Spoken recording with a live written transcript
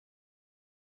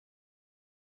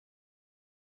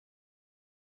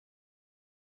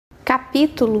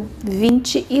Capítulo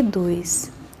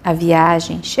 22. A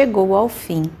viagem chegou ao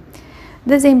fim.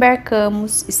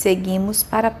 Desembarcamos e seguimos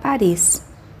para Paris.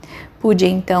 Pude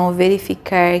então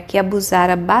verificar que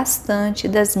abusara bastante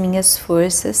das minhas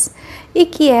forças e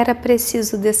que era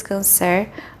preciso descansar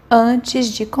antes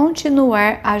de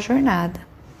continuar a jornada.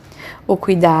 O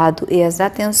cuidado e as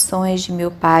atenções de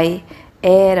meu pai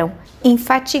eram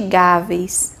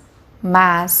infatigáveis,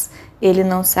 mas ele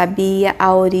não sabia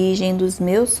a origem dos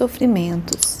meus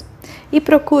sofrimentos e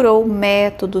procurou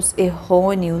métodos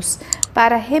errôneos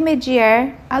para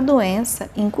remediar a doença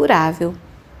incurável.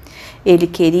 Ele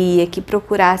queria que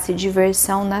procurasse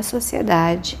diversão na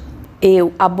sociedade.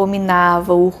 Eu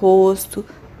abominava o rosto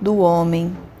do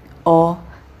homem.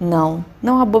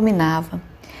 Não abominava.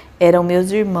 Eram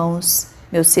meus irmãos,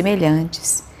 meus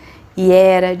semelhantes, e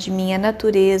era de minha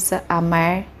natureza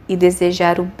amar e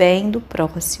desejar o bem do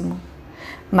próximo.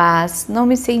 Mas não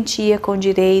me sentia com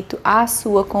direito à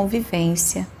sua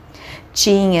convivência.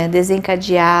 Tinha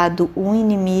desencadeado um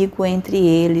inimigo entre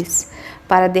eles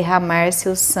para derramar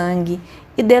seu sangue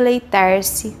e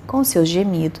deleitar-se com seus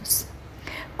gemidos.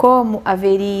 Como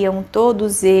haveriam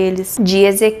todos eles de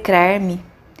execrar-me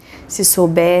se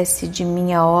soubesse de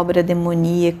minha obra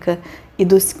demoníaca e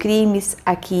dos crimes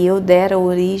a que eu dera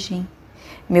origem?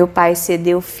 Meu pai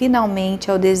cedeu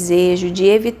finalmente ao desejo de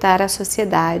evitar a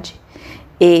sociedade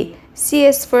e se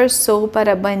esforçou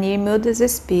para banir meu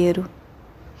desespero.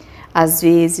 Às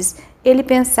vezes, ele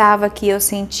pensava que eu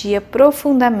sentia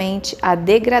profundamente a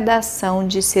degradação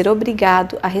de ser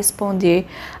obrigado a responder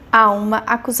a uma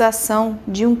acusação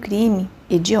de um crime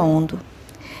hediondo,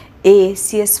 e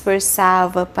se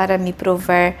esforçava para me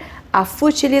provar a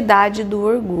futilidade do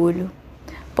orgulho.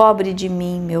 Pobre de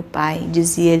mim, meu pai,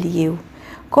 dizia-lhe eu,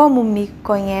 como me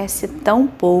conhece tão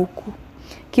pouco?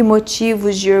 Que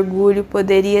motivos de orgulho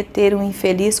poderia ter um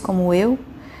infeliz como eu?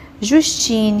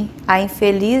 Justine, a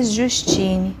infeliz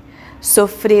Justine,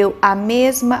 sofreu a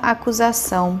mesma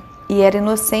acusação e era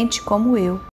inocente como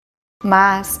eu.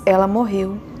 Mas ela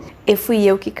morreu e fui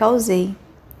eu que causei.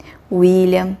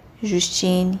 William,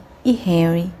 Justine e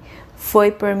Henry,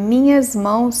 foi por minhas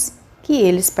mãos que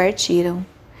eles partiram.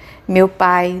 Meu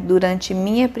pai, durante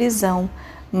minha prisão,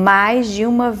 mais de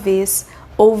uma vez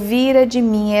ouvira de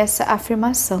mim essa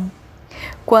afirmação.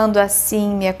 Quando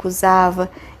assim me acusava,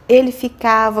 ele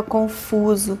ficava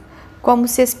confuso, como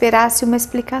se esperasse uma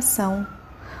explicação.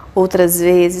 Outras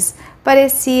vezes,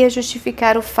 parecia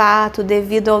justificar o fato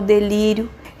devido ao delírio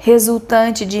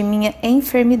resultante de minha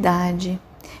enfermidade,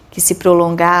 que se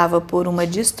prolongava por uma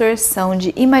distorção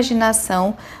de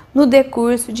imaginação no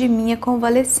decurso de minha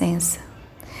convalescença.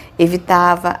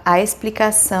 Evitava a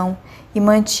explicação e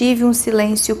mantive um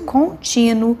silêncio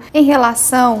contínuo em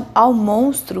relação ao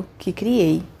monstro que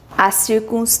criei. A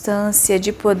circunstância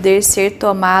de poder ser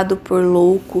tomado por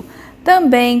louco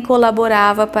também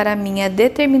colaborava para minha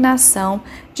determinação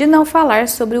de não falar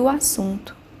sobre o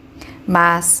assunto.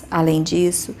 Mas, além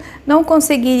disso, não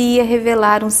conseguiria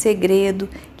revelar um segredo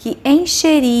que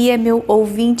encheria meu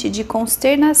ouvinte de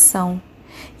consternação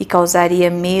e causaria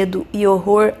medo e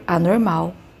horror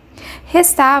anormal.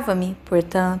 Restava-me,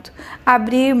 portanto,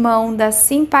 abrir mão da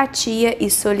simpatia e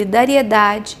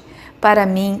solidariedade, para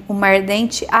mim uma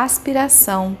ardente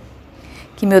aspiração,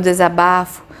 que meu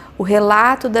desabafo, o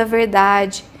relato da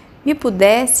verdade, me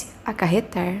pudesse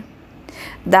acarretar.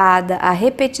 Dada a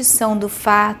repetição do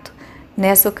fato,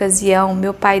 nessa ocasião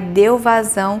meu pai deu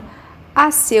vazão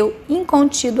a seu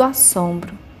incontido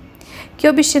assombro. Que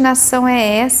obstinação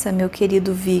é essa, meu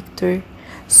querido Victor?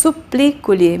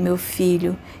 Suplico-lhe, meu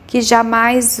filho, que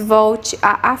jamais volte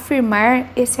a afirmar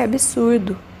esse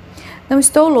absurdo. Não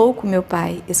estou louco, meu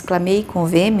pai, exclamei com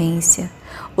veemência.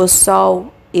 O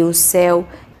sol e o céu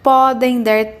podem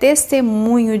dar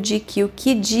testemunho de que o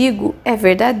que digo é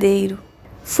verdadeiro.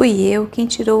 Fui eu quem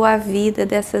tirou a vida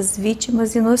dessas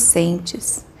vítimas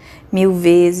inocentes. 1000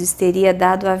 vezes teria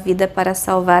dado a vida para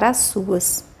salvar as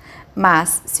suas.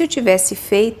 Mas, se o tivesse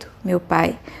feito, meu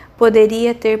pai,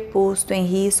 poderia ter posto em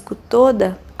risco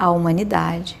toda a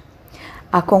humanidade.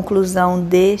 A conclusão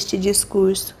deste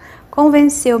discurso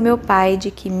convenceu meu pai de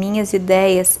que minhas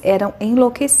ideias eram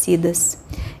enlouquecidas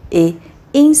e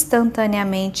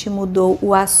instantaneamente mudou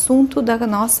o assunto da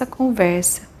nossa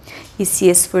conversa e se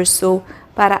esforçou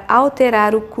para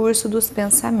alterar o curso dos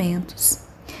pensamentos.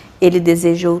 Ele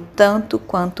desejou tanto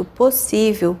quanto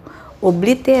possível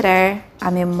obliterar a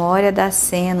memória das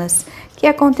cenas que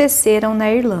aconteceram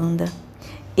na Irlanda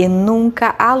e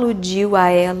nunca aludiu a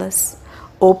elas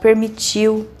ou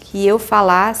permitiu que eu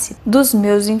falasse dos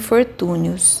meus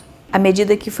infortúnios. À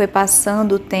medida que foi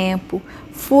passando o tempo,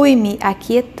 fui-me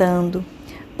aquietando,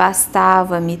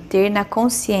 Bastava-me ter na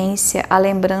consciência a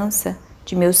lembrança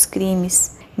de meus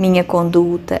crimes. Minha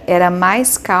conduta era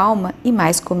mais calma e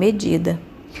mais comedida,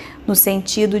 no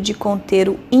sentido de conter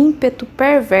o ímpeto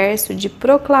perverso de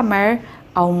proclamar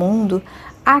ao mundo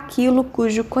aquilo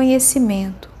cujo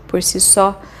conhecimento, por si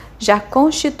só, já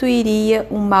constituiria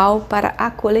um mal para a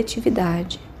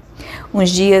coletividade. Uns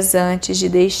dias antes de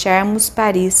deixarmos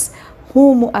Paris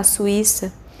rumo à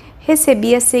Suíça,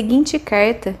 recebi a seguinte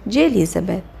carta de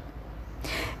Elizabeth.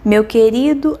 Meu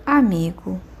querido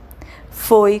amigo,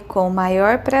 foi com o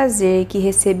maior prazer que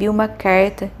recebi uma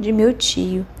carta de meu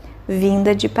tio,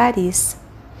 vinda de Paris.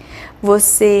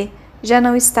 Você já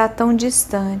não está tão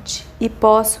distante e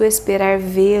posso esperar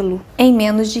vê-lo em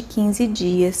menos de 15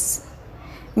 dias.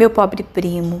 Meu pobre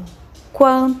primo,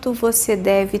 quanto você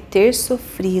deve ter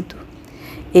sofrido.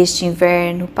 Este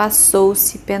inverno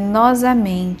passou-se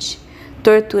penosamente,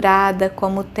 torturada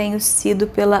como tenho sido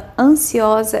pela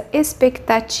ansiosa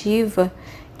expectativa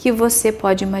que você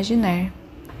pode imaginar.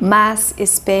 Mas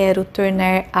espero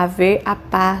tornar a ver a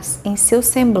paz em seu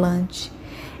semblante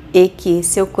e que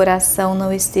seu coração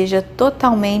não esteja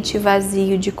totalmente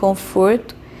vazio de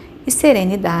conforto e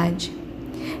serenidade.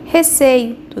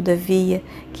 Receio, todavia,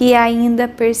 que ainda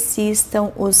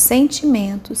persistam os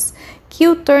sentimentos que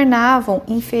o tornavam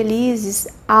infelizes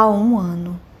há um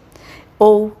ano,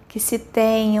 ou que se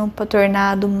tenham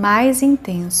tornado mais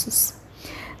intensos.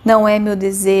 Não é meu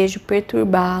desejo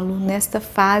perturbá-lo nesta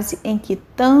fase em que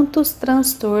tantos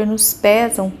transtornos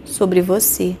pesam sobre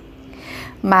você,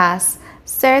 mas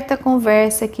certa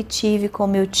conversa que tive com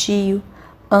meu tio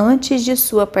antes de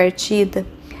sua partida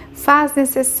faz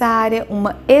necessária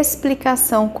uma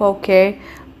explicação qualquer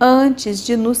antes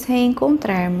de nos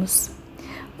reencontrarmos.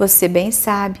 Você bem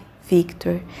sabe,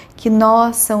 Victor, que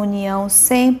nossa união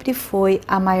sempre foi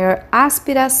a maior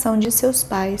aspiração de seus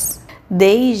pais,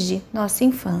 desde nossa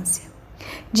infância.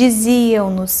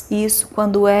 Diziam-nos isso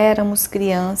quando éramos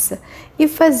criança e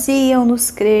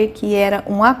faziam-nos crer que era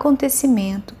um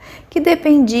acontecimento que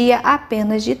dependia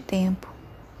apenas de tempo.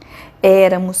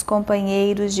 Éramos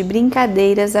companheiros de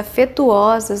brincadeiras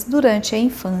afetuosas durante a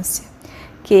infância,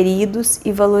 queridos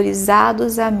e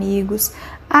valorizados amigos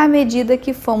à medida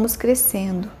que fomos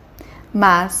crescendo.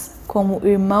 Mas, como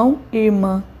irmão e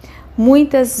irmã,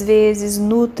 muitas vezes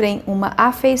nutrem uma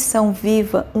afeição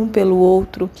viva um pelo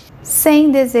outro,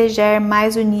 sem desejar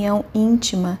mais união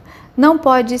íntima. Não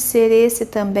pode ser esse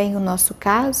também o nosso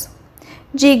caso?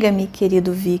 Diga-me,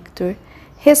 querido Victor,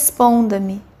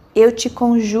 responda-me, eu te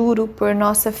conjuro por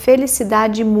nossa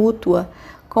felicidade mútua,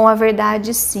 com a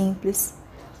verdade simples.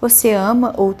 Você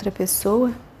ama outra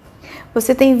pessoa?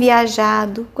 Você tem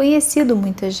viajado, conhecido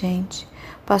muita gente,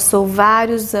 passou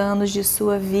vários anos de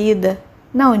sua vida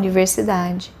na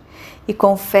universidade. E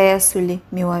confesso-lhe,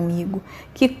 meu amigo,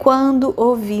 que quando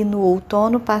o vi no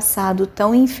outono passado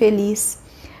tão infeliz,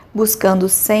 buscando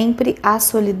sempre a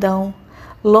solidão,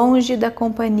 longe da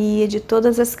companhia de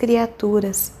todas as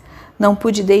criaturas, não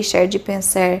pude deixar de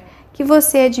pensar que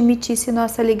você admitisse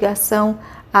nossa ligação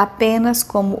apenas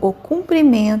como o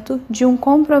cumprimento de um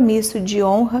compromisso de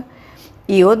honra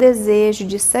e o desejo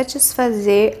de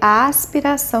satisfazer a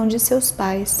aspiração de seus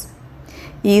pais.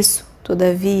 Isso,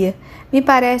 todavia, me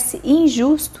parece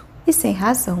injusto e sem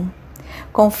razão.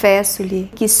 Confesso-lhe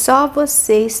que só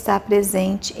você está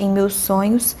presente em meus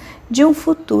sonhos de um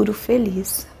futuro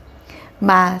feliz.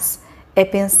 Mas é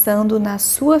pensando na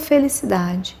sua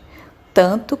felicidade,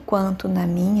 tanto quanto na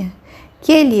minha,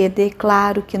 que lhe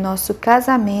declaro que nosso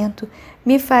casamento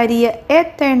me faria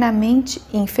eternamente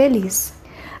infeliz.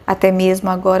 Até mesmo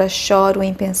agora choro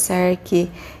em pensar que,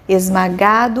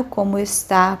 esmagado como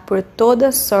está por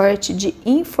toda sorte de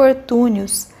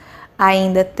infortúnios,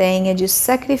 ainda tenha de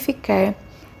sacrificar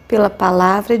pela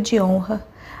palavra de honra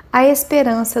a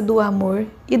esperança do amor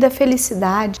e da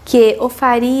felicidade que o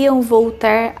fariam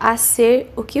voltar a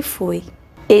ser o que foi.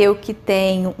 Eu que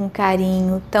tenho um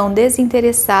carinho tão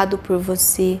desinteressado por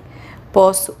você,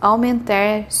 posso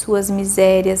aumentar suas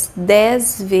misérias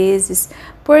 10 vezes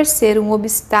por ser um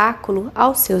obstáculo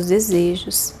aos seus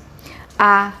desejos.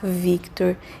 Ah,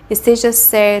 Victor, esteja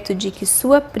certo de que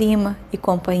sua prima e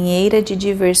companheira de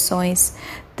diversões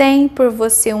tem por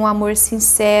você um amor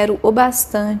sincero o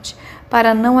bastante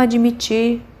para não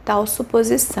admitir tal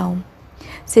suposição.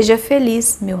 Seja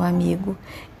feliz, meu amigo,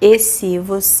 e se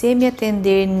você me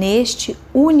atender neste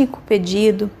único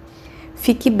pedido,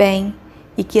 fique bem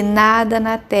e que nada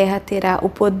na terra terá o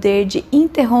poder de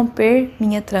interromper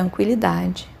minha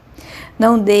tranquilidade.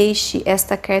 Não deixe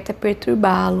esta carta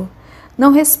perturbá-lo.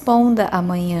 Não responda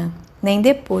amanhã, nem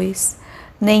depois,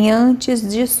 nem antes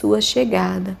de sua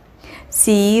chegada.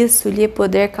 se isso lhe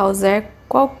puder causar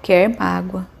qualquer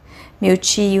mágoa. Meu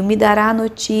tio me dará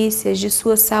notícias de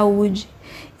sua saúde,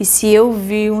 e se eu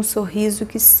vir um sorriso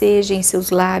que seja em seus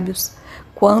lábios,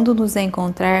 quando nos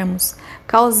encontrarmos,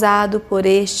 causado por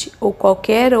este ou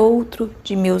qualquer outro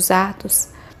de meus atos,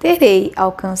 terei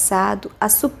alcançado a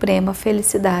suprema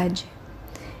felicidade.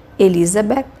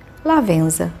 Elizabeth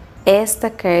Lavenza. Esta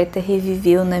carta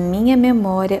reviveu na minha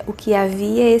memória o que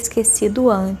havia esquecido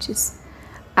antes,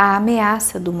 a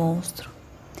ameaça do monstro.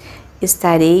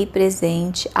 Estarei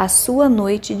presente à sua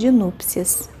noite de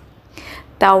núpcias.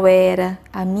 Tal era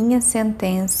a minha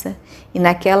sentença, e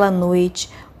naquela noite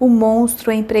o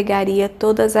monstro empregaria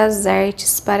todas as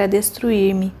artes para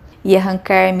destruir-me e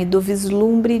arrancar-me do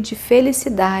vislumbre de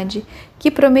felicidade que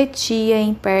prometia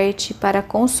em parte para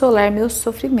consolar meus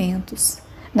sofrimentos.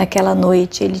 Naquela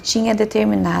noite ele tinha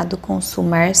determinado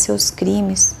consumar seus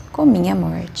crimes com minha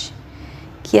morte.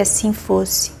 Que assim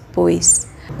fosse, pois,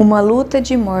 uma luta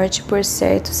de morte por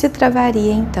certo se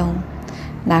travaria então,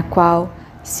 na qual,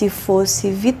 se fosse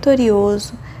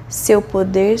vitorioso, seu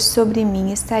poder sobre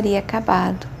mim estaria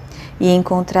acabado e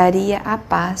encontraria a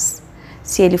paz.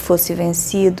 Se ele fosse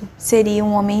vencido, seria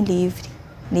um homem livre.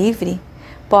 Livre?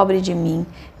 Pobre de mim,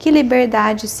 que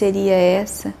liberdade seria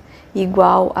essa?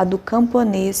 Igual à do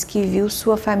camponês que viu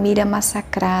sua família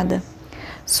massacrada,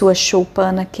 sua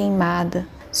choupana queimada,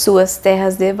 suas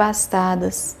terras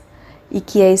devastadas, e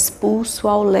que é expulso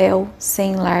ao léu,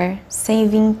 sem lar, sem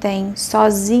vintém,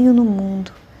 sozinho no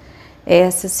mundo.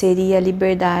 Essa seria a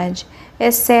liberdade,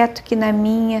 exceto que na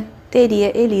minha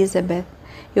teria Elizabeth.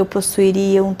 Eu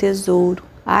possuiria um tesouro,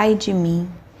 ai de mim,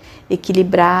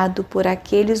 equilibrado por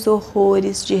aqueles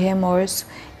horrores de remorso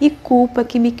e culpa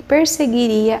que me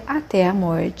perseguiria até a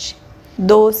morte.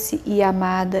 Doce e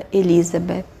amada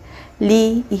Elizabeth,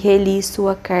 li e reli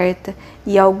sua carta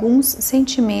e alguns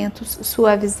sentimentos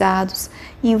suavizados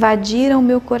invadiram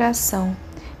meu coração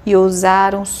e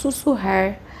ousaram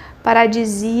sussurrar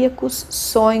paradisíacos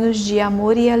sonhos de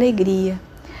amor e alegria.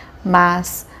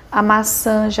 Mas a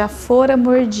maçã já fora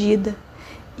mordida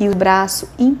e o braço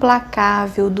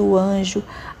implacável do anjo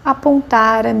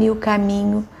apontara-me o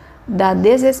caminho da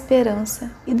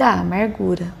desesperança e da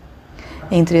amargura.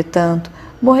 Entretanto,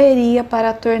 morreria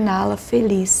para torná-la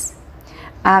feliz.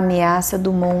 A ameaça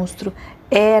do monstro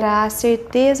era a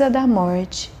certeza da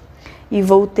morte, e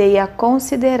voltei a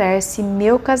considerar se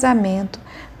meu casamento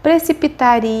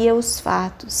precipitaria os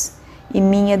fatos, e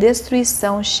minha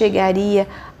destruição chegaria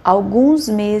alguns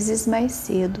meses mais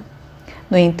cedo.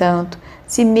 No entanto,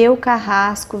 se meu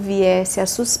carrasco viesse a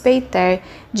suspeitar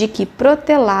de que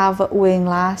protelava o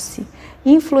enlace,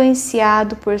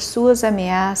 influenciado por suas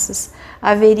ameaças,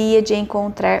 haveria de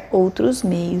encontrar outros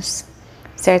meios,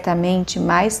 certamente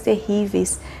mais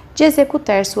terríveis, de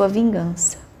executar sua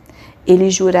vingança. Ele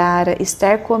jurara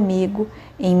estar comigo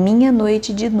em minha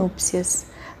noite de núpcias,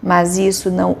 mas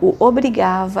isso não o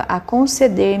obrigava a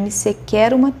conceder-me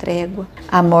sequer uma trégua.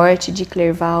 A morte de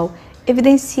Clerval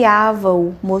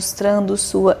evidenciava-o, mostrando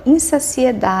sua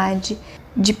insaciedade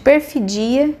de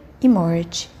perfidia e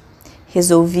morte.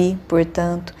 Resolvi,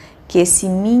 portanto, que se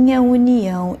minha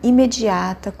união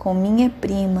imediata com minha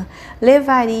prima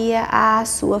levaria à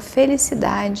sua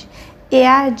felicidade e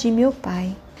à de meu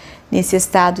pai. Nesse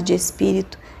estado de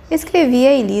espírito, escrevi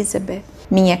a Elizabeth.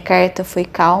 Minha carta foi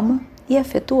calma e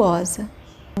afetuosa.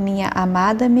 Minha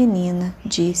amada menina,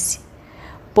 disse,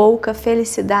 pouca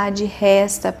felicidade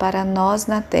resta para nós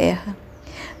na terra.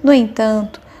 No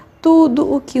entanto,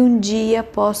 tudo o que um dia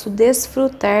posso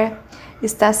desfrutar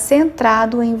está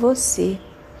centrado em você.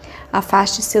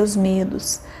 Afaste seus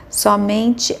medos,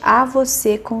 somente a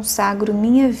você consagro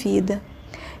minha vida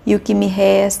e o que me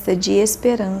resta de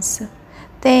esperança.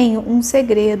 Tenho um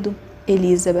segredo,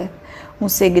 Elizabeth, um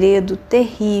segredo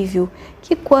terrível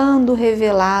que, quando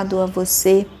revelado a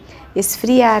você,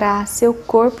 esfriará seu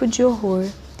corpo de horror.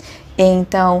 E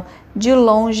então, de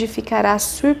longe ficará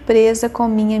surpresa com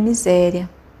minha miséria.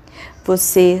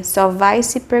 Você só vai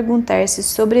se perguntar se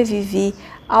sobrevivi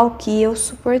ao que eu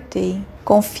suportei.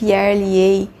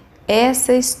 Confiar-lhe-ei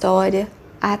essa história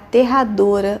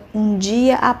aterradora um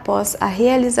dia após a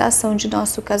realização de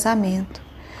nosso casamento,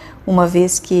 uma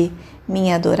vez que,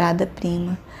 minha adorada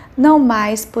prima, não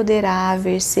mais poderá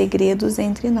haver segredos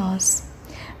entre nós.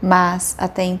 Mas,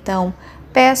 até então,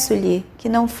 peço-lhe que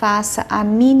não faça a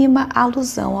mínima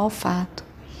alusão ao fato.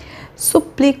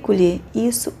 Suplico-lhe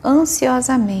isso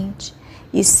ansiosamente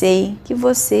e sei que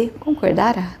você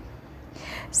concordará.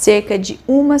 Cerca de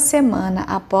uma semana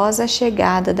após a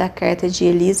chegada da carta de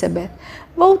Elizabeth,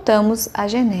 voltamos a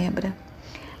Genebra.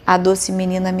 A doce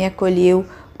menina me acolheu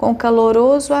com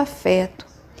caloroso afeto.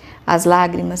 As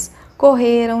lágrimas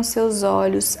correram seus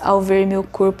olhos ao ver meu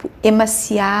corpo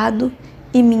emaciado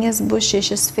e minhas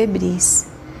bochechas febris.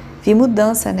 Vi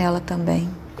mudança nela também.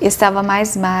 Estava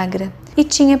mais magra e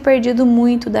tinha perdido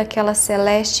muito daquela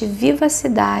celeste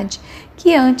vivacidade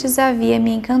que antes havia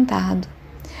me encantado.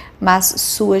 Mas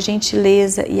sua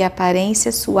gentileza e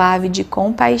aparência suave de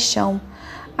compaixão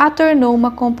a tornou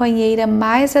uma companheira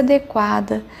mais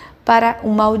adequada para um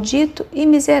maldito e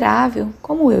miserável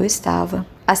como eu estava.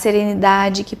 A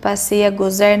serenidade que passei a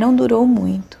gozar não durou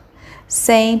muito,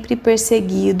 sempre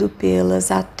perseguido pelas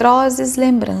atrozes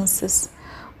lembranças.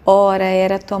 Ora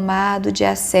era tomado de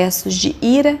acessos de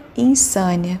ira e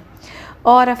insânia,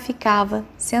 ora ficava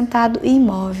sentado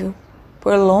imóvel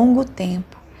por longo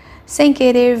tempo, sem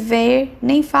querer ver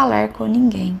nem falar com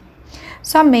ninguém.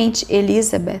 Somente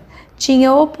Elizabeth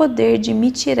tinha o poder de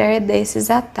me tirar desses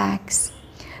ataques.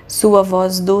 Sua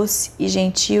voz doce e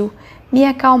gentil me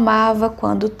acalmava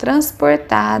quando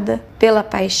transportada pela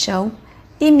paixão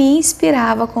e me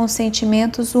inspirava com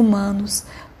sentimentos humanos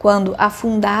quando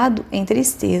afundado em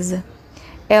tristeza.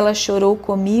 Ela chorou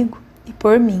comigo e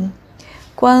por mim.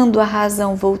 Quando a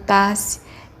razão voltasse,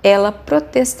 ela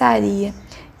protestaria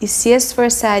e se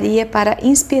esforçaria para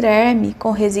inspirar-me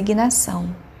com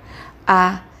resignação.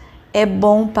 Ah, é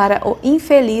bom para o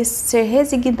infeliz ser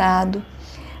resignado,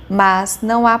 mas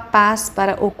não há paz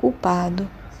para o culpado.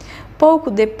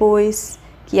 Pouco depois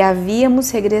que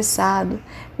havíamos regressado,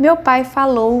 meu pai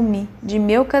falou-me de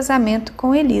meu casamento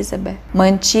com Elizabeth.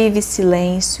 Mantive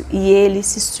silêncio e ele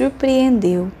se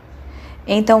surpreendeu.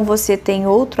 Então você tem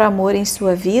outro amor em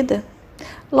sua vida?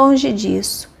 Longe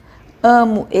disso.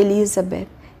 Amo Elizabeth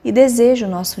e desejo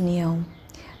nossa união.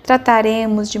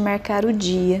 Trataremos de marcar o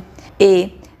dia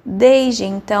e, desde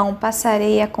então,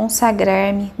 passarei a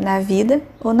consagrar-me na vida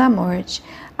ou na morte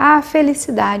à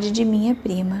felicidade de minha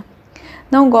prima.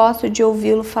 Não gosto de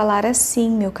ouvi-lo falar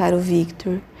assim, meu caro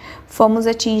Victor. Fomos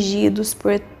atingidos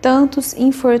por tantos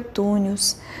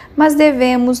infortúnios, mas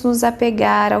devemos nos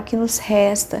apegar ao que nos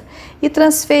resta e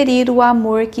transferir o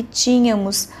amor que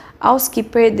tínhamos aos que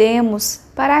perdemos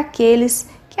para aqueles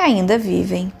que ainda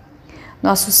vivem.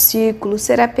 Nosso círculo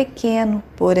será pequeno,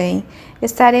 porém,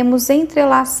 estaremos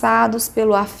entrelaçados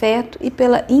pelo afeto e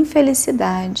pela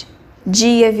infelicidade.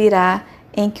 Dia virá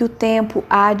em que o tempo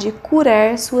há de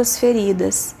curar suas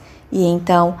feridas, e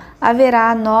então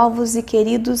haverá novos e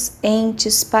queridos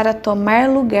entes para tomar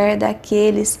lugar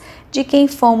daqueles de quem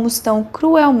fomos tão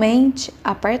cruelmente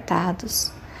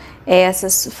apartados.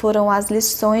 Essas foram as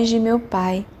lições de meu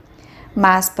pai,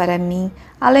 mas para mim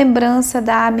a lembrança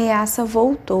da ameaça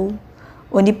voltou.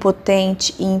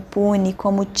 Onipotente e impune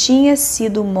como tinha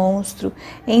sido o monstro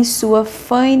em sua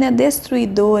faina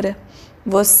destruidora,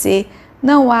 você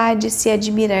não há de se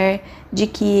admirar de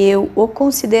que eu o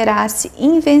considerasse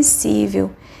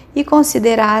invencível e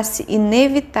considerasse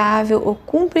inevitável o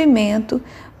cumprimento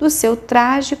do seu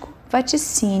trágico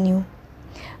vaticínio.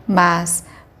 Mas,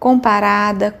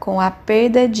 comparada com a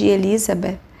perda de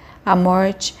Elizabeth, a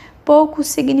morte pouco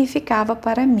significava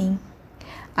para mim.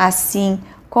 Assim,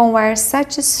 com o ar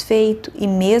satisfeito e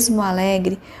mesmo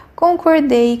alegre,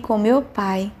 concordei com meu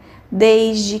pai,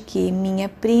 desde que minha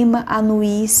prima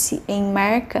anuísse em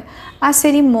marca a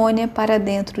cerimônia para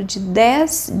dentro de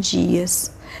 10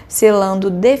 dias, selando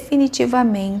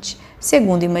definitivamente,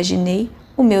 segundo imaginei,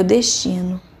 o meu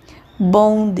destino.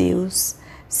 Bom Deus,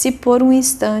 se por um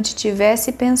instante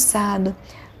tivesse pensado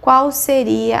qual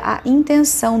seria a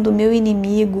intenção do meu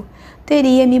inimigo,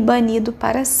 teria me banido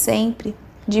para sempre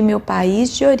de meu país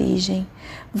de origem,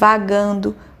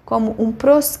 vagando como um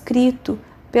proscrito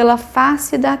pela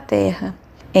face da terra,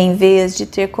 em vez de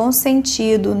ter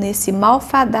consentido nesse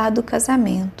malfadado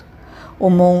casamento. O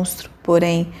monstro,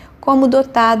 porém, como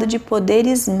dotado de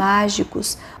poderes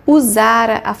mágicos,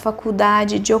 usara a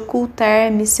faculdade de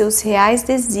ocultar-me seus reais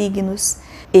desígnios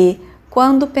e,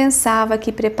 quando pensava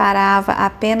que preparava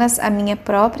apenas a minha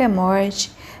própria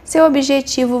morte, seu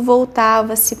objetivo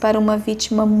voltava-se para uma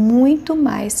vítima muito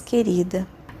mais querida.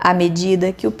 À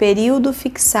medida que o período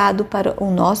fixado para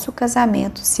o nosso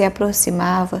casamento se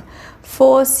aproximava,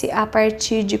 fosse a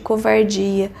partir de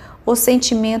covardia ou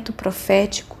sentimento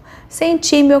profético,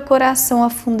 senti meu coração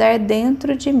afundar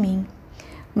dentro de mim.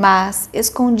 Mas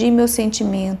escondi meus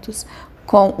sentimentos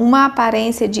com uma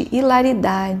aparência de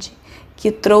hilaridade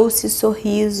que trouxe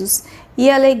sorrisos e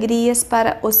alegrias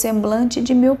para o semblante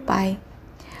de meu pai,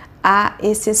 à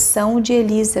exceção de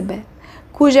Elizabeth,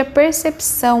 cuja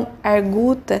percepção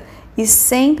arguta e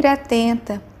sempre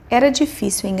atenta era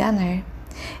difícil enganar.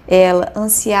 Ela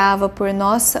ansiava por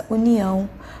nossa união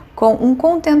com um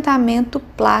contentamento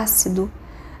plácido,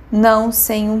 não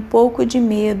sem um pouco de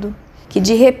medo, que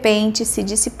de repente se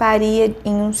dissiparia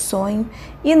em um sonho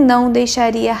e não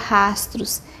deixaria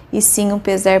rastros, e sim um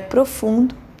pesar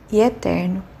profundo e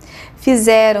eterno.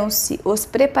 Fizeram-se os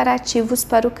preparativos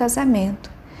para o casamento.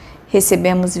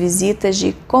 Recebemos visitas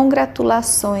de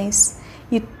congratulações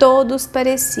e todos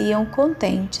pareciam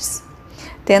contentes.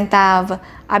 Tentava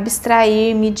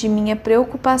abstrair-me de minha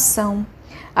preocupação,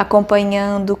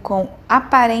 acompanhando com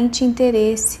aparente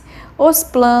interesse os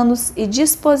planos e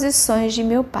disposições de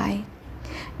meu pai.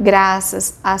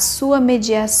 Graças à sua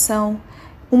mediação,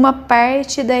 uma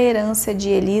parte da herança de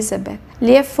Elizabeth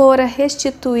lhe fora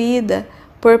restituída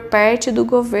por parte do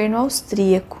governo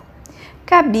austríaco.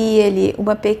 Cabia-lhe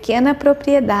uma pequena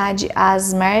propriedade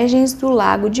às margens do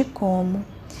lago de Como.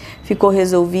 Ficou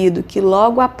resolvido que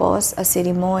logo após a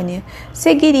cerimônia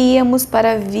seguiríamos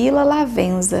para a Vila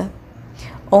Lavenza,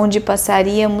 onde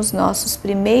passaríamos nossos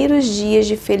primeiros dias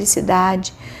de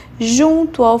felicidade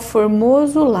junto ao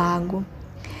formoso lago.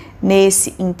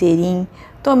 Nesse interim,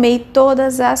 tomei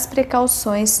todas as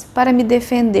precauções para me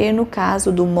defender no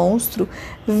caso do monstro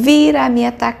vir a me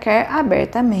atacar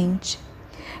abertamente.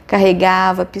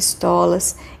 Carregava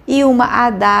pistolas e uma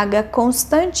adaga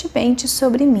constantemente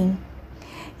sobre mim,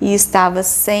 e estava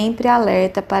sempre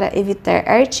alerta para evitar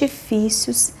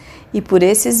artifícios e, por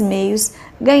esses meios,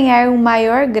 ganhar um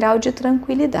maior grau de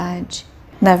tranquilidade.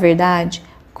 Na verdade,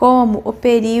 como o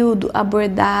período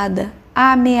abordada,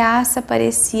 a ameaça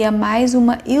parecia mais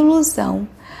uma ilusão,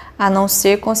 a não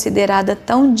ser considerada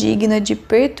tão digna de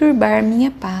perturbar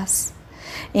minha paz.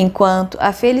 Enquanto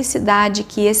a felicidade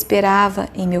que esperava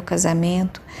em meu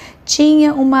casamento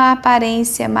tinha uma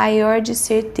aparência maior de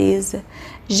certeza,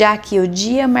 já que o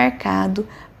dia marcado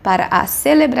para a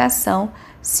celebração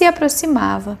se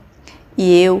aproximava,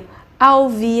 e eu a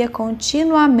ouvia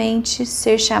continuamente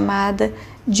ser chamada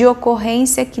de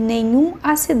ocorrência que nenhum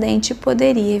acidente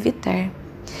poderia evitar.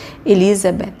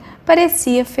 Elizabeth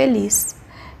parecia feliz.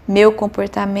 Meu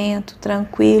comportamento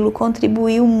tranquilo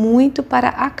contribuiu muito para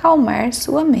acalmar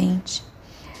sua mente.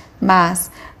 Mas,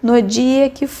 no dia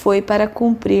que foi para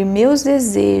cumprir meus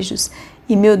desejos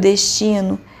e meu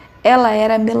destino, ela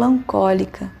era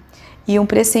melancólica e um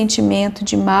pressentimento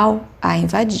de mal a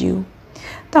invadiu.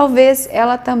 Talvez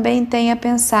ela também tenha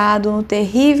pensado no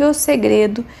terrível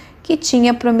segredo que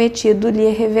tinha prometido lhe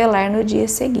revelar no dia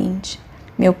seguinte.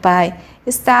 Meu pai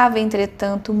estava,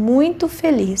 entretanto, muito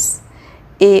feliz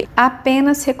e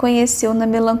apenas reconheceu na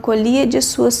melancolia de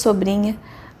sua sobrinha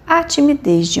a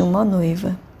timidez de uma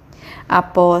noiva.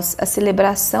 Após a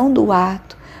celebração do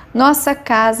ato, nossa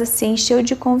casa se encheu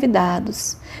de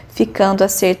convidados, ficando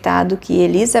acertado que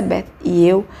Elizabeth e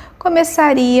eu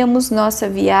começaríamos nossa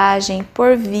viagem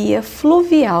por via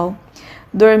fluvial,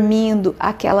 dormindo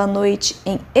aquela noite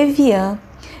em Evian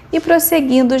e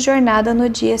prosseguindo jornada no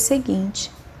dia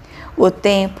seguinte. O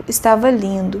tempo estava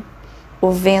lindo,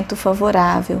 o vento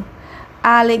favorável.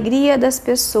 A alegria das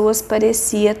pessoas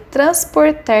parecia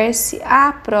transportar-se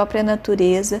à própria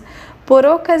natureza por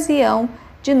ocasião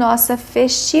de nossa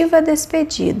festiva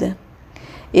despedida.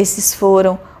 Esses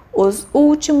foram os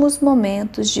últimos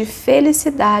momentos de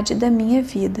felicidade da minha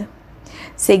vida.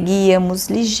 Seguíamos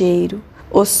ligeiro.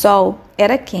 O sol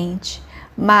era quente,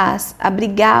 mas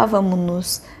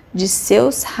abrigávamo-nos de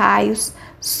seus raios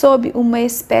sob uma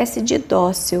espécie de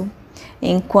dócil,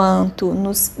 enquanto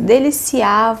nos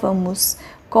deliciávamos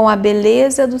com a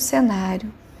beleza do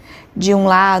cenário. De um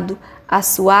lado, a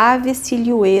suave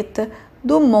silhueta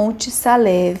do Monte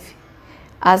Saleve,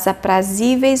 as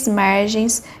aprazíveis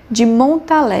margens de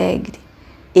Montalegre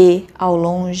e, ao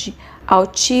longe,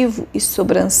 altivo e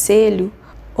sobrancelho,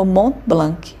 o Mont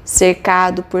Blanc,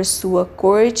 cercado por sua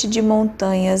corte de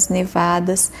montanhas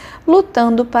nevadas,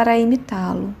 lutando para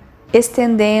imitá-lo.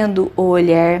 Estendendo o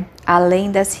olhar além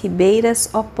das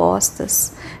ribeiras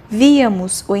opostas,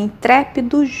 víamos o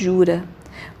intrépido Jura,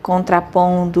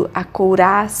 contrapondo a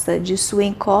couraça de sua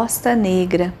encosta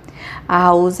negra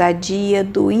à ousadia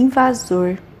do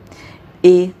invasor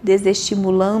e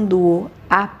desestimulando-o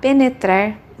a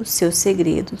penetrar os seus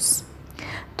segredos.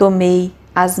 Tomei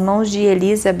as mãos de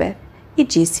Elizabeth e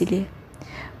disse-lhe: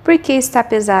 "Por que está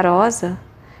pesarosa?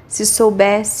 Se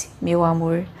soubesse, meu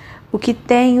amor, o que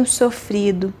tenho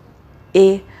sofrido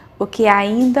e o que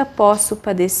ainda posso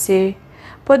padecer,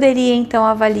 poderia então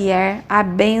avaliar a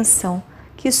bênção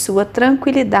que sua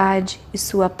tranquilidade e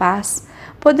sua paz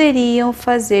poderiam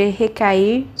fazer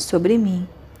recair sobre mim.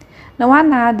 Não há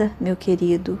nada, meu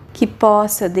querido, que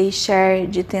possa deixar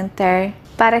de tentar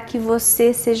para que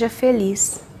você seja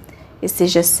feliz.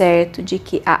 Esteja certo de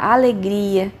que a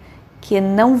alegria que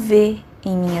não vê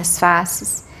em minhas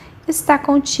faces está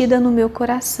contida no meu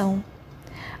coração.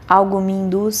 Algo me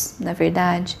induz, na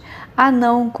verdade, a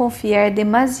não confiar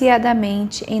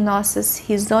demasiadamente em nossas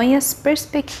risonhas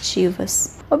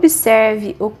perspectivas.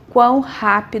 Observe o quão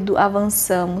rápido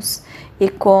avançamos e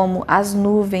como as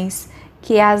nuvens,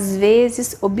 que às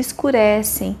vezes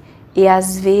obscurecem e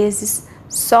às vezes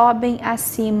sobem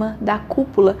acima da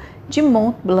cúpula de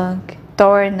Mont Blanc,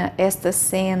 torna esta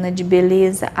cena de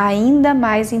beleza ainda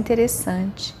mais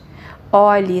interessante.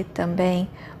 Olhe também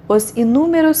os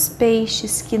inúmeros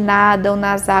peixes que nadam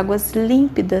nas águas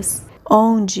límpidas,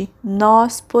 onde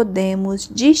nós podemos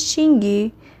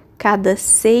distinguir cada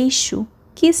seixo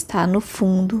que está no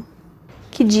fundo.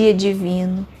 Que dia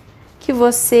divino! Que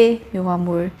você, meu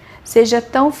amor, seja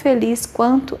tão feliz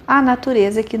quanto a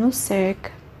natureza que nos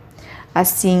cerca.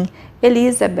 Assim,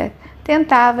 Elizabeth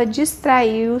tentava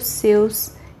distrair os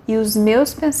seus e os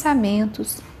meus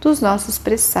pensamentos dos nossos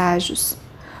presságios.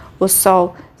 O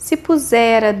sol se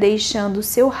pusera deixando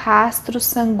seu rastro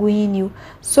sanguíneo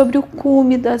sobre o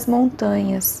cume das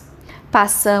montanhas.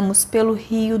 Passamos pelo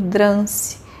rio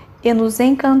Drance e nos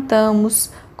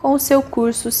encantamos com o seu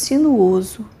curso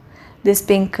sinuoso,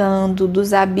 despencando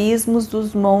dos abismos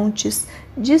dos montes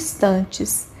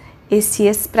distantes e se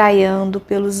espraiando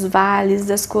pelos vales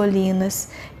das colinas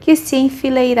que se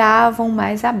enfileiravam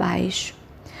mais abaixo.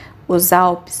 Os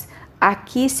Alpes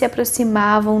aqui se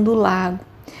aproximavam do lago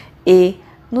e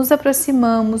nos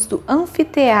aproximamos do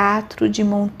anfiteatro de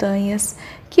montanhas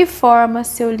que forma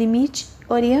seu limite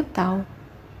oriental.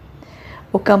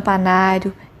 O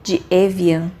campanário de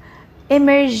Evian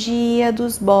emergia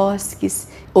dos bosques.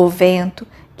 O vento,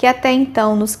 que até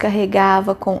então nos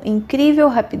carregava com incrível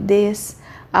rapidez,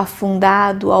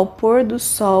 afundado ao pôr do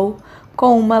sol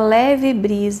com uma leve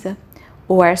brisa,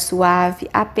 o ar suave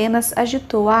apenas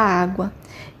agitou a água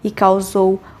e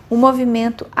causou um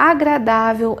movimento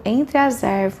agradável entre as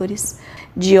árvores,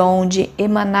 de onde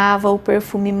emanava o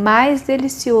perfume mais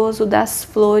delicioso das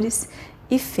flores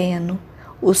e feno.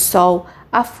 O sol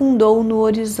afundou no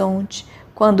horizonte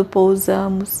quando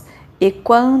pousamos, e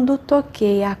quando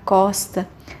toquei a costa,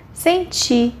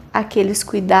 senti aqueles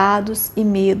cuidados e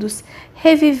medos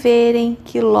reviverem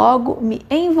que logo me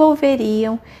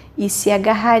envolveriam e se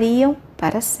agarrariam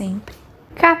para sempre.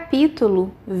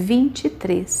 Capítulo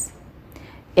 23.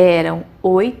 Eram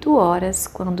 8 horas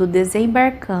quando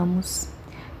desembarcamos.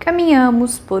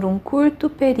 Caminhamos por um curto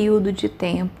período de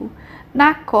tempo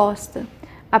na costa,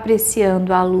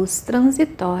 apreciando a luz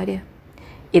transitória.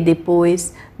 E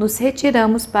depois nos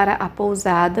retiramos para a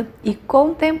pousada e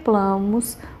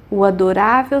contemplamos o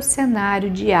adorável cenário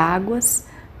de águas,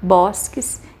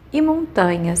 bosques e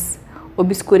montanhas,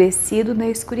 obscurecido na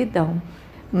escuridão,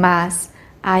 mas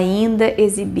ainda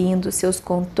exibindo seus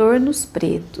contornos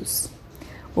pretos.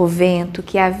 O vento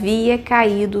que havia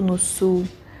caído no sul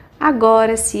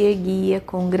agora se erguia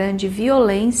com grande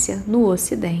violência no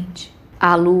ocidente.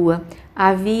 A lua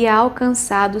havia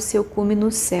alcançado seu cume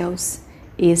nos céus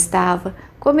e estava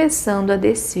começando a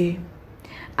descer.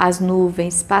 As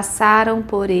nuvens passaram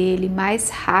por ele mais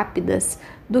rápidas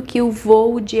do que o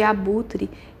vôo de abutre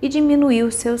e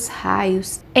diminuiu seus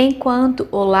raios, enquanto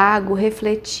o lago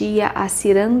refletia a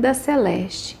ciranda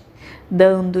celeste,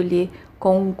 dando-lhe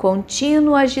com um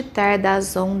contínuo agitar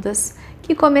das ondas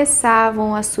que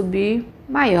começavam a subir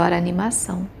maior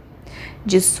animação.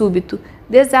 De súbito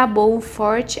desabou um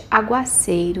forte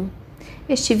aguaceiro.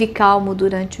 Estive calmo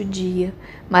durante o dia,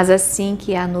 mas assim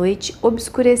que a noite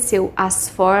obscureceu as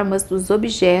formas dos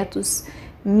objetos,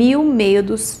 1000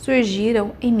 medos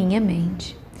surgiram em minha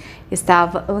mente.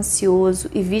 Estava ansioso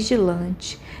e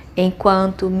vigilante,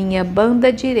 enquanto minha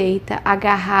banda direita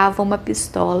agarrava uma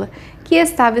pistola que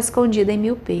estava escondida em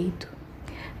meu peito.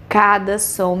 Cada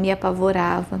som me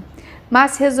apavorava,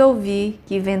 mas resolvi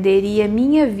que venderia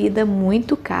minha vida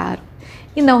muito caro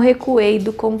e não recuei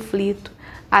do conflito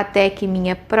até que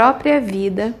minha própria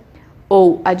vida,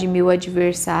 ou a de meu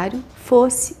adversário,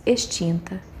 fosse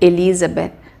extinta.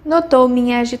 Elizabeth notou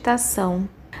minha agitação,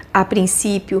 a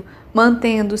princípio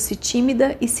mantendo-se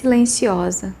tímida e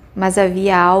silenciosa, mas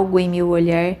havia algo em meu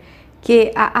olhar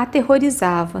que a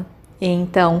aterrorizava, e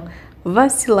então,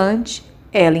 vacilante,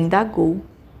 ela indagou.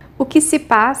 O que se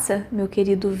passa, meu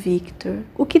querido Victor?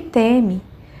 O que teme?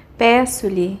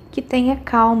 Peço-lhe que tenha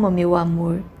calma, meu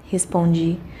amor,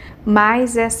 respondi.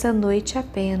 Mais essa noite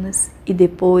apenas, e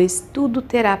depois tudo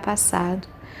terá passado.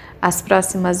 As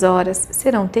próximas horas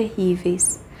serão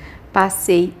terríveis.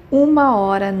 Passei 1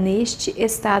 hora neste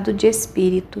estado de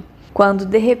espírito, quando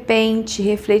de repente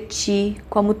refleti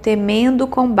como temendo o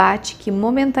combate que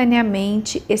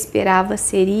momentaneamente esperava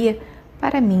seria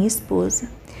para minha esposa.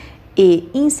 E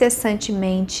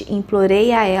incessantemente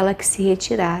implorei a ela que se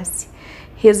retirasse.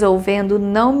 resolvendo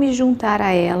não me juntar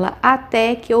a ela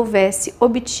até que houvesse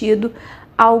obtido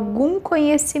algum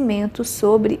conhecimento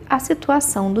sobre a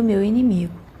situação do meu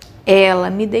inimigo.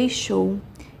 Ela me deixou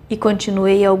e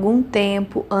continuei algum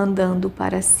tempo andando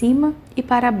para cima e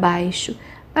para baixo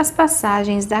nas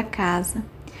passagens da casa,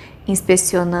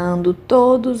 inspecionando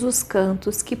todos os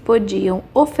cantos que podiam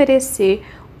oferecer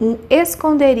um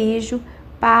esconderijo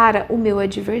para o meu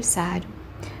adversário,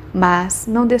 mas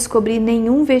não descobri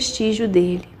nenhum vestígio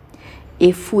dele,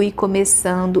 e fui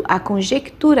começando a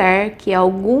conjecturar que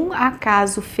algum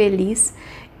acaso feliz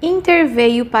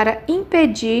interveio para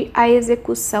impedir a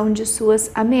execução de suas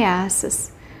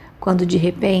ameaças, quando de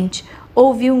repente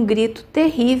ouvi um grito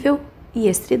terrível e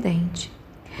estridente.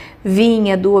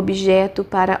 Vinha do objeto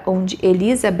para onde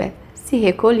Elizabeth se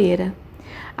recolhera.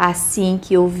 Assim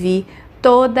que ouvi,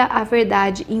 toda a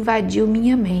verdade invadiu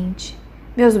minha mente.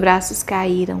 Meus braços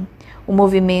caíram. O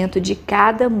movimento de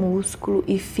cada músculo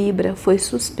e fibra foi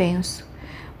suspenso.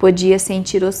 Podia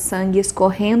sentir o sangue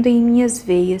escorrendo em minhas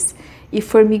veias e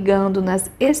formigando nas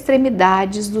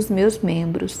extremidades dos meus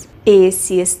membros.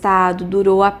 Esse estado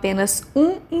durou apenas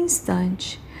um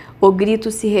instante. O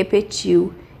grito se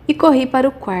repetiu e corri para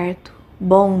o quarto.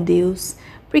 Bom Deus,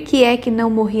 por que é que não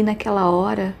morri naquela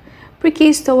hora? Porque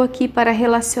estou aqui para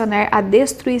relacionar a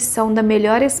destruição da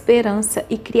melhor esperança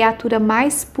e criatura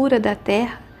mais pura da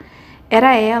terra?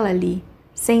 Era ela ali,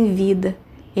 sem vida,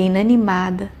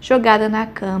 inanimada, jogada na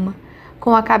cama,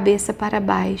 com a cabeça para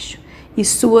baixo, e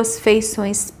suas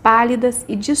feições pálidas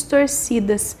e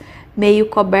distorcidas, meio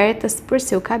cobertas por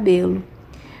seu cabelo.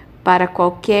 Para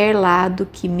qualquer lado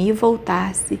que me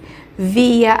voltasse,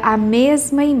 via a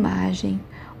mesma imagem,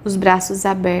 os braços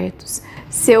abertos,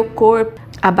 seu corpo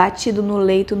abatido no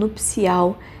leito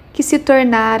nupcial, que se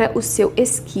tornara o seu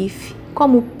esquife.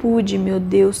 Como pude, meu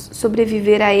Deus,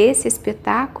 sobreviver a esse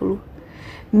espetáculo?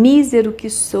 Mísero que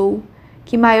sou,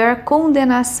 que maior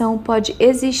condenação pode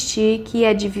existir que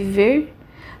a de viver?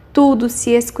 Tudo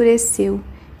se escureceu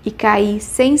e caí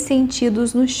sem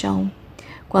sentidos no chão.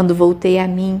 Quando voltei a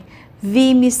mim,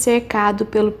 vi-me cercado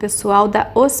pelo pessoal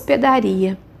da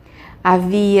hospedaria.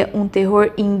 Havia um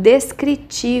terror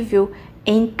indescritível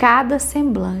em cada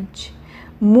semblante,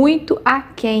 muito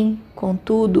aquém,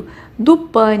 contudo, do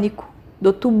pânico,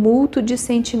 do tumulto de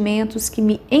sentimentos que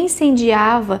me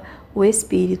incendiava o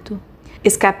espírito.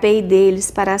 Escapei deles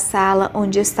para a sala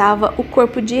onde estava o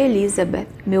corpo de Elizabeth,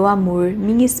 meu amor,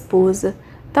 minha esposa,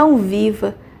 tão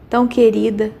viva, tão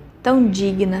querida, tão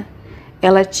digna.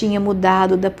 Ela tinha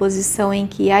mudado da posição em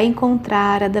que a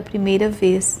encontrara da primeira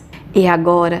vez. E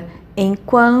agora,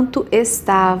 enquanto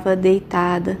estava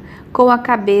deitada, com a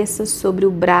cabeça sobre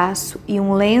o braço e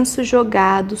um lenço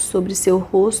jogado sobre seu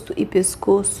rosto e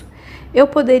pescoço, eu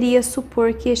poderia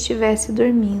supor que estivesse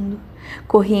dormindo.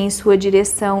 Corri em sua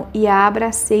direção e a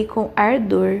abracei com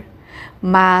ardor,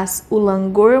 mas o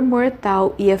langor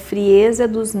mortal e a frieza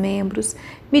dos membros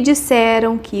me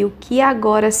disseram que o que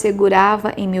agora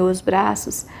segurava em meus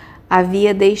braços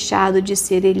havia deixado de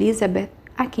ser Elizabeth,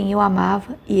 a quem eu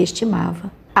amava e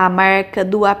estimava. A marca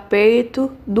do aperto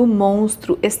do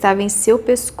monstro estava em seu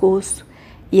pescoço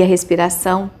e a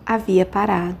respiração havia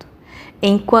parado.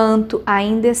 Enquanto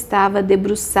ainda estava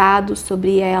debruçado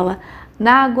sobre ela,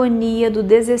 na agonia do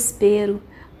desespero,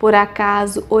 por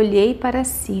acaso olhei para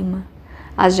cima.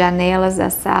 As janelas da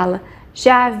sala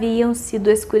já haviam sido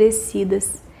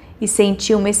escurecidas e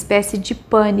senti uma espécie de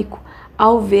pânico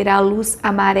ao ver a luz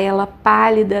amarela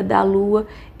pálida da lua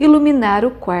iluminar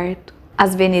o quarto.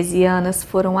 As venezianas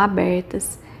foram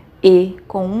abertas e,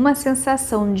 com uma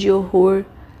sensação de horror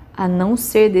a não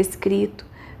ser descrito,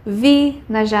 vi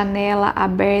na janela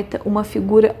aberta uma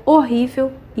figura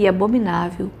horrível e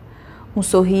abominável. Um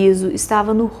sorriso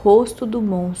estava no rosto do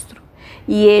monstro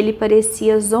e ele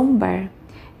parecia zombar,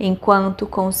 enquanto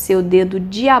com seu dedo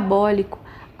diabólico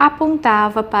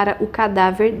apontava para o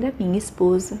cadáver da minha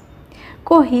esposa.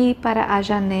 Corri para a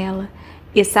janela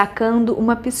e, sacando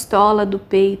uma pistola do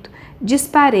peito,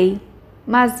 disparei,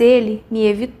 mas ele me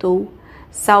evitou,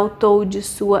 saltou de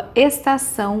sua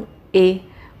estação e,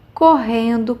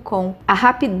 correndo com a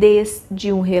rapidez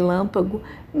de um relâmpago,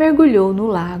 mergulhou no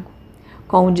lago.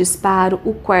 Com o disparo,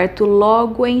 o quarto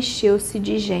logo encheu-se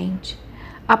de gente.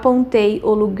 Apontei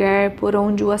o lugar por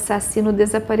onde o assassino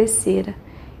desaparecera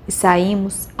e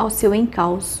saímos ao seu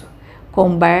encalço,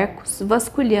 com barcos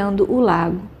vasculhando o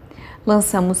lago.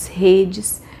 Lançamos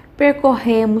redes,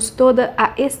 percorremos toda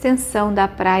a extensão da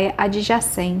praia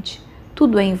adjacente,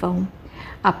 tudo em vão.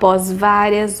 Após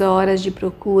várias horas de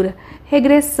procura,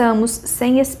 regressamos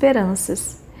sem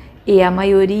esperanças, e a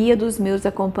maioria dos meus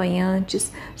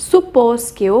acompanhantes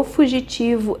supôs que o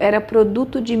fugitivo era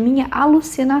produto de minha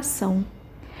alucinação.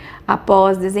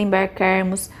 Após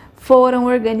desembarcarmos, foram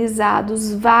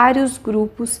organizados vários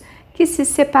grupos que se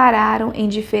separaram em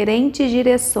diferentes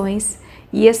direções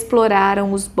e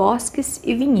exploraram os bosques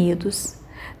e vinhedos.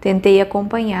 Tentei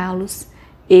acompanhá-los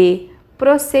e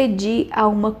procedi a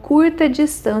uma curta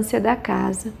distância da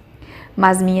casa,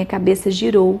 mas minha cabeça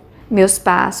girou. Meus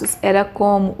passos eram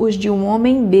como os de um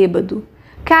homem bêbado.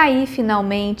 Caí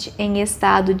finalmente em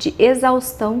estado de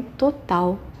exaustão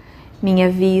total. Minha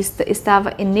vista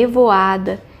estava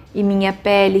enevoada e minha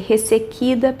pele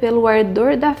ressequida pelo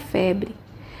ardor da febre.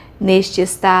 Neste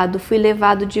estado, fui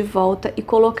levado de volta e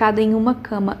colocado em uma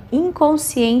cama,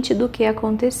 inconsciente do que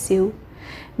aconteceu.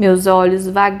 Meus olhos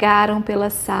vagaram pela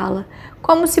sala,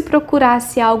 como se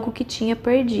procurasse algo que tinha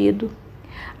perdido.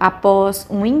 Após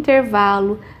um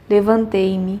intervalo,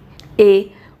 levantei-me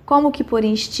e, como que por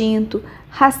instinto,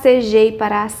 rastejei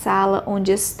para a sala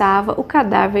onde estava o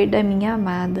cadáver da minha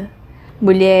amada.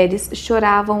 Mulheres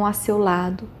choravam a seu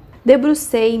lado.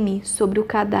 Debrucei-me sobre o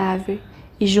cadáver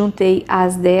e juntei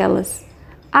às delas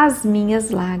as minhas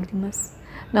lágrimas.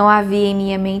 Não havia em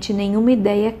minha mente nenhuma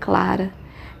ideia clara.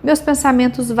 Meus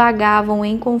pensamentos vagavam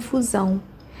em confusão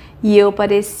e eu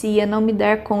parecia não me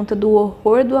dar conta do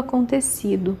horror do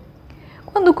acontecido.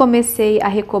 Quando comecei a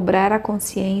recobrar a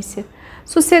consciência,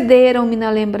 sucederam-me na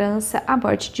lembrança a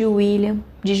morte de William,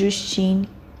 de Justine,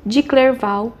 de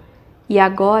Clerval e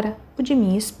agora o de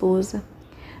minha esposa.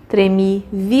 Tremi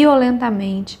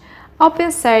violentamente ao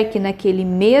pensar que naquele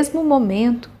mesmo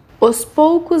momento os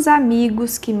poucos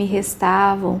amigos que me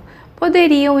restavam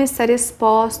poderiam estar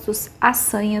expostos à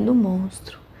sanha do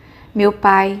monstro. Meu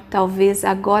pai talvez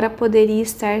agora poderia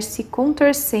estar se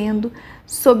contorcendo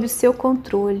sob o seu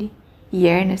controle e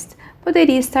Ernest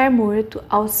poderia estar morto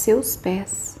aos seus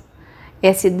pés.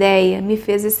 Essa ideia me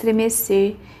fez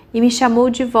estremecer e me chamou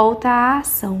de volta à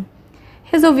ação.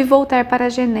 Resolvi voltar para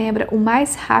Genebra o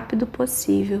mais rápido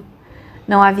possível.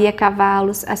 Não havia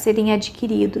cavalos a serem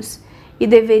adquiridos e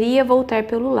deveria voltar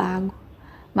pelo lago.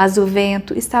 Mas o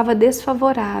vento estava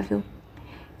desfavorável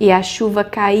e a chuva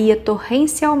caía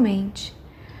torrencialmente.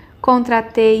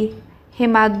 Contratei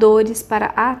remadores para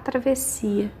a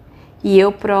travessia e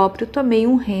eu próprio tomei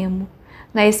um remo,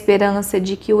 na esperança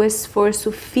de que o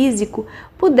esforço físico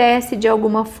pudesse de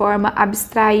alguma forma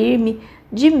abstrair-me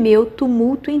de meu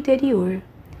tumulto interior.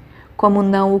 Como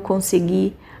não o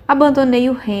consegui, abandonei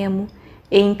o remo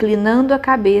e, inclinando a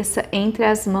cabeça entre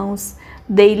as mãos,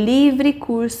 dei livre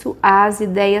curso às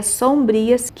ideias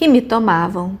sombrias que me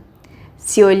tomavam.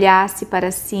 Se olhasse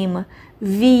para cima,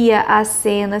 via as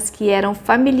cenas que eram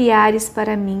familiares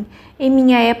para mim em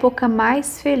minha época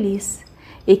mais feliz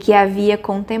e que havia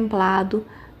contemplado,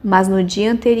 mas no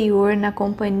dia anterior na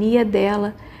companhia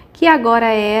dela, que agora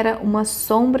era uma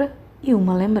sombra e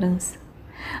uma lembrança.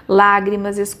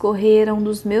 Lágrimas escorreram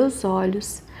dos meus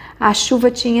olhos, a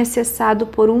chuva tinha cessado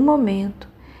por um momento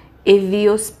e vi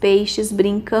os peixes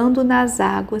brincando nas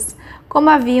águas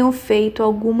como haviam feito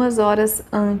algumas horas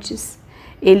antes.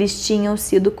 Eles tinham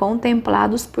sido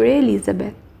contemplados por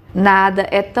Elizabeth. Nada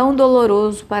é tão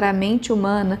doloroso para a mente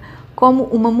humana como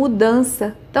uma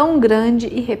mudança tão grande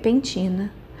e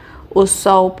repentina. O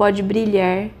sol pode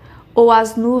brilhar ou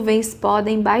as nuvens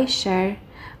podem baixar,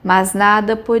 mas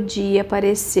nada podia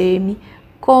parecer-me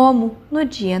como no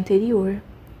dia anterior.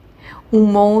 Um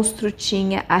monstro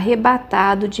tinha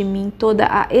arrebatado de mim toda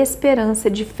a esperança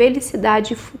de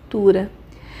felicidade futura.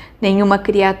 Nenhuma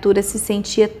criatura se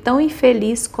sentia tão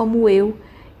infeliz como eu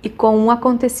e com um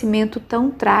acontecimento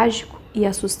tão trágico e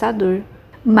assustador.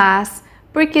 Mas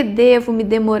por que devo me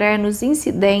demorar nos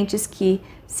incidentes que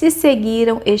se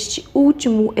seguiram este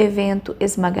último evento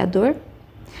esmagador?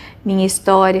 Minha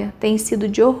história tem sido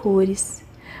de horrores.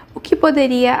 O que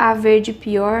poderia haver de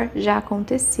pior já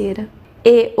acontecera.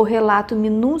 E o relato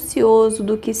minucioso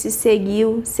do que se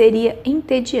seguiu seria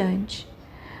entediante.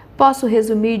 Posso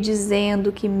resumir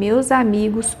dizendo que meus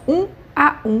amigos, um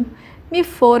a um, me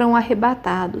foram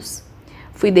arrebatados.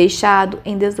 Fui deixado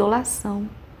em desolação.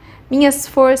 Minhas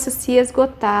forças se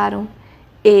esgotaram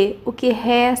e o que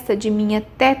resta de minha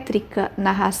tétrica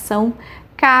narração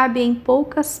cabe em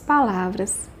poucas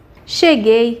palavras.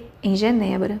 Cheguei em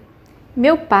Genebra.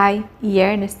 Meu pai e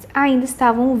Ernest ainda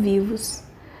estavam vivos,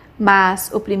 mas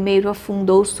o primeiro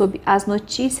afundou sob as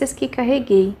notícias que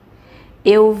carreguei.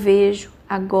 Eu o vejo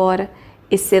agora,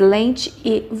 excelente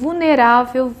e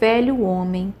vulnerável velho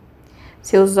homem.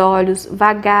 Seus olhos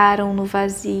vagaram no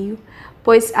vazio,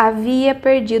 pois havia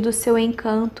perdido seu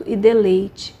encanto e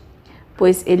deleite.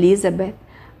 Pois Elizabeth,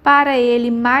 para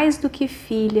ele mais do que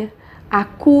filha, a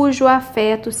cujo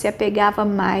afeto se apegava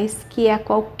mais que a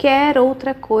qualquer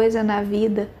outra coisa na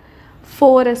vida,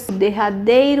 fora o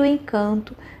derradeiro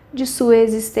encanto de sua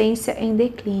existência em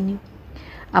declínio.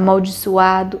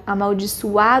 Amaldiçoado,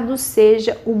 amaldiçoado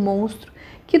seja o monstro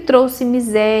que trouxe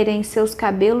miséria em seus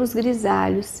cabelos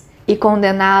grisalhos e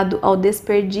condenado ao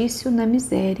desperdício na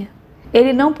miséria.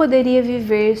 Ele não poderia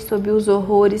viver sob os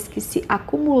horrores que se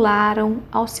acumularam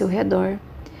ao seu redor.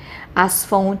 As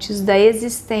fontes da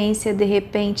existência de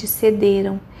repente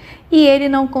cederam e ele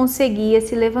não conseguia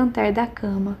se levantar da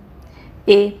cama.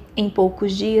 E, em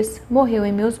poucos dias, morreu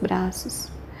em meus braços.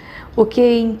 O que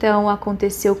então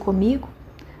aconteceu comigo?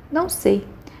 Não sei.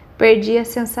 Perdi a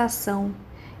sensação,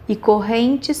 e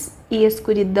correntes e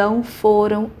escuridão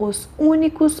foram os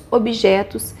únicos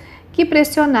objetos que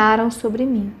pressionaram sobre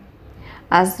mim.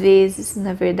 Às vezes,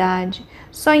 na verdade,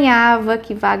 sonhava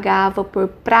que vagava por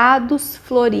prados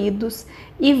floridos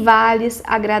e vales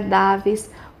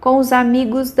agradáveis com os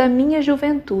amigos da minha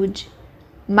juventude,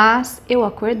 mas eu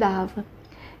acordava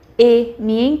e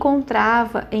me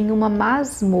encontrava em uma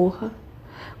masmorra.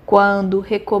 Quando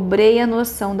recobrei a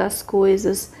noção das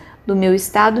coisas, do meu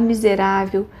estado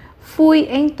miserável, fui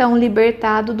então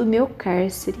libertado do meu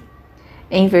cárcere.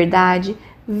 Em verdade,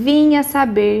 vim a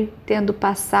saber, tendo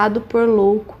passado por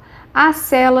louco, a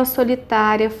cela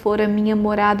solitária fora minha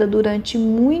morada durante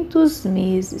muitos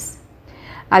meses.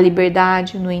 A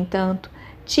liberdade, no entanto,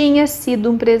 tinha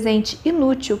sido um presente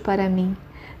inútil para mim,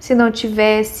 se não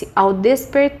tivesse, ao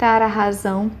despertar a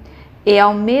razão, e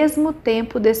ao mesmo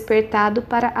tempo despertado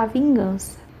para a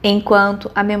vingança.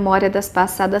 Enquanto a memória das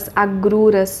passadas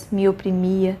agruras me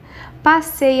oprimia,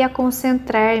 passei a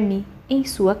concentrar-me em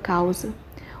sua causa.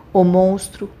 O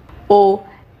monstro, o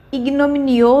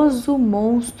ignominioso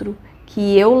monstro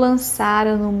que eu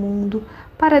lançara no mundo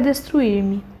para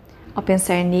destruir-me. Ao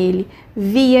pensar nele,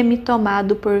 via-me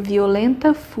tomado por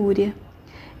violenta fúria,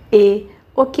 e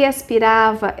o que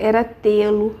aspirava era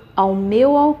tê-lo ao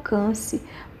meu alcance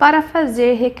para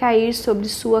fazer recair sobre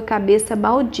sua cabeça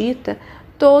maldita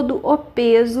todo o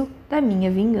peso da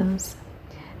minha vingança.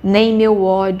 Nem meu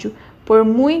ódio por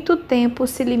muito tempo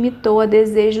se limitou a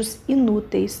desejos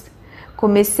inúteis.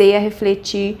 Comecei a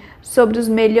refletir sobre os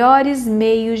melhores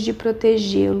meios de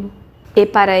protegê-lo. E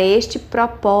para este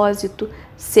propósito,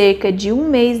 cerca de um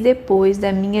mês depois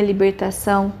da minha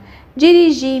libertação,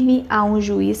 dirigi-me a um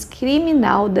juiz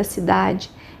criminal da cidade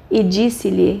e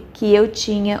disse-lhe que eu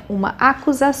tinha uma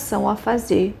acusação a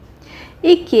fazer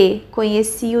e que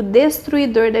conhecia o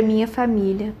destruidor da minha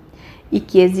família e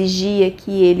que exigia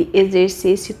que ele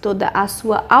exercesse toda a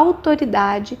sua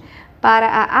autoridade para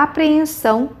a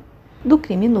apreensão do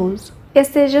criminoso.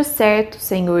 Esteja certo,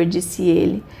 Senhor, disse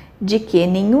ele, de que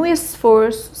nenhum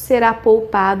esforço será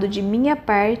poupado de minha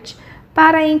parte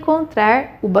para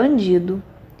encontrar o bandido.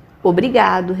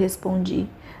 Obrigado, respondi.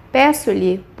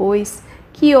 Peço-lhe, pois,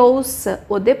 que ouça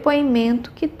o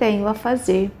depoimento que tenho a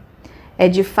fazer. É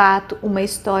de fato uma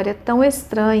história tão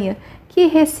estranha que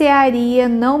recearia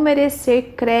não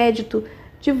merecer crédito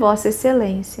de Vossa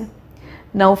Excelência.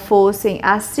 Não fossem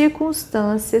as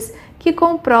circunstâncias que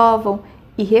comprovam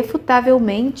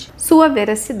irrefutavelmente sua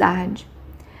veracidade.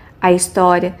 A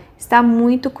história está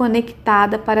muito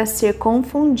conectada para ser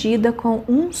confundida com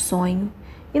um sonho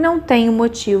e não tenho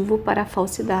motivo para a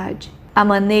falsidade. A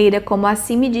maneira como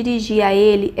assim me dirigi a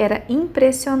ele era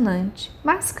impressionante,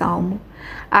 mas calmo.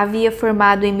 Havia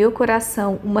formado em meu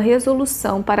coração uma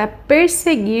resolução para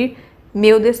perseguir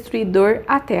meu destruidor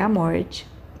até a morte.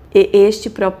 E este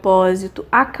propósito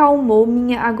acalmou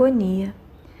minha agonia.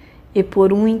 E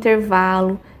por um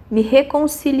intervalo me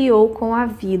reconciliou com a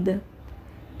vida.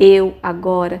 Eu,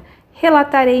 agora,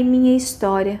 relatarei minha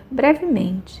história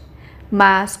brevemente,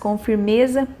 mas com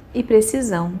firmeza e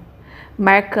precisão,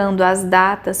 marcando as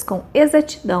datas com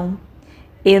exatidão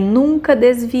e nunca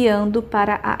desviando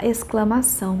para a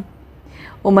exclamação.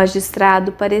 O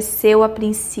magistrado pareceu a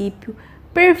princípio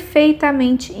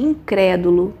perfeitamente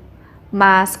incrédulo,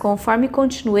 mas conforme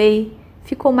continuei,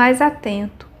 ficou mais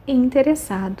atento e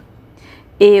interessado.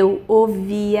 Eu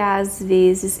ouvia às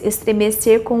vezes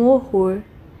estremecer com horror,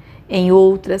 em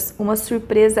outras uma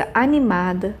surpresa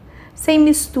animada, sem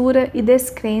mistura e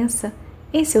descrença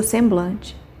em seu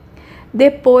semblante.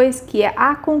 Depois que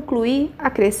a concluí,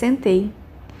 acrescentei: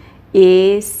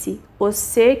 esse, o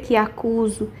ser que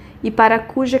acuso e para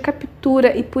cuja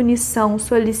captura e punição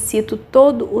solicito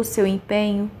todo o seu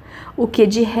empenho, o que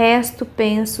de resto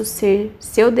penso ser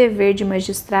seu dever de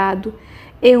magistrado,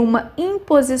 é uma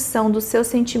imposição dos seus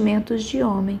sentimentos de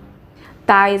homem.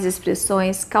 Tais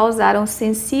expressões causaram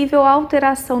sensível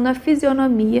alteração na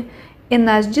fisionomia e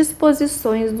nas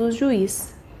disposições do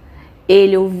juiz.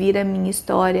 Ele ouvira minha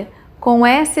história com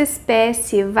essa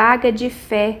espécie vaga de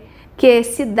fé que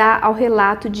se dá ao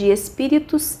relato de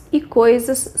espíritos e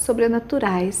coisas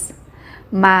sobrenaturais,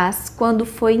 Mas, quando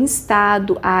foi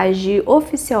instado a agir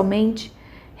oficialmente,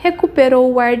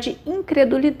 recuperou o ar de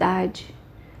incredulidade.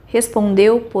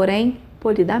 Respondeu, porém,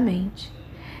 polidamente: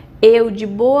 eu, de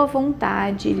boa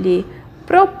vontade, lhe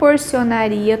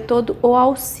proporcionaria todo o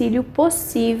auxílio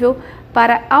possível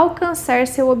para alcançar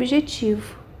seu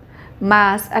objetivo.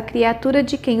 Mas a criatura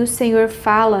de quem o Senhor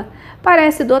fala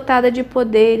parece dotada de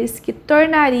poderes que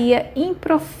tornaria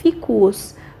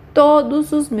improfícuos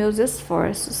todos os meus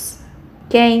esforços.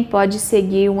 Quem pode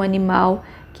seguir um animal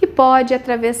que pode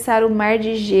atravessar o mar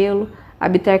de gelo,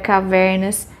 habitar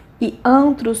cavernas e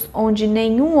antros onde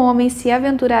nenhum homem se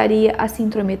aventuraria a se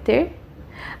intrometer?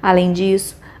 Além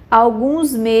disso,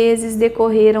 alguns meses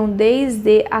decorreram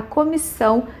desde a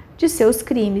comissão de seus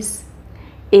crimes,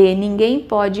 e ninguém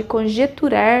pode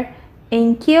conjecturar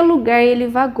em que lugar ele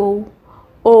vagou,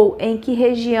 ou em que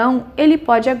região ele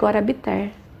pode agora habitar.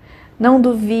 Não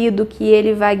duvido que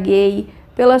ele vagueie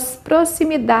pelas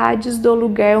proximidades do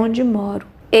lugar onde moro,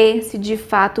 e, se de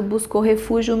fato buscou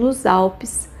refúgio nos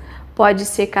Alpes, pode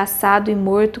ser caçado e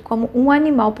morto como um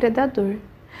animal predador.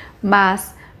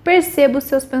 Mas percebo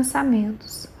seus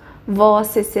pensamentos.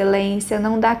 Vossa Excelência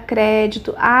não dá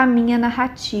crédito à minha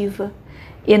narrativa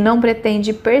e não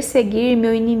pretende perseguir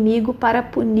meu inimigo para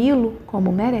puni-lo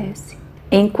como merece.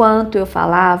 Enquanto eu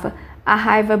falava, a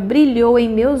raiva brilhou em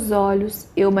meus olhos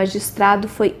e o magistrado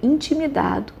foi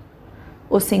intimidado.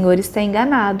 O senhor está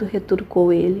enganado,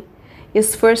 retrucou ele.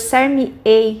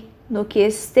 Esforçar-me-ei no que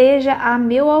esteja a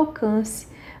meu alcance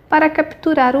para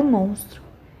capturar o monstro,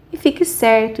 e fique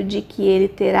certo de que ele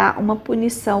terá uma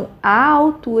punição à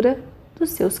altura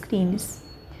dos seus crimes.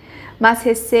 Mas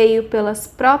receio pelas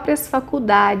próprias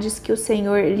faculdades que o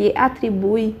Senhor lhe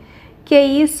atribui que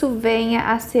isso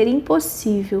venha a ser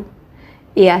impossível.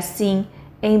 E assim,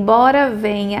 embora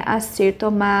venha a ser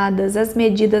tomadas as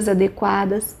medidas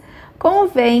adequadas,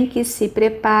 convém que se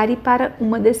prepare para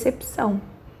uma decepção.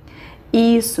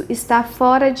 Isso está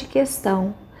fora de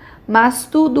questão, mas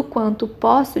tudo quanto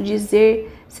posso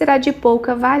dizer será de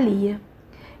pouca valia.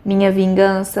 Minha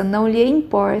vingança não lhe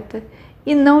importa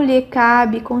e não lhe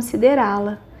cabe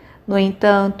considerá-la. No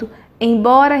entanto,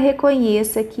 embora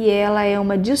reconheça que ela é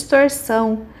uma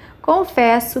distorção,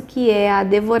 confesso que é a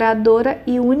devoradora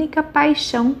e única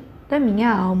paixão da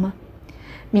minha alma.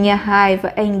 Minha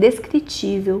raiva é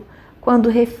indescritível quando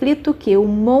reflito que o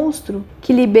monstro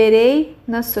que liberei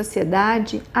na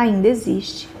sociedade ainda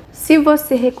existe. Se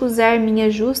você recusar minha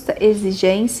justa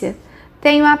exigência,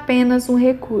 tenho apenas um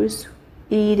recurso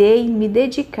e irei me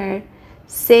dedicar,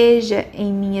 seja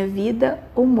em minha vida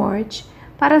ou morte,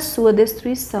 para sua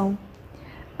destruição.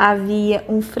 Havia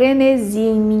um frenesi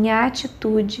em minha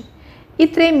atitude e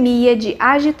tremia de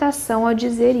agitação ao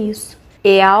dizer isso.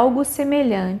 É algo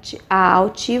semelhante à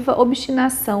altiva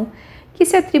obstinação que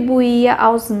se atribuía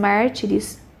aos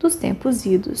mártires dos tempos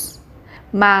idos.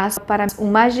 Mas para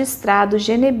um magistrado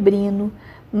genebrino,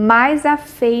 mais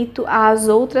afeito às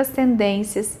outras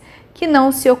tendências, que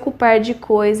não se ocupar de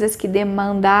coisas que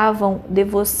demandavam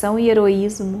devoção e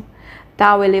heroísmo,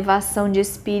 tal elevação de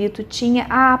espírito tinha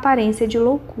a aparência de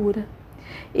loucura.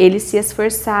 Ele se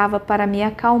esforçava para me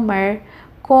acalmar,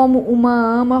 como uma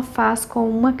ama faz com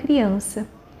uma criança,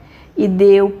 e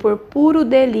deu por puro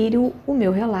delírio o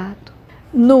meu relato.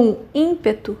 Num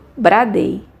ímpeto,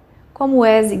 bradei: como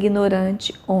és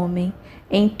ignorante, homem,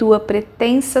 em tua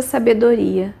pretensa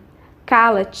sabedoria!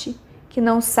 Cala-te, que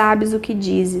não sabes o que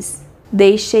dizes.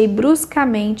 Deixei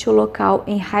bruscamente o local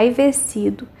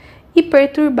enraivecido e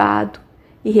perturbado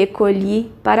e recolhi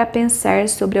para pensar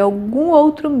sobre algum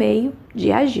outro meio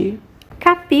de agir.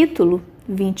 Capítulo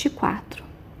 24.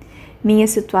 Minha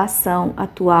situação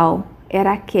atual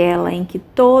era aquela em que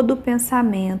todo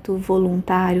pensamento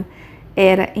voluntário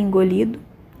era engolido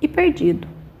e perdido.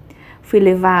 Fui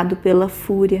levado pela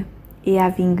fúria e a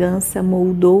vingança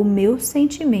moldou meus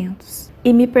sentimentos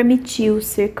e me permitiu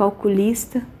ser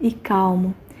calculista e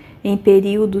calmo em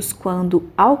períodos quando,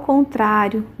 ao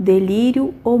contrário,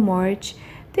 delírio ou morte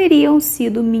teriam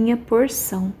sido minha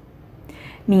porção.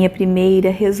 Minha primeira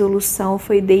resolução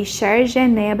foi deixar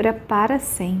Genebra para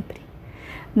sempre.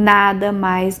 Nada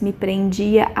mais me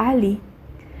prendia ali.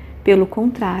 Pelo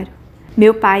contrário,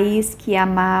 meu país que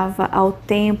amava ao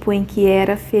tempo em que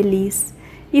era feliz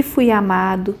e fui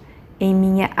amado em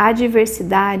minha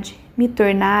adversidade, me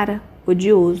tornara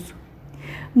odioso.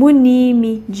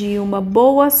 Muni-me de uma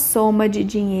boa soma de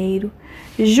dinheiro,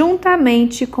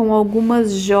 juntamente com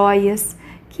algumas joias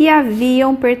que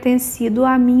haviam pertencido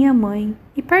à minha mãe,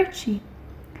 e parti.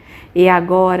 E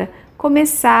agora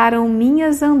começaram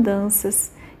minhas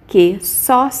andanças, que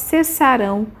só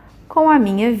cessarão com a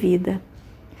minha vida.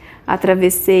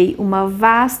 Atravessei uma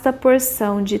vasta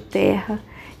porção de terra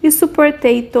e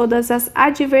suportei todas as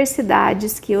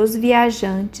adversidades que os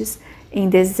viajantes em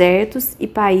desertos e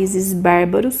países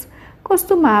bárbaros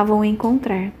costumavam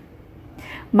encontrar.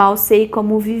 Mal sei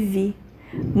como vivi.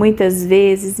 Muitas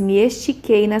vezes me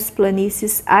estiquei nas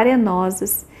planícies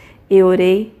arenosas e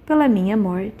orei pela minha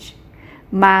morte.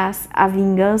 Mas a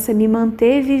vingança me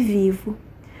manteve vivo.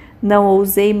 Não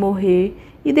ousei morrer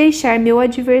e deixar meu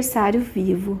adversário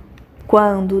vivo.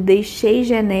 Quando deixei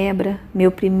Genebra,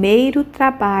 meu primeiro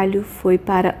trabalho foi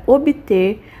para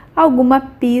obter alguma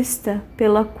pista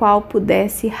pela qual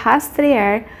pudesse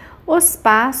rastrear os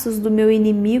passos do meu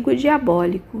inimigo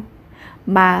diabólico.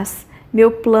 Mas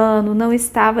meu plano não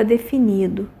estava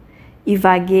definido e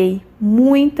vaguei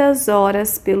muitas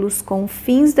horas pelos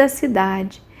confins da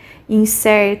cidade,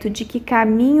 incerto de que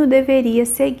caminho deveria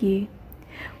seguir.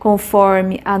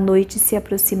 Conforme a noite se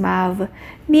aproximava,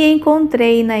 me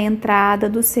encontrei na entrada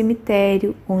do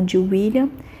cemitério onde William,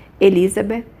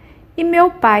 Elizabeth e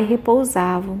meu pai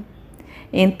repousavam.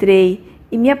 Entrei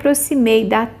e me aproximei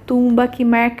da tumba que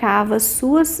marcava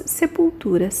suas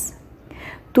sepulturas.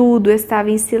 Tudo estava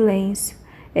em silêncio,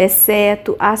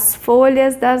 exceto as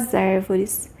folhas das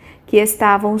árvores, que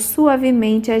estavam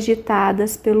suavemente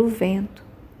agitadas pelo vento.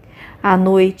 A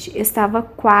noite estava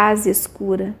quase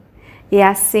escura, e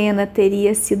a cena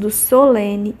teria sido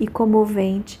solene e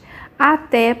comovente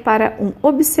até para um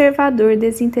observador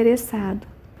desinteressado.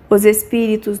 Os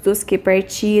espíritos dos que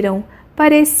partiram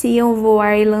pareciam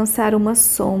voar e lançar uma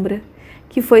sombra,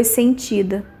 que foi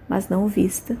sentida, mas não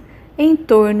vista, em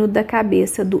torno da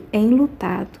cabeça do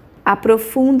enlutado. A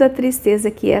profunda tristeza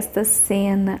que esta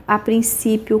cena a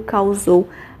princípio causou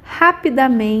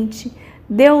rapidamente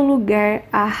deu lugar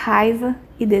a raiva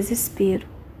e desespero.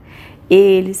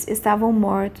 Eles estavam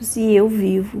mortos e eu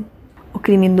vivo. O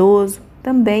criminoso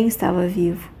também estava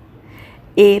vivo.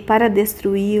 E, para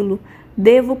destruí-lo,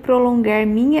 devo prolongar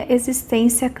minha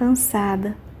existência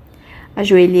cansada.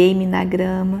 Ajoelhei-me na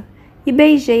grama e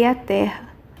beijei a terra,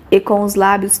 e com os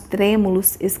lábios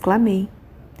trêmulos exclamei: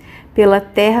 pela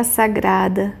terra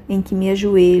sagrada em que me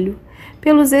ajoelho,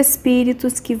 pelos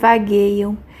espíritos que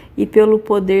vagueiam e pelo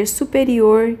poder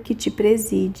superior que te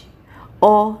preside,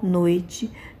 ó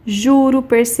noite, juro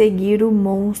perseguir o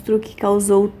monstro que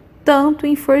causou tanto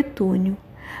infortúnio,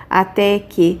 até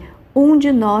que um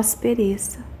de nós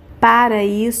pereça. Para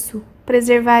isso,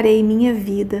 preservarei minha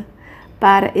vida.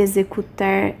 Para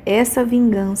executar essa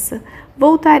vingança,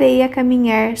 voltarei a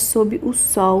caminhar sob o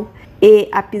sol e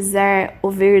a pisar o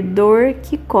verdor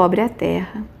que cobre a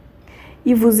terra.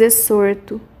 E vos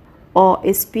exorto, ó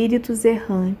espíritos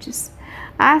errantes,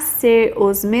 a ser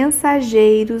os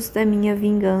mensageiros da minha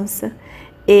vingança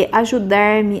e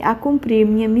ajudar-me a cumprir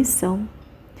minha missão.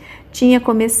 Tinha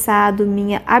começado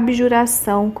minha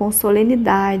abjuração com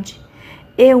solenidade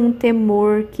e um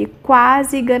temor que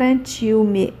quase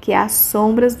garantiu-me que as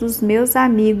sombras dos meus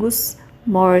amigos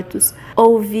mortos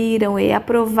ouviram e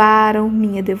aprovaram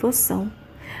minha devoção.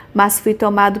 Mas fui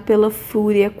tomado pela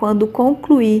fúria quando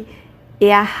concluí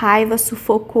e a raiva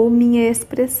sufocou minha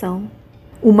expressão.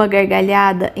 Uma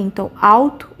gargalhada em tom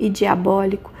alto e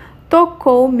diabólico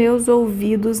tocou meus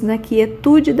ouvidos na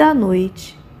quietude da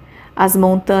noite. As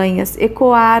montanhas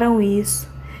ecoaram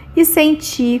isso e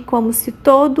senti como se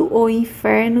todo o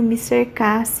inferno me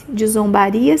cercasse de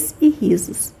zombarias e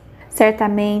risos.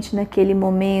 Certamente, naquele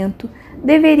momento,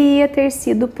 deveria ter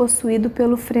sido possuído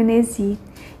pelo frenesi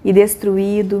e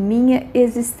destruído minha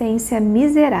existência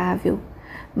miserável,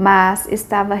 mas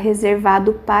estava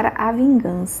reservado para a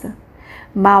vingança.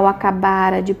 Mal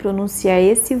acabara de pronunciar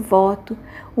esse voto,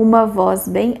 uma voz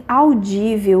bem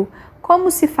audível,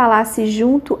 como se falasse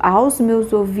junto aos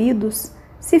meus ouvidos,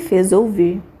 se fez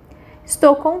ouvir.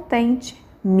 Estou contente,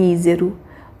 mísero.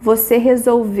 Você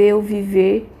resolveu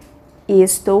viver e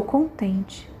estou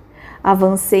contente.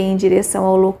 Avancei em direção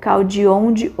ao local de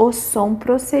onde o som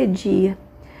procedia,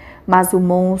 mas o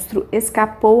monstro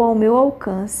escapou ao meu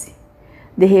alcance.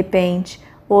 De repente,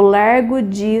 o largo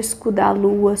disco da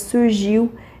lua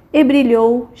surgiu e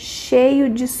brilhou cheio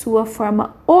de sua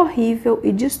forma horrível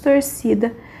e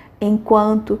distorcida,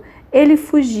 enquanto ele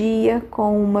fugia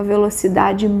com uma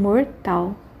velocidade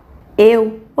mortal.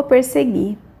 Eu o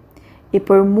persegui, e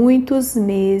por muitos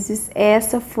meses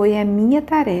essa foi a minha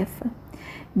tarefa.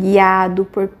 Guiado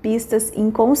por pistas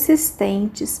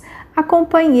inconsistentes,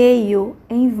 acompanhei-o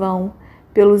em vão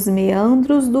pelos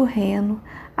meandros do Reno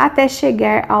até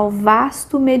chegar ao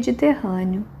vasto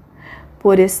Mediterrâneo.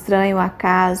 Por estranho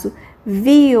acaso,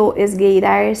 vi-o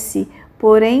esgueirar-se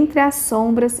por entre as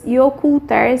sombras e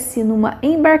ocultar-se numa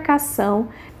embarcação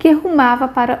que rumava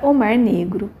para o Mar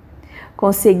Negro.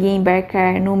 Consegui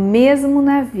embarcar no mesmo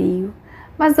navio,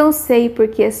 mas não sei por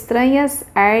que estranhas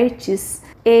artes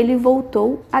ele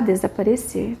voltou a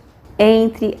desaparecer.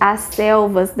 Entre as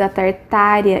selvas da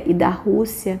Tartária e da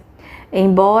Rússia,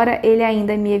 embora ele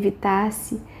ainda me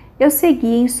evitasse, eu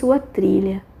seguia em sua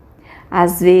trilha.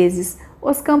 Às vezes,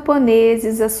 os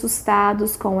camponeses,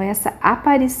 assustados com essa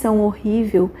aparição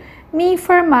horrível, me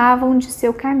informavam de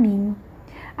seu caminho.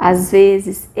 Às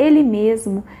vezes, ele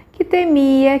mesmo, que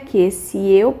temia que, se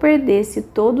eu perdesse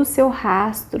todo o seu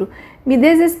rastro, me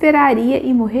desesperaria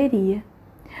e morreria.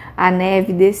 A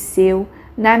neve desceu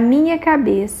na minha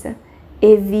cabeça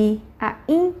e vi a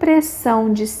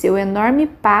impressão de seu enorme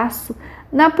passo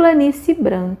na planície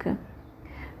branca.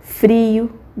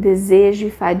 Frio, desejo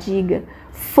e fadiga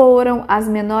foram as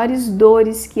menores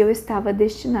dores que eu estava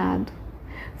destinado.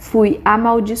 Fui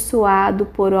amaldiçoado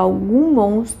por algum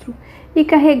monstro e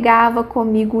carregava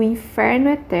comigo o inferno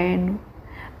eterno.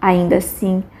 Ainda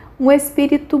assim, um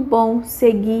espírito bom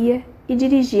seguia e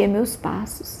dirigia meus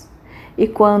passos. E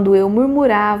quando eu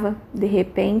murmurava, de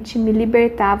repente me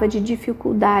libertava de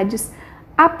dificuldades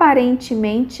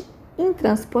aparentemente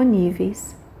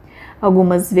intransponíveis.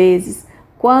 Algumas vezes,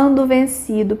 quando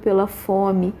vencido pela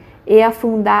fome e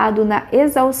afundado na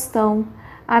exaustão,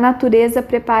 a natureza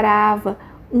preparava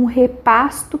um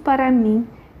repasto para mim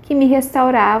que me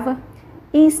restaurava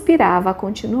e inspirava a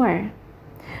continuar.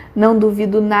 Não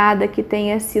duvido nada que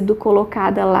tenha sido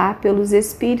colocada lá pelos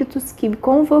espíritos que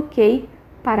convoquei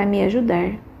para me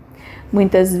ajudar.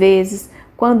 Muitas vezes,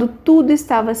 quando tudo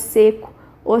estava seco,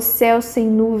 o céu sem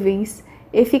nuvens,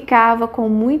 e ficava com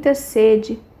muita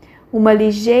sede, uma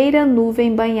ligeira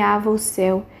nuvem banhava o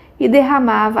céu e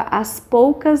derramava as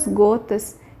poucas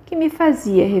gotas que me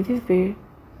fazia reviver.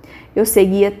 Eu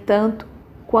seguia tanto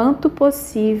quanto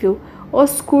possível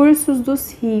os cursos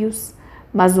dos rios,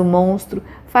 mas o monstro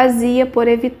fazia por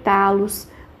evitá-los,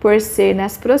 por ser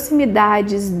nas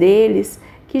proximidades deles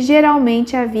que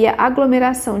geralmente havia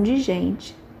aglomeração de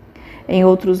gente. Em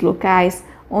outros locais,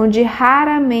 onde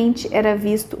raramente era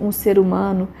visto um ser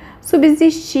humano,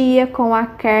 subsistia com a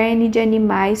carne de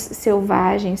animais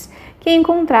selvagens que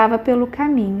encontrava pelo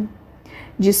caminho.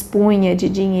 Dispunha de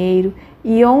dinheiro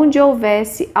e onde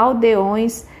houvesse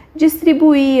aldeões,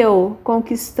 distribuía-o,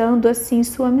 conquistando assim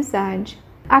sua amizade.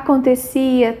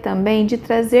 Acontecia também de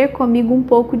trazer comigo um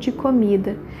pouco de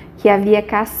comida que havia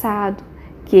caçado,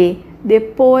 que,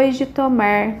 depois de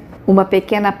tomar uma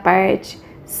pequena parte,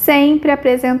 sempre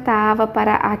apresentava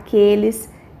para aqueles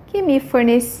que me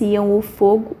forneciam o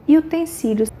fogo e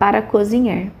utensílios para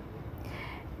cozinhar.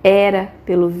 Era,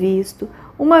 pelo visto,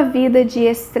 uma vida de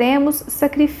extremos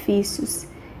sacrifícios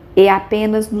e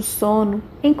apenas no sono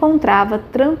encontrava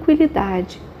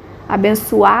tranquilidade.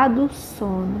 Abençoado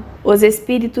sono. Os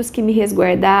espíritos que me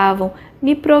resguardavam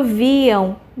me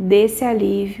proviam desse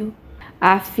alívio,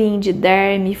 a fim de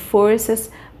dar-me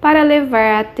forças para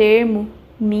levar a termo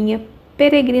minha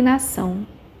peregrinação.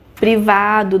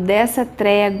 Privado dessa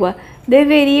trégua,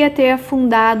 deveria ter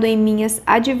afundado em minhas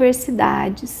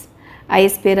adversidades. A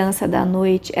esperança da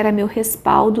noite era meu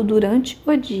respaldo durante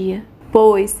o dia,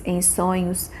 pois, em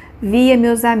sonhos, via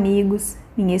meus amigos,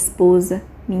 minha esposa,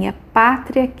 minha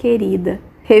pátria querida.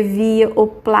 Revia o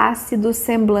plácido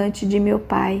semblante de meu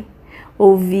pai.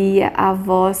 Ouvia a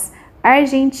voz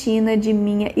argentina de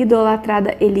minha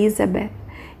idolatrada Elizabeth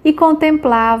e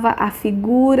contemplava a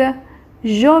figura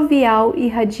jovial e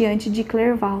radiante de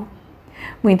Clerval.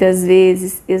 Muitas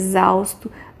vezes,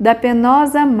 exausto da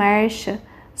penosa marcha,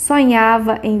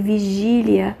 sonhava em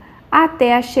vigília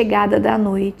até a chegada da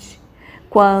noite,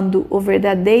 quando o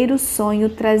verdadeiro sonho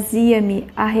trazia-me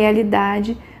a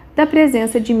realidade da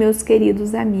presença de meus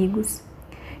queridos amigos.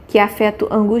 Que afeto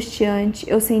angustiante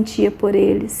eu sentia por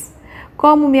eles,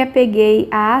 como me apeguei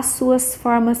às suas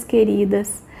formas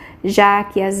queridas, já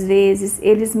que às vezes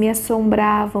eles me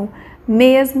assombravam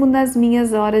mesmo nas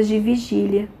minhas horas de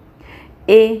vigília,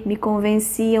 e me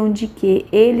convenciam de que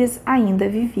eles ainda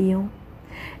viviam.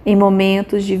 Em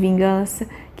momentos de vingança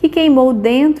que queimou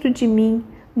dentro de mim,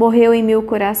 morreu em meu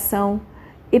coração,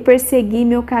 e persegui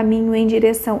meu caminho em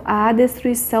direção à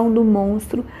destruição do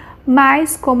monstro,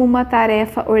 mais como uma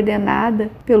tarefa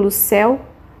ordenada pelo céu,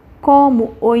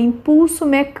 como o impulso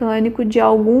mecânico de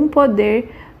algum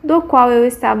poder do qual eu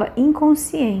estava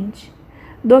inconsciente,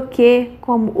 do que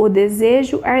como o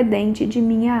desejo ardente de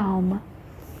minha alma.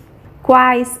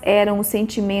 Quais eram os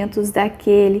sentimentos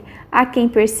daquele a quem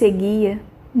perseguia,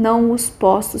 não os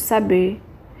posso saber.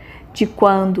 De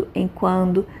quando em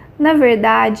quando, na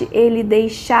verdade, ele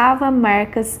deixava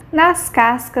marcas nas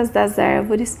cascas das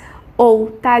árvores ou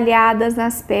talhadas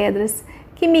nas pedras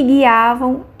que me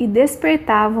guiavam e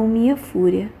despertavam minha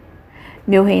fúria.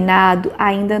 Meu reinado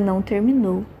ainda não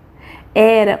terminou.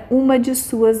 Era uma de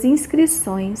suas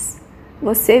inscrições.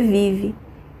 Você vive,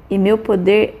 e meu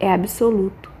poder é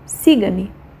absoluto.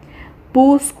 Siga-me.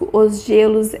 Busco os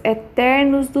gelos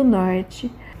eternos do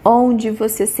norte, onde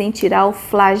você sentirá o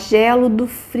flagelo do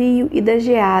frio e da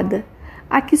geada,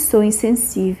 a que sou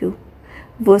insensível.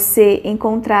 Você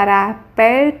encontrará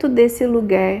perto desse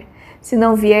lugar, se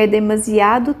não vier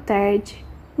demasiado tarde,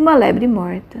 uma lebre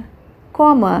morta.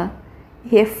 Coma-a e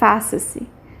refaça-se.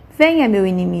 Venha, meu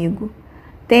inimigo.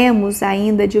 Temos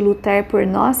ainda de lutar por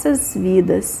nossas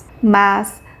vidas,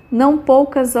 mas não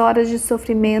poucas horas de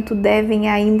sofrimento devem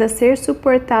ainda ser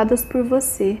suportadas por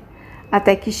você,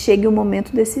 até que chegue o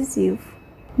momento decisivo.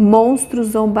 Monstro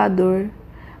zombador,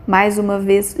 mais uma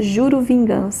vez juro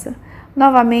vingança.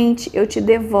 Novamente eu te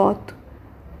devoto,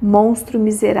 monstro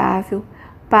miserável,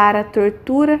 para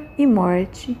tortura e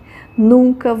morte.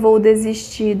 Nunca vou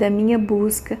desistir da minha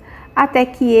busca até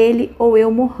que ele ou eu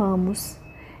morramos.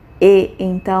 E,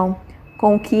 então,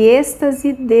 com que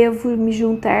êxtase devo me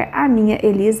juntar à minha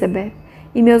Elizabeth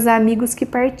e meus amigos que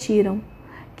partiram,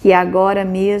 que agora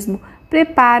mesmo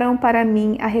preparam para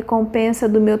mim a recompensa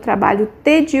do meu trabalho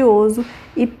tedioso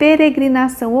e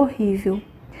peregrinação horrível.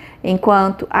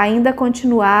 Enquanto ainda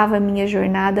continuava minha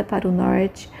jornada para o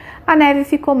norte, a neve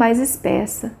ficou mais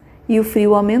espessa e o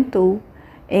frio aumentou,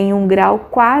 em um grau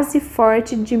quase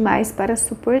forte demais para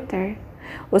suportar.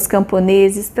 Os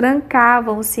camponeses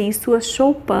trancavam-se em suas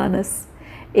choupanas,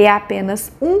 e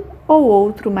apenas um ou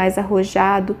outro mais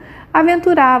arrojado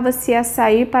aventurava-se a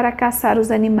sair para caçar os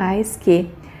animais que,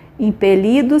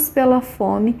 impelidos pela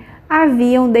fome,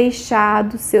 haviam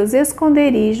deixado seus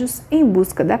esconderijos em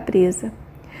busca da presa.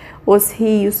 Os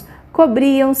rios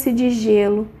cobriam-se de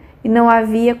gelo e não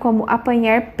havia como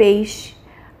apanhar peixe.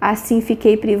 Assim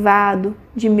fiquei privado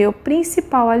de meu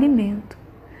principal alimento.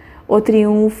 O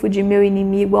triunfo de meu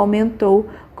inimigo aumentou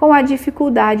com a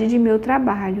dificuldade de meu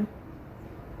trabalho.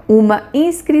 Uma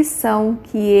inscrição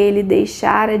que ele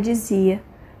deixara dizia: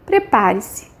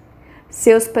 prepare-se,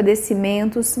 seus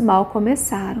padecimentos mal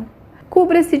começaram.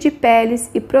 Cubra-se de peles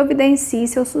e providencie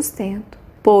seu sustento,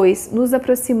 pois nos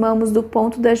aproximamos do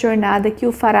ponto da jornada que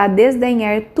o fará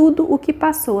desdenhar tudo o que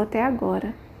passou até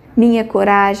agora. Minha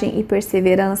coragem e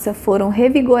perseverança foram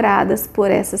revigoradas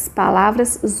por essas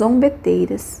palavras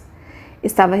zombeteiras.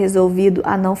 Estava resolvido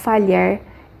a não falhar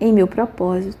em meu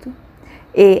propósito.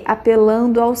 E,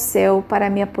 apelando ao céu para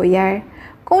me apoiar,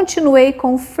 continuei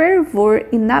com fervor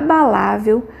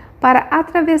inabalável para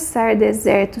atravessar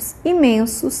desertos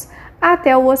imensos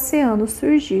até o oceano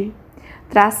surgir,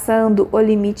 traçando o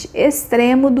limite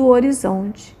extremo do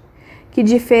horizonte. Que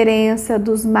diferença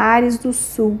dos mares do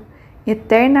sul,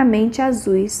 eternamente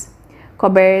azuis,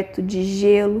 coberto de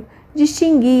gelo,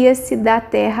 distinguia-se da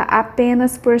terra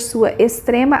apenas por sua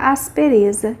extrema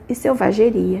aspereza e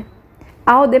selvageria.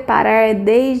 Ao deparar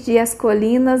desde as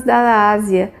colinas da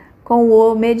Ásia com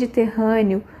o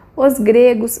Mediterrâneo, os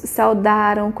gregos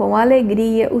saudaram com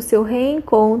alegria o seu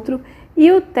reencontro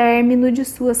e o término de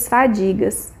suas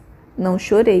fadigas. Não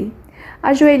chorei.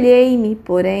 Ajoelhei-me,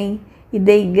 porém, e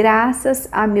dei graças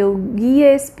a meu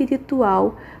guia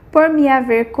espiritual por me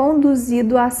haver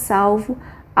conduzido a salvo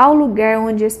ao lugar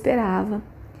onde esperava,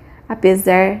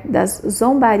 apesar das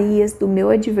zombarias do meu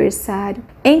adversário,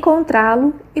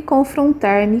 encontrá-lo e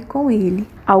confrontar-me com ele.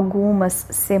 Algumas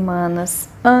semanas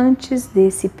antes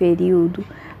desse período,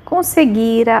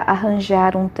 conseguira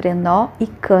arranjar um trenó e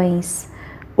cães,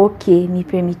 o que me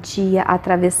permitia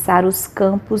atravessar os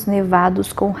campos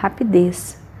nevados com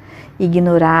rapidez.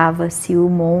 Ignorava se o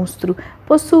monstro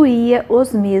possuía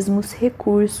os mesmos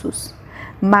recursos,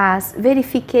 mas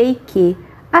verifiquei que,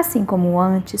 assim como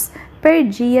antes,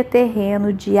 perdia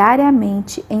terreno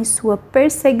diariamente em sua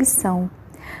perseguição.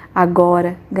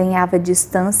 Agora ganhava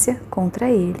distância contra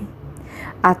ele,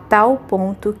 a tal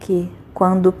ponto que,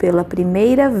 quando pela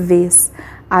primeira vez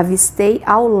avistei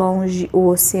ao longe o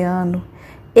oceano,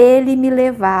 ele me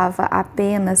levava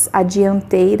apenas à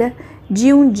dianteira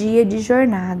de um dia de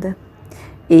jornada.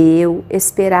 Eu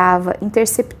esperava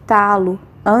interceptá-lo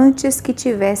antes que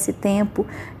tivesse tempo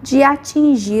de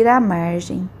atingir a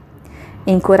margem.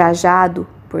 Encorajado,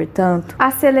 portanto,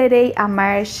 acelerei a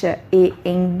marcha e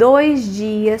em 2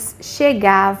 dias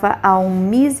chegava a um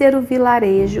mísero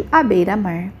vilarejo à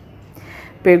beira-mar.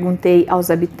 Perguntei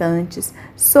aos habitantes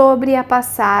sobre a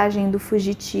passagem do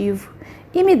fugitivo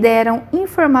e me deram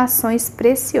informações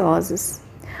preciosas.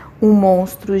 Um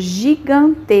monstro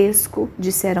gigantesco,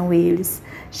 disseram eles,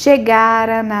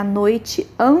 chegara na noite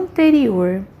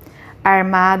anterior,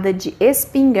 armada de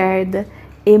espingarda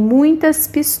e muitas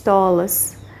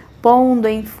pistolas. pondo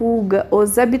em fuga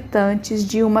os habitantes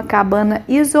de uma cabana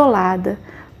isolada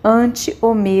ante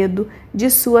o medo de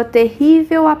sua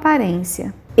terrível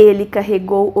aparência. Ele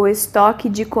carregou o estoque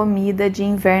de comida de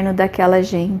inverno daquela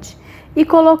gente e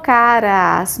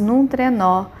colocara-as num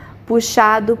trenó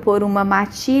puxado por uma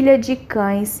matilha de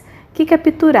cães que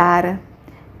capturara.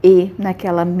 E,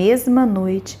 naquela mesma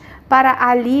noite, para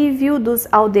alívio dos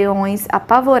aldeões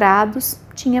apavorados,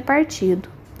 tinha partido.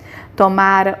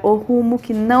 Tomara o rumo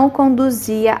que não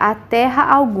conduzia a terra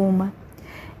alguma.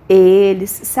 E eles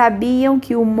sabiam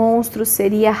que o monstro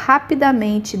seria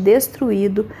rapidamente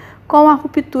destruído com a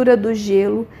ruptura do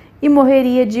gelo e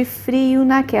morreria de frio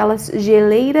naquelas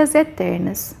geleiras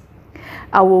eternas.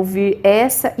 Ao ouvir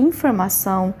essa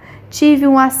informação, tive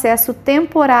um acesso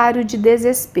temporário de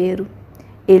desespero.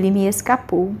 Ele me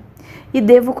escapou e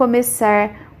devo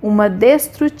começar uma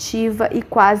destrutiva e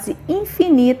quase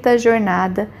infinita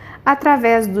jornada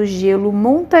através do gelo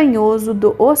montanhoso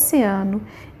do oceano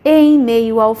e em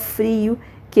meio ao frio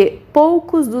que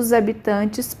poucos dos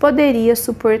habitantes poderiam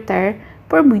suportar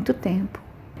por muito tempo.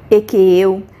 E que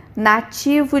eu,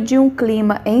 nativo de um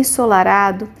clima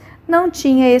ensolarado, não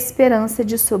tinha esperança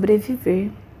de sobreviver.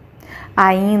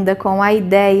 Ainda com a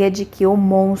ideia de que o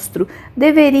monstro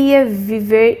deveria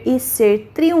viver e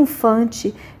ser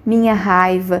triunfante, minha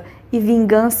raiva e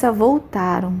vingança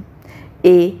voltaram.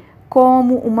 E,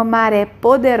 como uma maré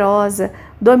poderosa,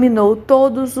 dominou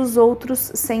todos os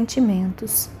outros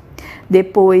sentimentos.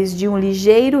 Depois de um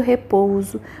ligeiro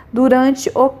repouso, durante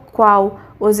o qual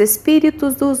os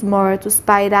espíritos dos mortos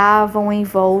pairavam em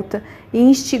volta e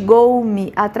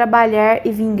instigou-me a trabalhar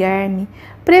e vingar-me,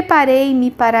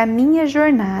 preparei-me para a minha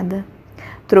jornada.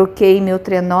 Troquei meu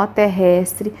trenó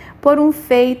terrestre por um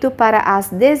feito para as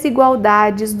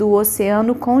desigualdades do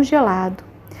oceano congelado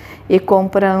e,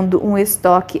 comprando um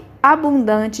estoque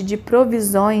abundante de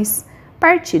provisões,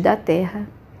 parti da terra.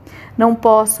 Não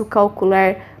posso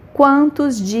calcular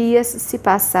quantos dias se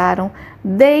passaram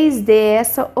desde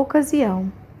essa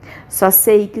ocasião. Só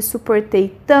sei que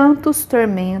suportei tantos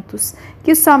tormentos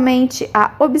que somente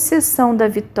a obsessão da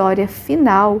vitória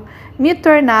final me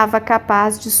tornava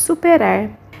capaz de superar.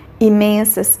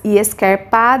 Imensas e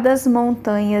escarpadas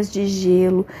montanhas de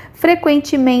gelo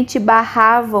frequentemente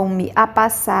barravam-me a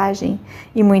passagem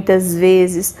e muitas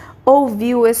vezes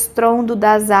ouvi o estrondo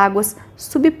das águas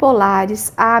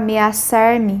subpolares a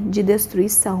ameaçar-me de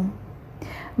destruição.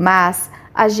 Mas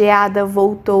a geada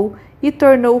voltou e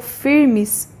tornou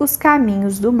firmes os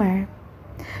caminhos do mar.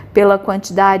 Pela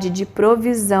quantidade de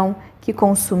provisão que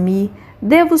consumi,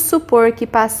 devo supor que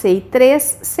passei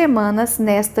 3 semanas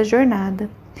nesta jornada.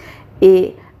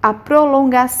 E a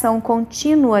prolongação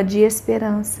contínua de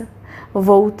esperança,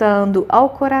 voltando ao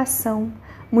coração,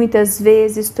 muitas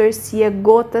vezes torcia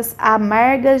gotas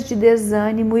amargas de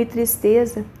desânimo e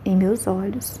tristeza em meus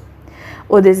olhos.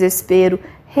 O desespero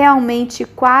realmente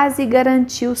quase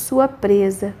garantiu sua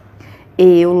presa.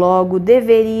 Eu logo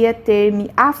deveria ter me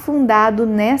afundado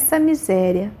nessa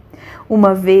miséria,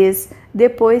 uma vez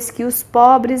depois que os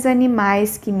pobres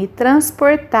animais que me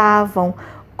transportavam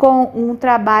com um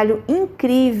trabalho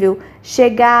incrível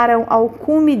chegaram ao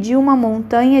cume de uma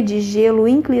montanha de gelo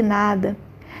inclinada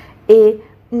e,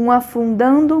 um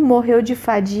afundando, morreu de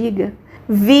fadiga.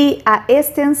 Vi a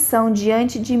extensão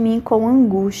diante de mim com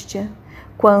angústia,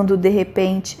 quando, de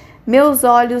repente, meus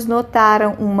olhos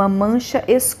notaram uma mancha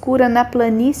escura na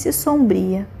planície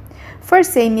sombria.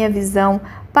 Forcei minha visão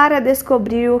para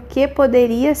descobrir o que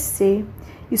poderia ser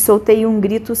e soltei um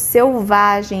grito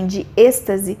selvagem de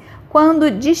êxtase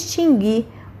quando distingui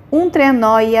um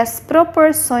trenó e as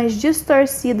proporções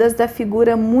distorcidas da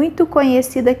figura muito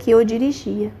conhecida que eu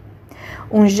dirigia.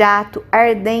 Um jato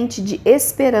ardente de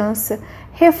esperança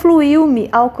refluiu-me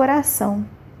ao coração.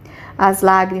 As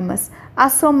lágrimas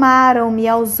assomaram-me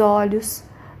aos olhos,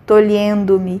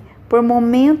 tolhendo-me por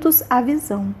momentos a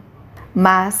visão.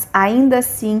 Mas, ainda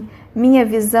assim, minha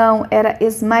visão era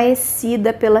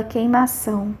esmaecida pela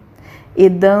queimação, e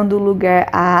dando lugar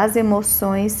às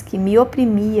emoções que me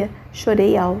oprimia,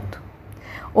 chorei alto.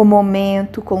 O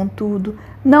momento, contudo,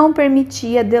 não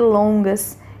permitia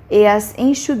delongas, e as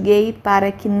enxuguei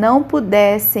para que não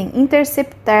pudessem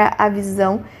interceptar a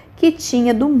visão que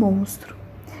tinha do monstro.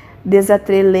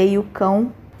 Desatrelei o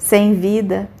cão sem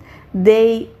vida,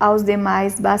 dei aos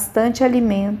demais bastante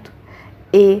alimento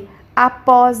e,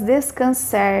 após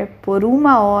descansar por 1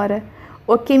 hora,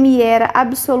 o que me era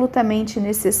absolutamente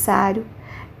necessário,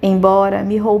 embora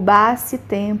me roubasse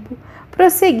tempo,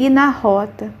 prossegui na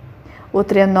rota. O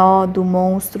trenó do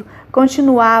monstro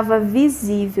continuava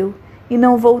visível e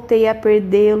não voltei a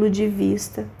perdê-lo de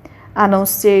vista, a não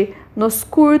ser nos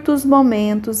curtos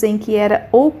momentos em que era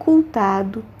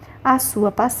ocultado à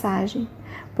sua passagem,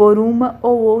 por uma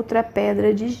ou outra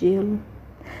pedra de gelo.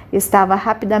 Estava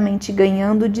rapidamente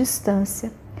ganhando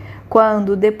distância,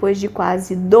 quando, depois de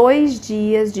quase 2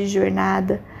 dias de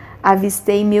jornada,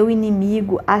 avistei meu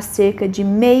inimigo a cerca de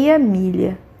meia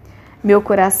milha. Meu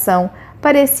coração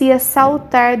parecia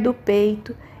saltar do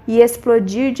peito e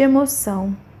explodir de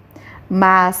emoção.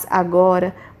 Mas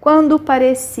agora, quando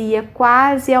parecia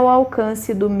quase ao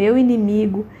alcance do meu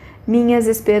inimigo, minhas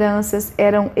esperanças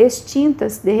eram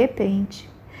extintas de repente.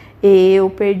 E eu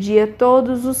perdia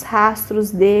todos os rastros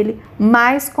dele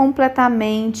mais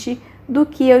completamente do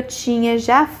que eu tinha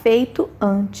já feito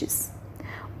antes.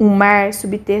 Um mar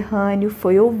subterrâneo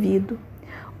foi ouvido.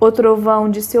 O trovão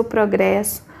de seu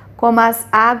progresso, como as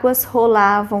águas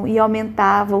rolavam e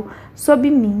aumentavam sob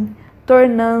mim,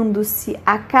 tornando-se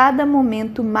a cada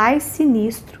momento mais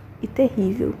sinistro e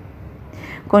terrível.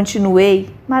 Continuei,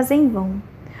 mas em vão.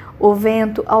 O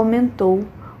vento aumentou,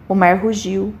 o mar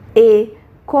rugiu e,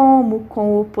 como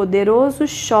com o poderoso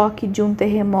choque de um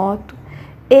terremoto,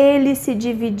 ele se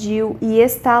dividiu e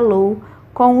estalou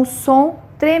com um som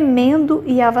tremendo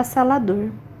e avassalador.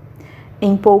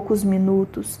 Em poucos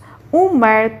minutos, um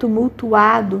mar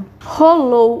tumultuado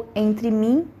rolou entre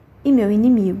mim e meu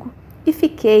inimigo, e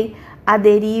fiquei à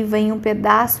deriva em um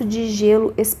pedaço de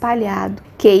gelo espalhado,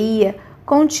 que ia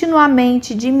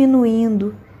continuamente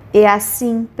diminuindo e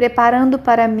assim preparando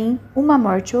para mim uma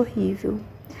morte horrível.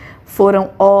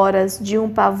 Foram horas de um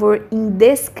pavor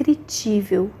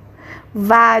indescritível.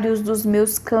 Vários dos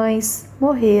meus cães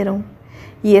morreram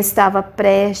e estava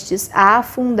prestes a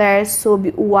afundar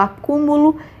sob o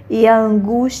acúmulo e a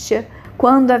angústia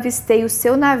quando avistei o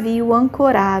seu navio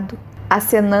ancorado,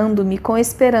 acenando-me com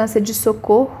esperança de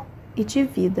socorro e de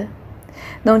vida.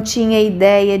 Não tinha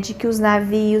ideia de que os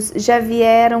navios já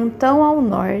vieram tão ao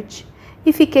norte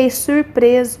e fiquei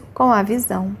surpreso com a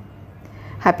visão.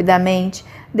 Rapidamente,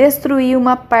 destruí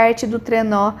uma parte do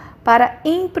trenó para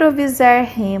improvisar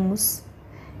remos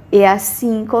e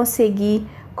assim consegui,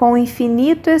 com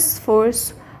infinito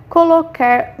esforço,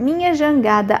 colocar minha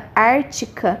jangada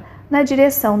ártica na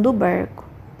direção do barco.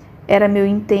 Era meu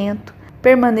intento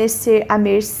permanecer à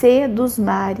mercê dos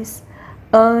mares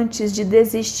antes de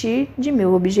desistir de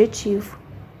meu objetivo.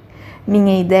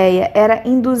 Minha ideia era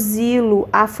induzi-lo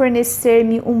a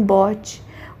fornecer-me um bote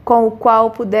com o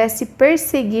qual pudesse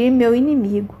perseguir meu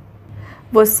inimigo.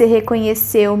 Você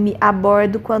reconheceu-me a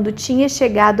bordo quando tinha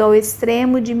chegado ao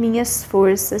extremo de minhas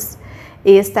forças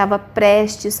e estava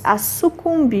prestes a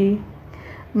sucumbir,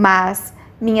 mas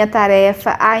minha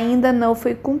tarefa ainda não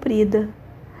foi cumprida.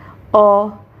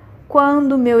 Oh,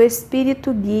 quando meu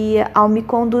espírito guia ao me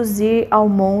conduzir ao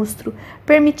monstro,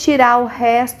 permitirá o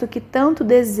resto que tanto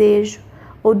desejo,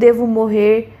 ou devo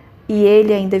morrer e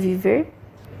ele ainda viver?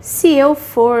 Se eu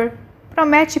for,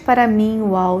 promete para mim,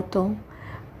 Walton,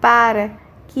 para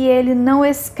que ele não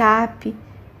escape,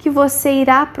 que você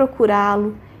irá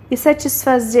procurá-lo e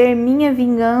satisfazer minha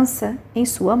vingança em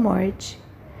sua morte.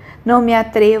 Não me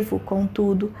atrevo,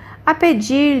 contudo, a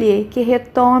pedir-lhe que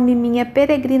retome minha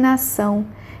peregrinação,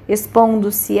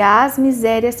 expondo-se às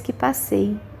misérias que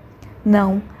passei.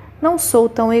 Não sou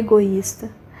tão egoísta,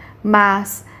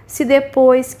 mas se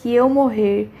depois que eu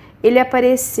morrer, ele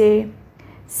aparecer,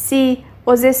 se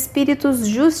os espíritos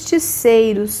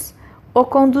justiceiros o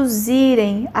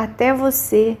conduzirem até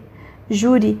você,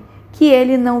 jure que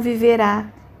ele não viverá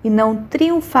e não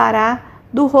triunfará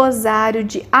do rosário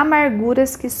de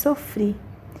amarguras que sofri.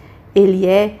 Ele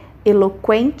é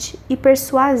eloquente e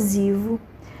persuasivo,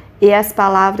 e as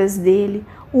palavras dele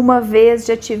uma vez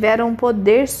já tiveram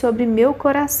poder sobre meu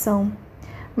coração,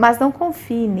 mas não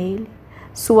confie nele.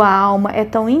 Sua alma é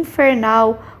tão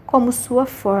infernal como sua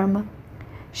forma,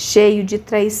 cheio de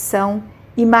traição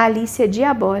e malícia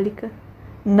diabólica.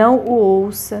 Não o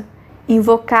ouça.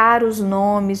 Invocar os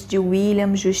nomes de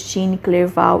William, Justine,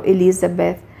 Clerval,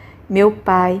 Elizabeth, meu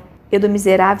pai, e do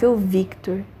miserável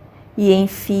Victor, e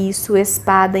enfie sua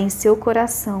espada em seu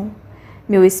coração.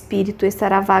 Meu espírito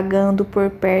estará vagando por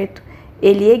perto,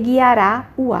 ele guiará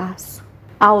o aço.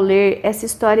 Ao ler essa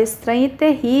história estranha e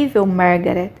terrível,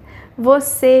 Margaret,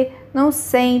 você não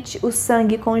sente o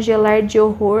sangue congelar de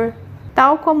horror,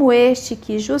 tal como este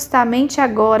que justamente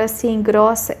agora se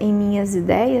engrossa em minhas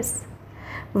ideias?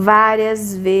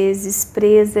 Várias vezes,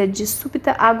 presa de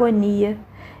súbita agonia,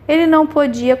 ele não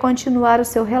podia continuar o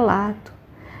seu relato.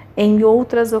 Em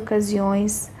outras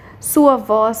ocasiões, sua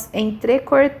voz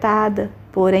entrecortada,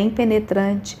 porém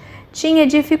penetrante, tinha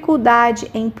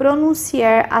dificuldade em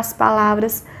pronunciar as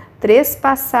palavras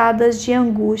trespassadas de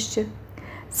angústia.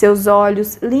 Seus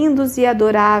olhos, lindos e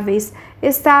adoráveis,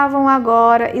 estavam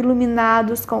agora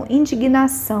iluminados com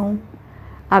indignação.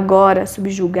 agora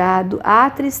subjugado à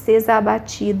tristeza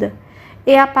abatida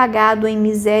e apagado em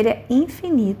miséria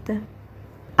infinita.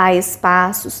 A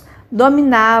espaços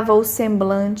dominava o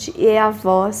semblante e a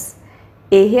voz,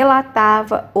 e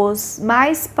relatava os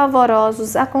mais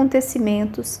pavorosos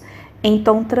acontecimentos em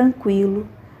tom tranquilo,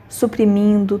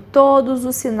 suprimindo todos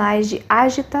os sinais de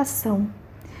agitação.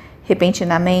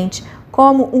 Repentinamente,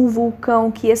 como um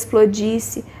vulcão que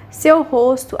explodisse, seu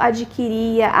rosto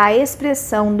adquiria a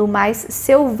expressão do mais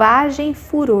selvagem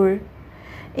furor,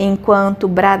 enquanto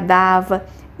bradava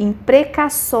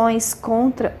imprecações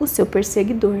contra o seu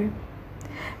perseguidor.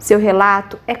 Seu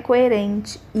relato é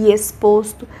coerente e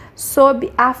exposto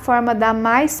sob a forma da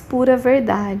mais pura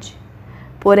verdade.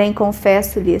 Porém,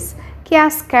 confesso-lhes que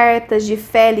as cartas de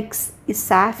Félix e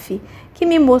Safi, que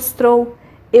me mostrou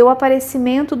o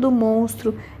aparecimento do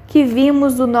monstro que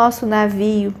vimos do nosso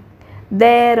navio,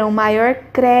 deram maior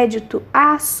crédito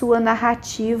à sua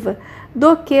narrativa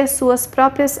do que suas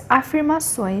próprias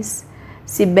afirmações,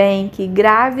 se bem que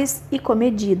graves e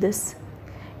comedidas.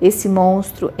 Esse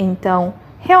monstro, então,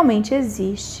 realmente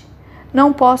existe.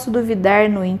 Não posso duvidar,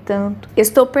 no entanto.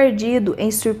 Estou perdido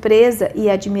em surpresa e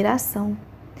admiração.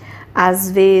 Às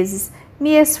vezes,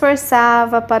 me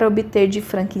esforçava para obter de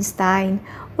Frankenstein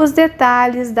os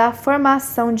detalhes da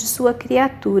formação de sua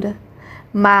criatura,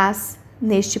 mas,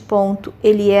 neste ponto,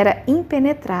 ele era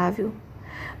impenetrável.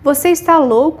 Você está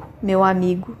louco, meu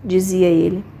amigo, dizia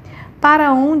ele.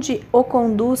 Para onde o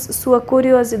conduz sua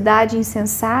curiosidade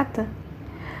insensata?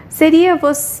 Seria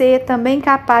você também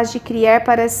capaz de criar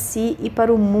para si e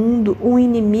para o mundo um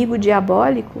inimigo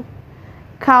diabólico?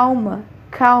 Calma,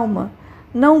 calma,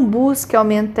 não busque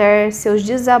aumentar seus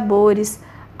dissabores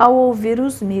ao ouvir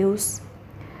os meus.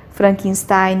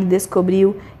 Frankenstein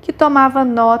descobriu que tomava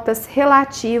notas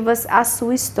relativas à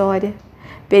sua história,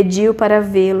 pediu para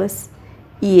vê-las,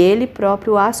 e ele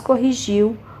próprio as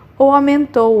corrigiu ou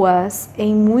aumentou-as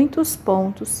em muitos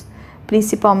pontos,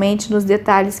 principalmente nos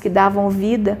detalhes que davam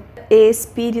vida e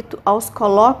espírito aos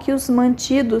colóquios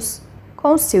mantidos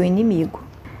com seu inimigo.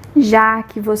 Já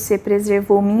que você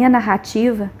preservou minha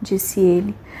narrativa, disse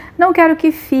ele, não quero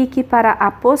que fique para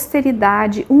a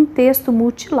posteridade um texto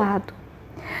mutilado.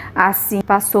 Assim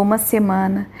passou uma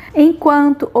semana,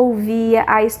 enquanto ouvia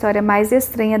a história mais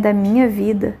estranha da minha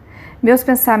vida. Meus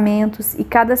pensamentos e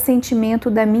cada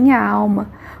sentimento da minha alma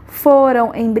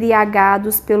foram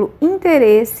embriagados pelo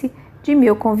interesse de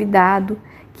meu convidado,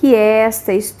 que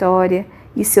esta história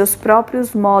e seus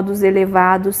próprios modos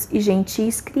elevados e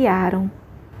gentis criaram.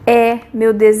 É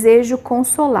meu desejo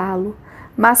consolá-lo,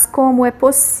 mas como é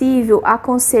possível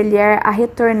aconselhar a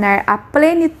retornar à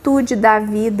plenitude da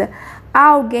vida a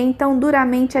alguém tão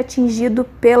duramente atingido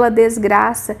pela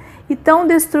desgraça e tão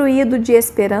destruído de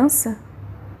esperança?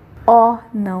 Oh,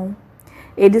 não!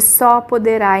 Ele só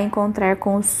poderá encontrar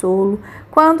consolo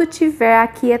quando tiver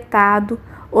aquietado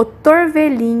o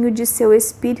torvelinho de seu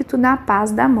espírito na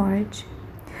paz da morte.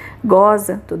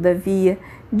 Goza, todavia,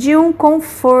 de um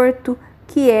conforto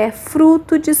que é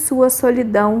fruto de sua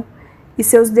solidão e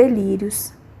seus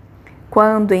delírios.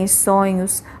 Quando em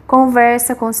sonhos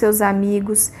conversa com seus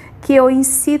amigos que o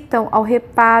incitam ao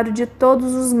reparo de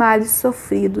todos os males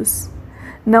sofridos,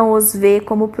 não os vê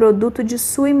como produto de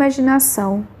sua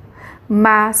imaginação,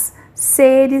 mas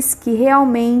seres que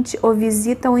realmente o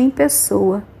visitam em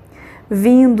pessoa,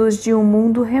 vindos de um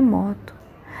mundo remoto.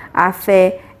 A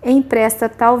fé empresta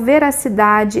tal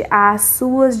veracidade às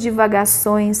suas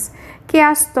divagações que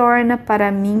as torna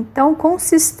para mim tão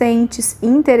consistentes e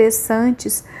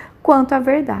interessantes quanto a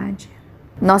verdade.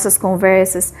 Nossas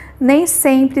conversas nem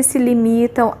sempre se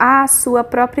limitam à sua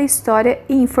própria história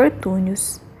e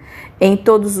infortúnios. Em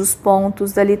todos os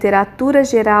pontos da literatura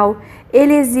geral,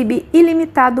 ele exibe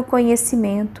ilimitado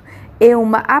conhecimento e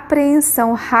uma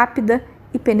apreensão rápida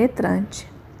e penetrante.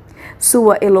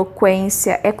 Sua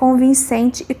eloquência é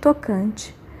convincente e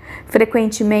tocante.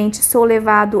 Frequentemente sou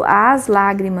levado às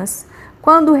lágrimas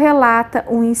quando relata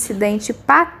um incidente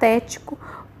patético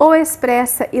ou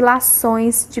expressa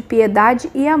ilações de piedade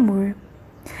e amor.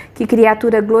 Que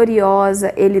criatura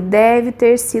gloriosa ele deve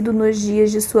ter sido nos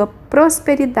dias de sua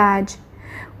prosperidade,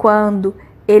 quando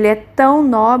ele é tão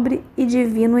nobre e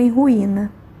divino em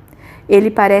ruína. Ele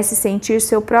parece sentir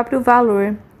seu próprio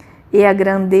valor e a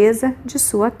grandeza de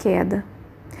sua queda.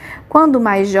 Quando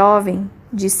mais jovem,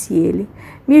 disse ele,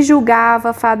 me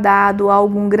julgava fadado a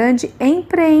algum grande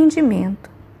empreendimento.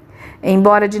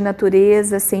 Embora de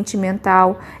natureza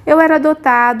sentimental, eu era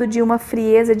dotado de uma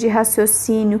frieza de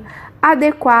raciocínio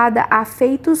adequada a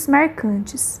feitos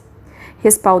marcantes.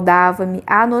 Respaldava-me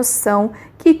a noção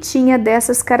que tinha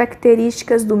dessas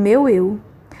características do meu eu.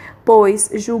 pois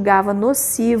julgava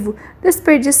nocivo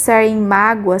desperdiçar em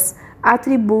mágoas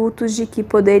atributos de que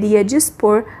poderia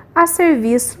dispor a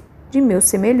serviço de meus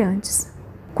semelhantes.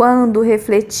 Quando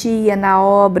refletia na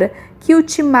obra que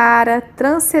ultimara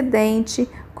transcendente,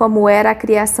 como era a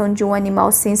criação de um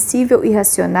animal sensível e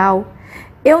racional,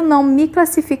 eu não me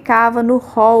classificava no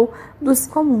rol dos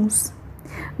comuns.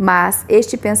 Mas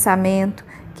este pensamento,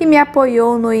 que me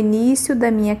apoiou no início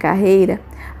da minha carreira,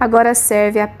 agora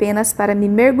serve apenas para me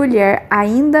mergulhar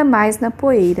ainda mais na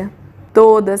poeira.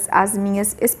 Todas as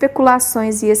minhas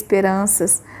especulações e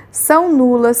esperanças são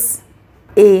nulas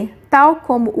e, tal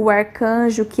como o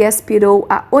arcanjo que aspirou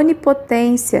à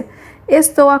onipotência,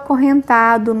 estou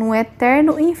acorrentado num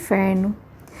eterno inferno.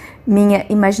 Minha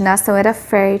imaginação era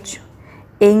fértil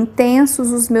e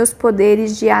intensos os meus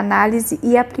poderes de análise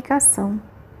e aplicação.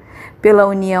 Pela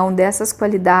união dessas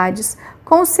qualidades,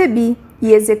 concebi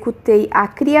e executei a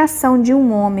criação de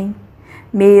um homem.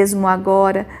 Mesmo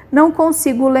agora, não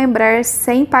consigo lembrar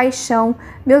sem paixão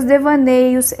meus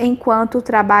devaneios enquanto o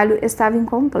trabalho estava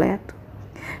incompleto.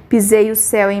 Pisei o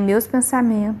céu em meus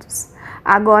pensamentos,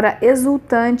 agora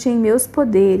exultante em meus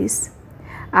poderes,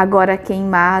 agora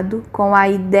queimado com a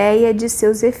ideia de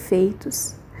seus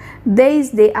efeitos.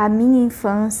 Desde a minha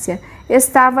infância,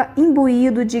 estava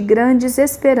imbuído de grandes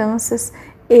esperanças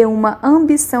e uma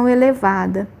ambição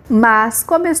elevada. Mas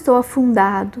como estou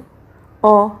afundado,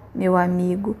 ó, meu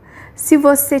amigo, se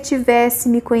você tivesse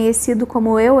me conhecido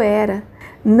como eu era,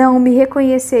 não me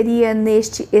reconheceria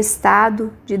neste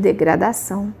estado de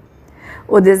degradação.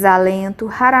 O desalento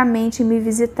raramente me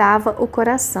visitava o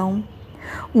coração.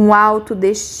 Um alto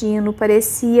destino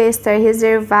parecia estar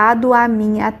reservado a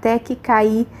mim até que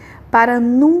caí para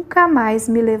nunca mais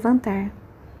me levantar.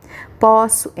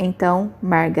 Posso, então,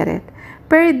 Margaret,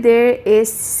 perder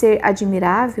esse ser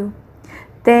admirável?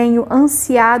 Tenho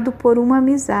ansiado por uma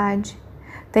amizade.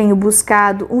 Tenho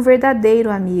buscado um verdadeiro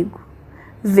amigo.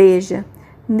 Veja,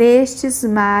 nestes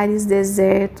mares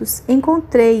desertos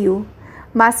encontrei-o,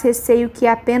 mas receio que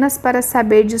apenas para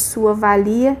saber de sua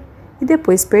valia e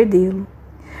depois perdê-lo.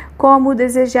 Como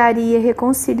desejaria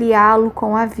reconciliá-lo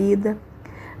com a vida,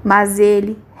 mas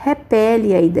ele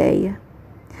repele a ideia.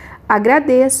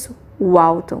 Agradeço,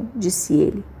 Walton, disse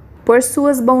ele, por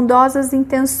suas bondosas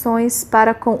intenções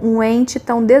para com um ente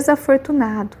tão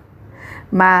desafortunado.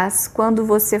 Mas, quando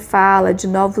você fala de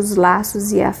novos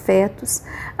laços e afetos,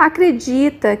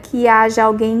 acredita que haja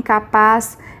alguém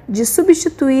incapaz de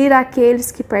substituir aqueles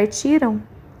que partiram?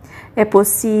 É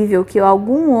possível que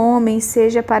algum homem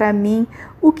seja para mim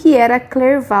o que era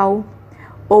Clerval,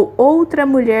 ou outra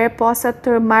mulher possa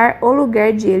tomar o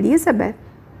lugar de Elizabeth?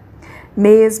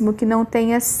 Mesmo que não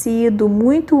tenha sido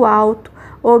muito alto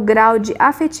o grau de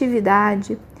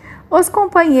afetividade, os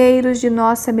companheiros de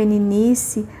nossa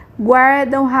meninice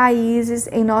guardam raízes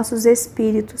em nossos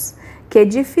espíritos, que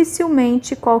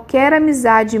dificilmente qualquer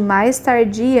amizade mais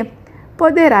tardia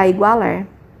poderá igualar.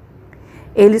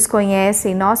 Eles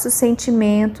conhecem nossos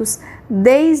sentimentos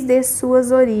desde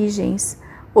suas origens,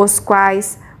 os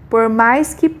quais, por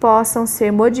mais que possam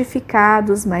ser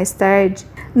modificados mais tarde,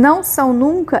 não são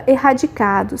nunca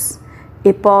erradicados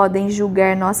e podem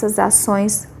julgar nossas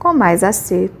ações com mais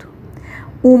acerto.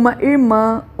 Uma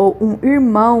irmã ou um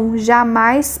irmão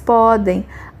jamais podem,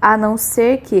 a não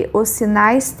ser que os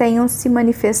sinais tenham se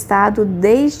manifestado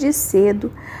desde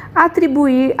cedo,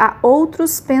 atribuir a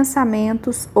outros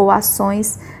pensamentos ou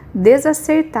ações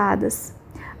desacertadas,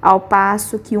 ao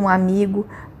passo que um amigo,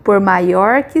 por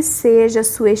maior que seja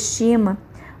sua estima,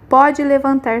 pode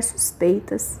levantar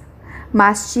suspeitas.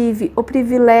 Mas tive o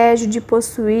privilégio de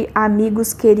possuir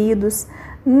amigos queridos,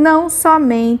 não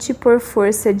somente por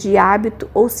força de hábito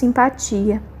ou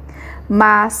simpatia,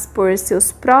 mas por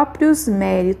seus próprios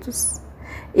méritos.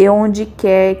 E onde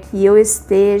quer que eu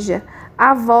esteja,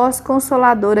 a voz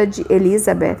consoladora de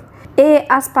Elizabeth e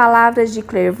as palavras de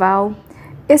Clerval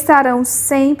estarão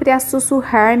sempre a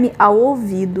sussurrar-me ao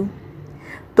ouvido.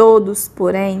 Todos,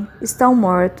 porém, estão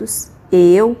mortos,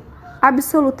 e eu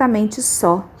absolutamente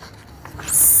só.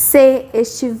 Se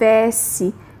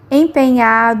estivesse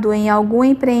empenhado em algum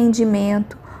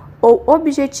empreendimento ou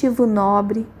objetivo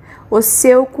nobre, o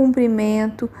seu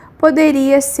cumprimento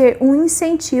poderia ser um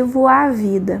incentivo à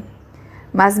vida.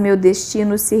 Mas meu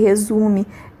destino se resume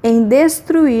em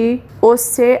destruir o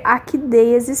ser a que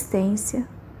dei existência.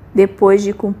 Depois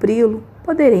de cumpri-lo,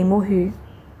 poderei morrer.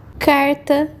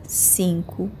 Carta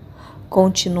 5.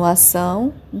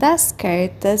 Continuação das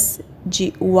cartas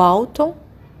de Walton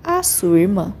à sua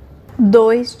irmã.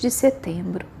 2 de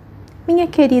setembro. Minha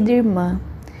querida irmã,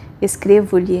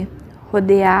 escrevo-lhe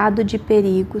rodeado de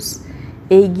perigos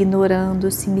e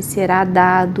ignorando se me será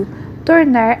dado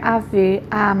tornar a ver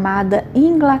a amada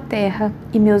Inglaterra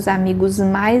e meus amigos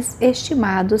mais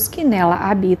estimados que nela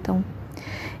habitam.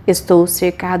 Estou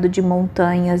cercado de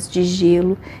montanhas de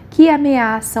gelo que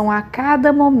ameaçam a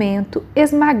cada momento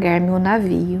esmagar meu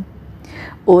navio.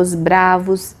 Os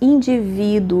bravos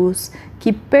indivíduos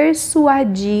que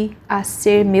persuadi a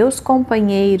ser meus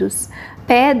companheiros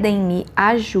pedem-me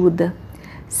ajuda,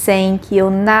 sem que eu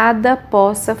nada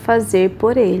possa fazer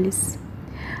por eles.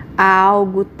 Há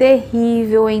algo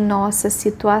terrível em nossa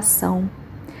situação,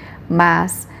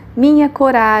 mas minha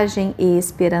coragem e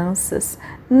esperanças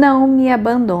não me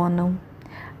abandonam.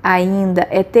 Ainda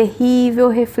é terrível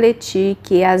refletir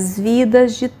que as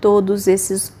vidas de todos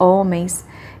esses homens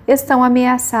estão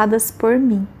ameaçadas por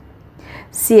mim.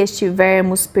 Se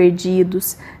estivermos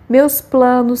perdidos, meus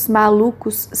planos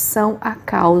malucos são a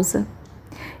causa.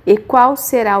 E qual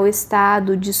será o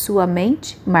estado de sua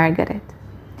mente, Margaret?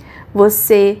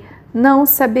 Você não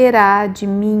saberá de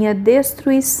minha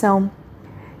destruição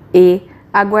e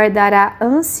aguardará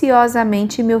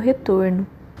ansiosamente meu retorno.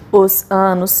 Os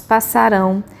anos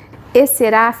passarão e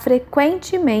será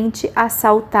frequentemente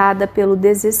assaltada pelo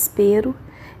desespero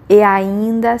e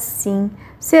ainda assim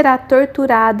será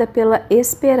torturada pela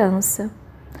esperança.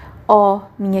 Ó,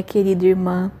 minha querida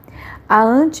irmã, a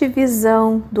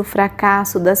antevisão do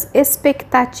fracasso das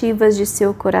expectativas de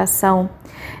seu coração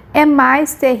é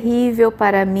mais terrível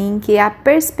para mim que a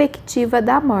perspectiva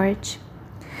da morte.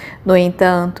 No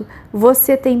entanto,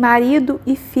 você tem marido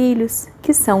e filhos,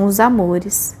 que são os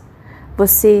amores.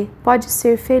 Você pode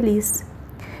ser feliz.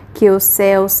 Que os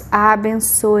céus a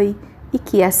abençoe e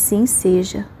que assim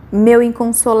seja. Meu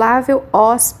inconsolável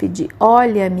hóspede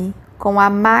olha-me com a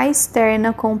mais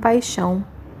terna compaixão.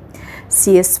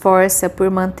 Se esforça por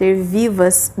manter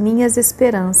vivas minhas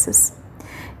esperanças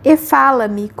e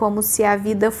fala-me como se a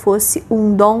vida fosse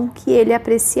um dom que ele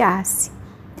apreciasse.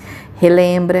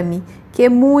 Relembra-me que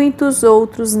muitos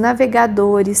outros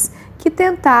navegadores que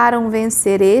tentaram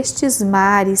vencer estes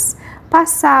mares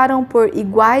passaram por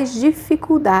iguais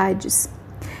dificuldades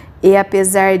e,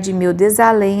 apesar de meu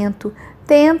desalento,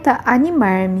 tenta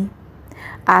animar-me.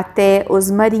 Até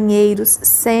os marinheiros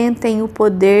sentem o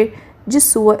poder de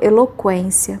sua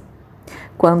eloquência.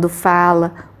 Quando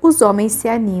fala, os homens se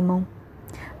animam.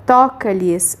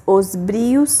 Toca-lhes os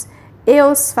brios e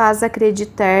os faz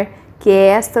acreditar que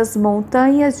estas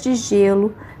montanhas de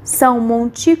gelo são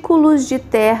montículos de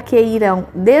terra que irão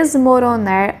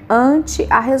desmoronar ante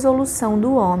a resolução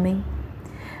do homem.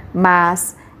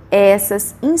 Mas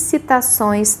essas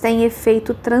incitações têm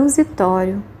efeito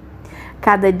transitório.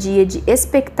 Cada dia de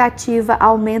expectativa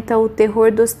aumenta o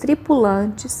terror dos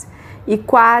tripulantes e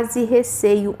quase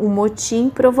receio o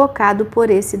motim provocado por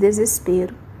esse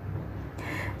desespero.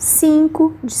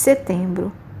 5 de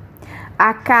setembro.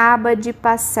 Acaba de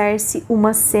passar-se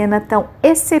uma cena tão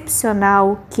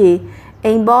excepcional que,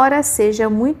 embora seja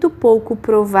muito pouco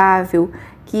provável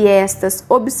que estas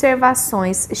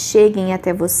observações cheguem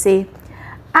até você,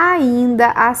 ainda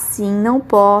assim não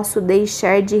posso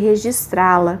deixar de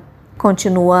registrá-la.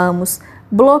 Continuamos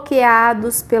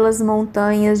bloqueados pelas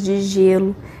montanhas de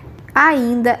gelo,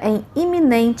 ainda em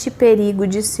iminente perigo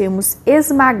de sermos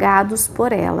esmagados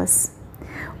por elas.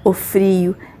 O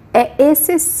frio é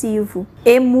excessivo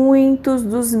e muitos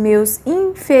dos meus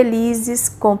infelizes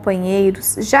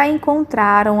companheiros já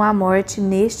encontraram a morte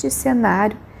neste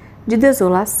cenário de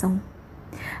desolação.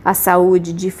 A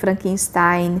saúde de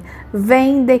Frankenstein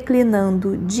vem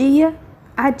declinando dia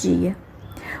a dia.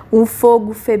 Um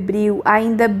fogo febril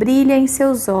ainda brilha em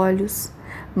seus olhos,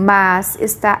 mas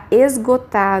está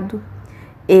esgotado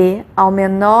e, ao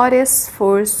menor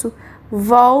esforço,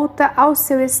 volta ao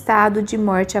seu estado de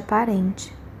morte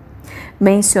aparente.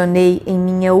 Mencionei em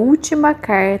minha última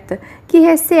carta que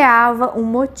receava um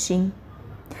motim.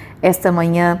 Esta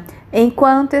manhã,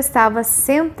 enquanto estava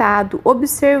sentado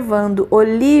observando o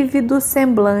lívido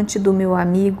semblante do meu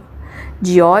amigo,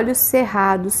 de olhos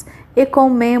cerrados e com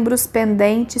membros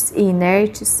pendentes e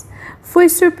inertes, fui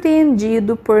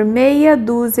surpreendido por meia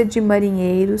dúzia de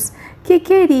marinheiros que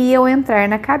queriam entrar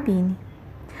na cabine.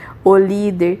 O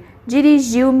líder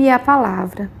dirigiu-me a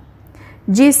palavra.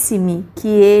 Disse-me que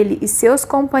ele e seus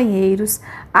companheiros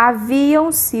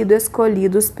haviam sido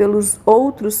escolhidos pelos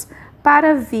outros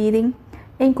para virem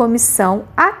em comissão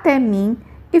até mim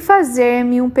e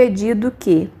fazer-me um pedido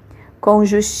que, com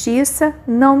justiça,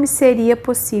 não me seria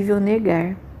possível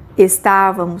negar.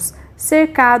 Estávamos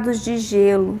cercados de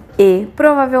gelo e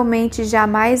provavelmente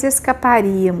jamais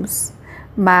escaparíamos,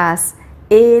 mas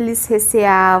eles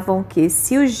receavam que,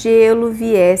 se o gelo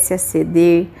viesse a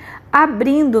ceder,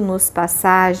 abrindo-nos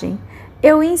passagem,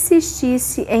 eu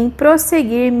insistisse em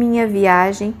prosseguir minha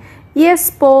viagem e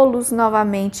expô-los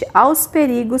novamente aos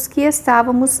perigos que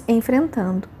estávamos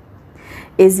enfrentando.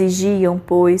 Exigiam,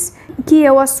 pois, que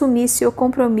eu assumisse o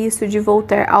compromisso de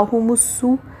voltar ao rumo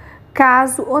sul,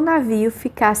 caso o navio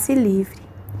ficasse livre.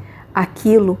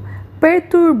 Aquilo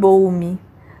perturbou-me.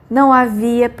 Não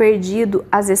havia perdido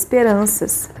as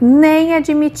esperanças, nem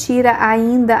admitira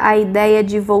ainda a ideia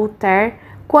de voltar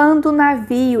quando o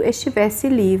navio estivesse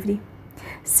livre.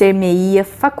 Ser-me-ia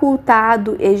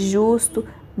facultado e justo,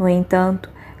 no entanto,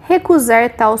 recusar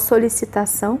tal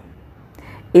solicitação?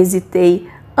 Hesitei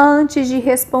antes de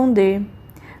responder,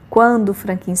 quando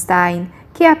Frankenstein,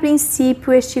 que a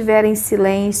princípio estivera em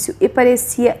silêncio e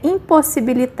parecia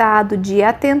impossibilitado de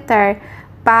atentar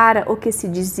para o que se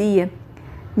dizia,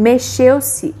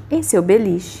 mexeu-se em seu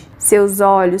beliche. Seus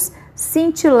olhos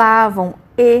cintilavam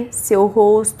e seu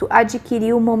rosto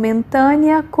adquiriu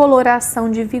momentânea coloração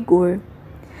de vigor.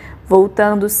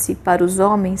 Voltando-se para os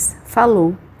homens,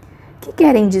 falou: que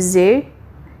querem dizer?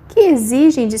 Que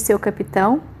exigem de seu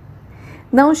capitão?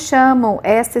 Não chamam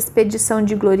esta expedição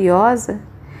de gloriosa?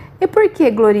 E por que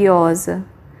gloriosa?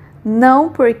 Não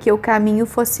porque o caminho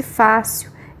fosse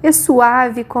fácil e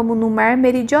suave como no mar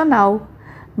meridional,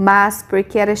 mas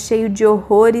porque era cheio de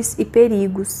horrores e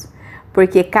perigos,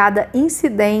 porque cada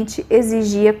incidente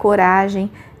exigia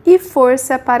coragem e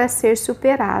força para ser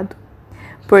superado,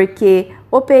 porque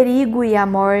o perigo e a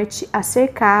morte a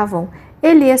cercavam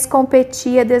e lhes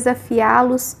competia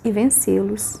desafiá-los e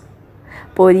vencê-los.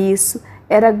 Por isso,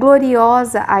 era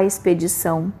gloriosa a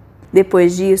expedição.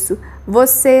 Depois disso,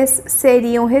 vocês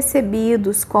seriam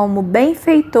recebidos como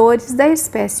benfeitores da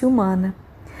espécie humana.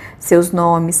 Seus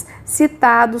nomes,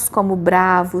 citados como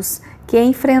bravos, que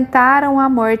enfrentaram a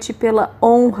morte pela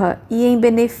honra e em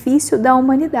benefício da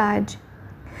humanidade.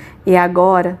 E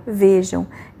agora, vejam,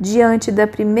 diante da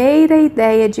primeira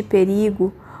ideia de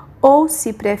perigo, ou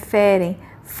se preferem,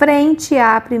 frente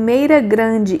à primeira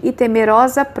grande e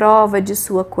temerosa prova de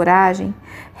sua coragem,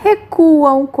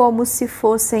 recuam como se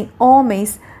fossem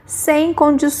homens sem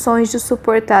condições de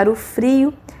suportar o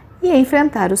frio e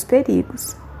enfrentar os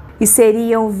perigos. E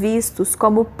seriam vistos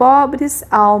como pobres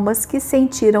almas que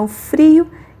sentiram frio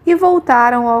e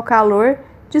voltaram ao calor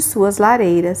de suas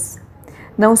lareiras.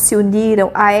 Não se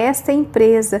uniram a esta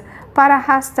empresa para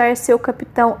arrastar seu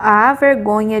capitão à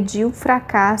vergonha de um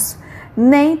fracasso,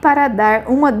 nem para dar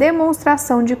uma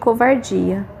demonstração de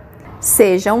covardia.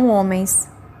 Sejam homens,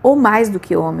 ou mais do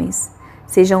que homens,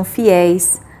 sejam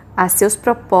fiéis a seus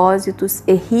propósitos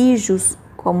e rijos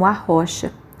como a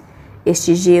rocha.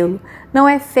 Este gelo não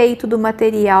é feito do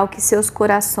material que seus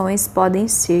corações podem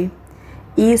ser.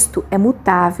 Isto é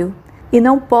mutável e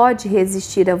não pode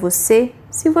resistir a você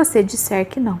se você disser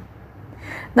que não.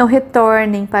 Não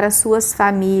retornem para suas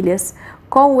famílias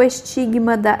com o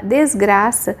estigma da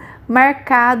desgraça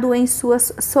marcado em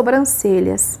suas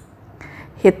sobrancelhas.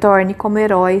 Retorne como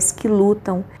heróis que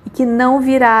lutam e que não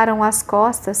viraram as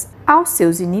costas aos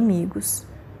seus inimigos.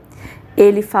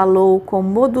 Ele falou com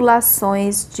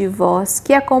modulações de voz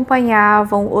que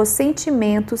acompanhavam os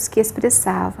sentimentos que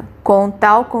expressava, com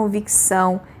tal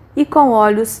convicção e com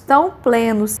olhos tão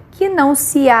plenos que não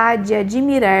se há de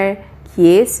admirar que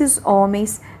esses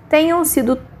homens tenham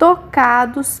sido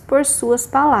tocados por suas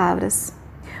palavras.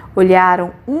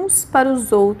 Olharam uns para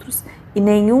os outros e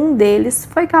nenhum deles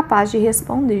foi capaz de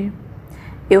responder.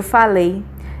 Eu falei,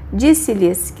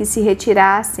 disse-lhes que se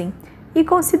retirassem e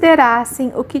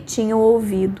considerassem o que tinham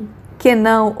ouvido, que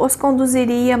não os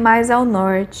conduziria mais ao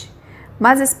norte,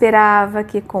 mas esperava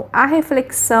que com a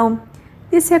reflexão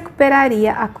lhes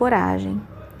recuperaria a coragem.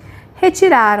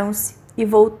 Retiraram-se e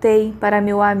voltei para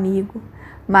meu amigo,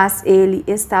 mas ele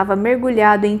estava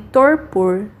mergulhado em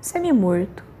torpor,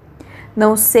 semi-morto.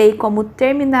 Não sei como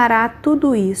terminará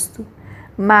tudo isto,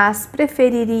 mas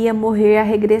preferiria morrer a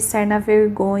regressar na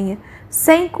vergonha,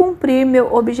 sem cumprir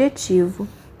meu objetivo.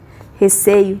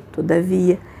 Receio,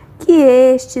 todavia, que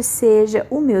este seja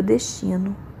o meu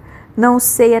destino. Não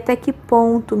sei até que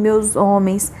ponto meus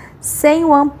homens, sem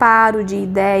o amparo de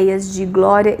ideias de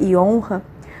glória e honra,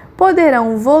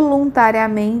 poderão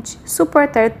voluntariamente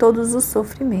suportar todos os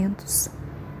sofrimentos.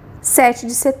 7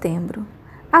 de setembro.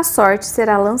 A sorte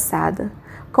será lançada.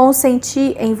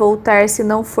 Consenti em voltar se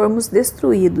não formos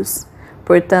destruídos.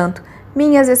 Portanto,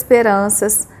 minhas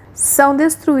esperanças são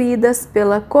destruídas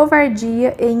pela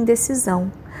covardia e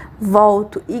indecisão.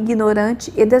 Volto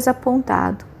ignorante e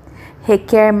desapontado.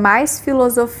 Requer mais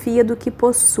filosofia do que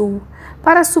possuo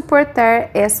para suportar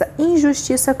essa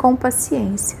injustiça com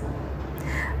paciência.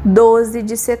 12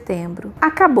 de setembro.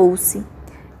 Acabou-se.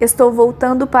 Estou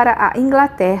voltando para a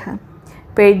Inglaterra.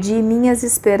 Perdi minhas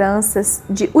esperanças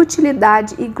de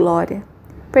utilidade e glória.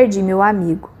 Perdi meu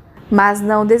amigo. Mas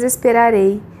não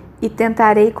desesperarei e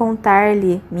tentarei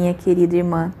contar-lhe, minha querida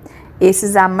irmã,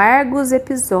 esses amargos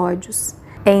episódios,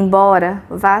 embora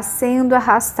vá sendo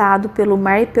arrastado pelo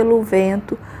mar e pelo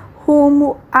vento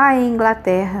rumo à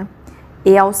Inglaterra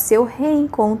e ao seu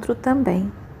reencontro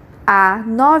também. A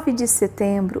 9 de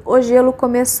setembro, o gelo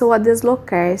começou a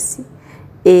deslocar-se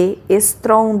e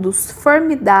estrondos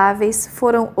formidáveis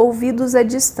foram ouvidos à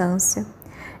distância,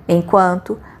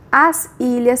 enquanto as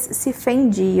ilhas se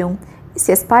fendiam e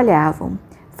se espalhavam,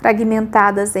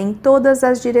 fragmentadas em todas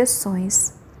as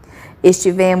direções.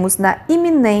 Estivemos na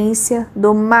iminência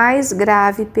do mais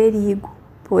grave perigo,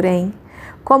 porém,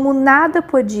 como nada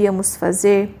podíamos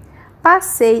fazer,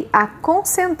 passei a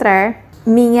concentrar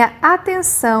minha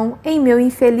atenção em meu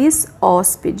infeliz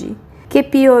hóspede, que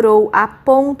piorou a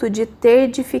ponto de ter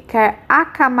de ficar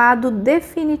acamado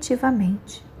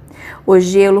definitivamente. O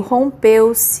gelo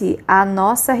rompeu-se à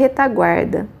nossa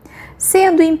retaguarda,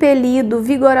 sendo impelido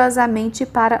vigorosamente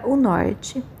para o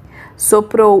norte.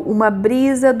 Soprou uma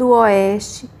brisa do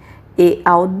oeste e,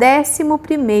 ao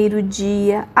 11º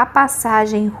dia, a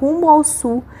passagem rumo ao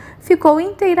sul ficou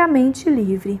inteiramente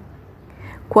livre.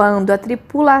 Quando a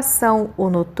tripulação o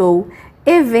notou,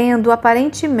 e vendo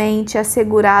aparentemente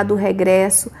assegurado o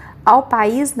regresso ao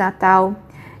país natal,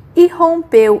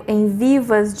 irrompeu em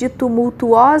vivas de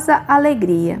tumultuosa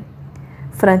alegria.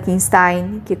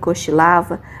 Frankenstein, que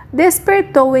cochilava,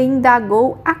 despertou e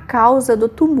indagou a causa do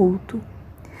tumulto.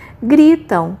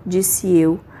 Gritam, disse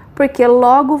eu, porque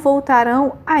logo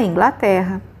voltarão à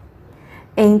Inglaterra.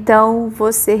 Então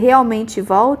você realmente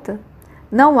volta?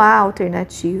 Não há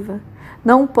alternativa.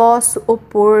 Não posso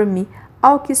opor-me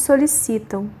ao que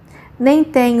solicitam, nem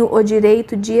tenho o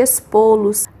direito de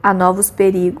expô-los a novos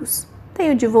perigos.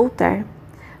 Tenho de voltar.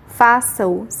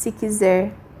 Faça-o se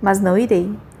quiser, mas não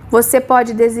irei. Você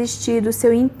pode desistir do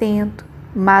seu intento,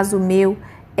 mas o meu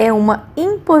é uma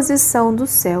imposição do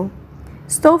céu.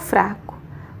 Estou fraco,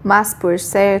 mas por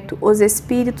certo os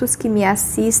espíritos que me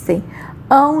assistem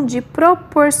hão de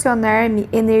proporcionar-me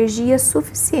energia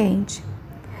suficiente.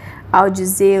 Ao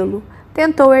dizê-lo,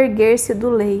 tentou erguer-se do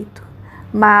leito,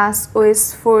 mas o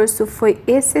esforço foi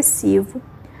excessivo.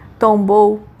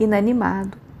 Tombou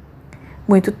inanimado.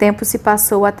 Muito tempo se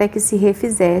passou até que se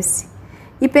refizesse,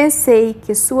 e pensei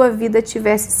que sua vida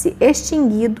tivesse se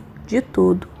extinguido de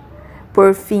tudo.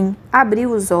 Por fim,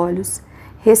 abriu os olhos,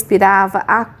 respirava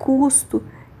a custo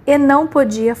e não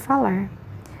podia falar.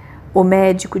 O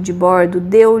médico de bordo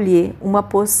deu-lhe uma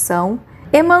poção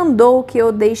e mandou que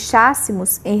o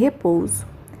deixássemos em repouso.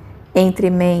 Entre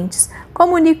mentes,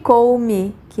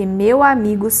 comunicou-me que meu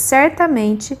amigo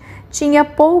certamente tinha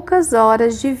poucas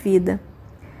horas de vida.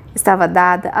 Estava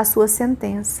dada a sua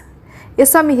sentença, e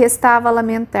só me restava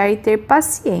lamentar e ter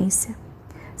paciência.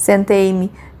 Sentei-me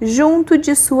junto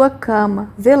de sua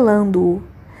cama, velando-o.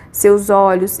 Seus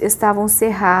olhos estavam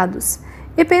cerrados,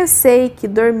 e pensei que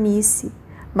dormisse,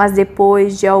 mas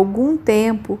depois de algum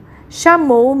tempo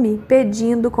chamou-me,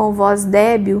 pedindo com voz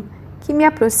débil que me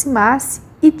aproximasse,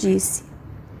 e disse: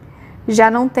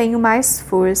 já não tenho mais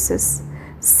forças,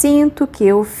 sinto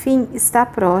que o fim está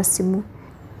próximo,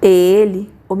 e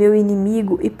ele, o meu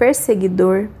inimigo e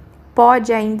perseguidor,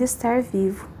 pode ainda estar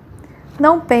vivo.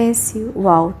 Não pense,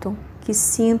 Walton, que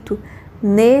sinto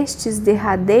nestes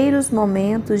derradeiros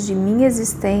momentos de minha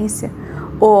existência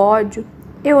o ódio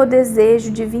e o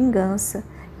desejo de vingança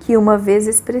que uma vez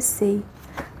expressei,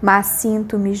 mas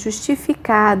sinto-me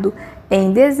justificado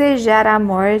em desejar a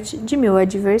morte de meu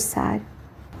adversário.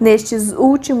 Nestes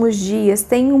últimos dias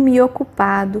tenho-me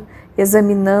ocupado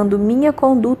examinando minha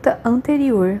conduta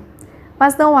anterior,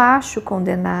 mas não acho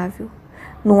condenável.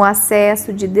 Num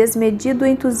acesso de desmedido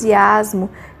entusiasmo,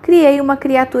 criei uma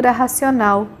criatura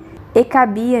racional e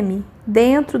cabia-me,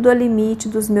 dentro do limite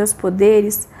dos meus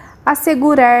poderes,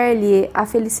 assegurar-lhe a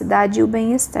felicidade e o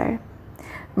bem-estar.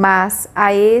 Mas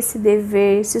a esse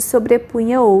dever se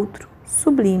sobrepunha outro,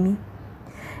 sublime,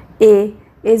 e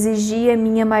exigia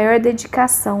minha maior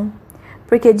dedicação,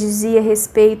 porque dizia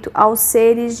respeito aos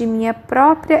seres de minha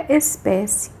própria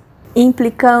espécie,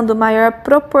 implicando maior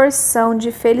proporção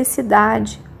de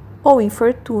felicidade ou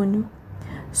infortúnio.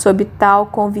 Sob tal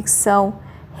convicção,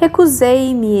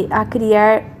 recusei-me a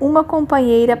criar uma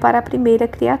companheira para a primeira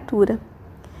criatura.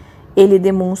 Ele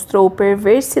demonstrou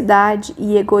perversidade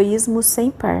e egoísmo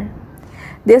sem par.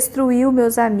 Destruiu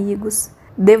meus amigos,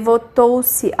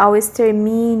 devotou-se ao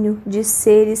extermínio de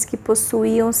seres que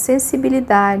possuíam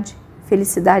sensibilidade,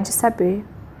 felicidade e saber.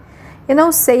 E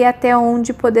não sei até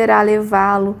onde poderá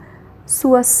levá-lo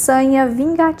sua sanha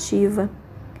vingativa.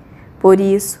 Por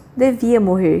isso, devia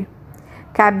morrer.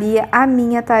 Cabia a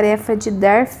mim a tarefa de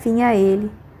dar fim a ele,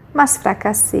 mas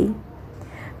fracassei.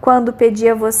 Quando pedi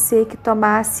a você que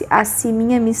tomasse a si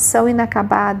minha missão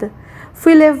inacabada,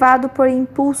 fui levado por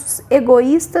impulsos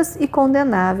egoístas e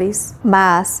condenáveis.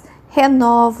 Mas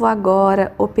renovo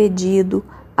agora o pedido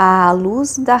à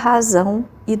luz da razão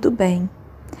e do bem.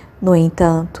 No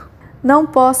entanto, não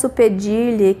posso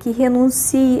pedir-lhe que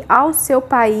renuncie ao seu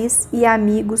país e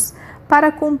amigos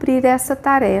para cumprir essa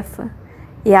tarefa.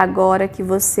 E agora que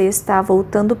você está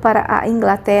voltando para a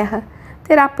Inglaterra,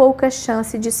 terá pouca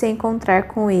chance de se encontrar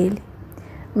com ele.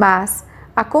 Mas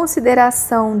a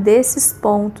consideração desses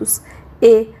pontos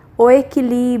e o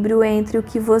equilíbrio entre o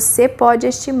que você pode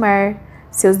estimar,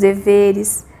 seus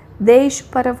deveres, deixo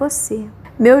para você.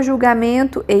 Meu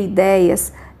julgamento e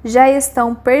ideias já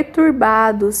estão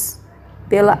perturbados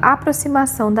pela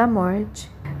aproximação da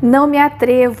morte. Não me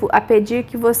atrevo a pedir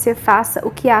que você faça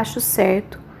o que acho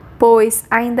certo, pois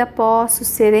ainda posso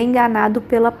ser enganado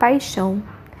pela paixão.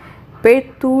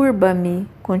 Perturba-me,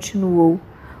 continuou,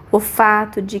 o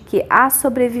fato de que a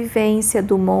sobrevivência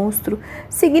do monstro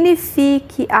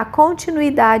signifique a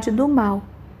continuidade do mal.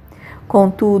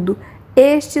 Contudo,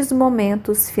 estes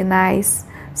momentos finais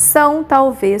são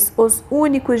talvez os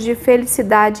únicos de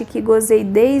felicidade que gozei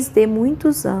desde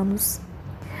muitos anos.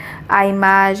 A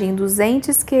imagem dos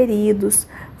entes queridos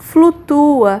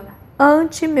flutua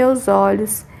ante meus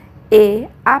olhos e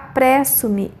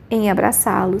apresso-me em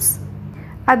abraçá-los.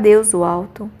 Adeus,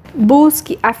 Walton.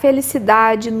 Busque a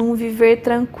felicidade num viver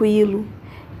tranquilo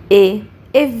e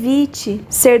evite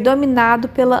ser dominado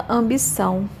pela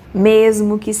ambição,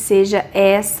 mesmo que seja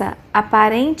essa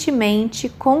aparentemente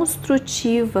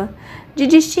construtiva de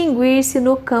distinguir-se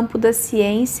no campo da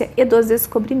ciência e dos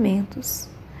descobrimentos.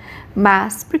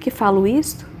 Mas por que falo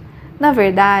isto? Na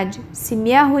verdade, se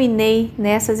me arruinei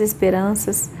nessas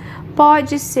esperanças,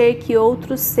 pode ser que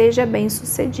outro seja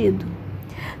bem-sucedido.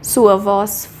 Sua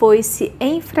voz foi se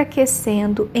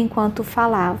enfraquecendo enquanto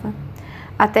falava,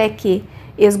 até que,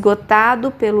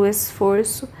 esgotado pelo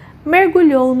esforço,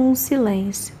 mergulhou num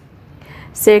silêncio.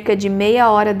 Cerca de meia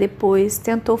hora depois,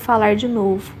 tentou falar de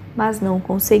novo, mas não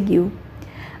conseguiu.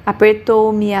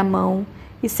 Apertou-me a mão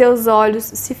e seus olhos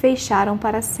se fecharam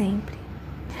para sempre,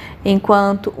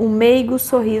 enquanto um meigo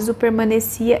sorriso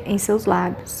permanecia em seus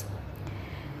lábios.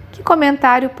 Que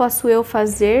comentário posso eu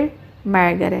fazer,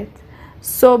 Margaret,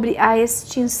 sobre a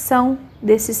extinção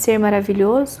desse ser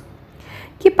maravilhoso?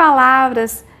 Que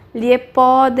palavras lhe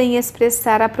podem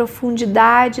expressar a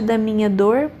profundidade da minha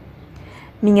dor?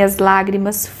 Minhas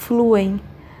lágrimas fluem,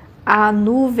 a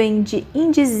nuvem de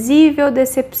indizível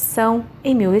decepção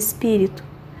em meu espírito.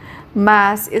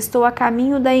 Mas estou a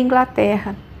caminho da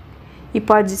Inglaterra e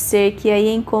pode ser que aí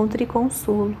encontre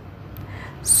consolo.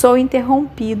 Sou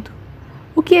interrompido.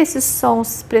 O que esses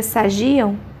sons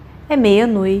pressagiam? É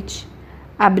meia-noite.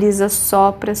 A brisa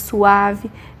sopra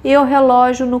suave e o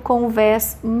relógio no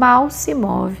convés mal se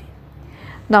move.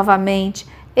 Novamente,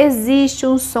 existe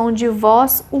um som de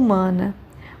voz humana,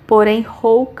 porém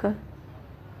rouca.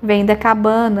 Vem da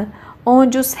cabana,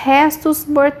 onde os restos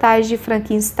mortais de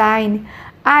Frankenstein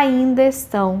ainda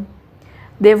estão.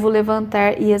 Devo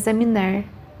levantar e examinar.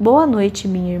 Boa noite,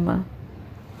 minha irmã.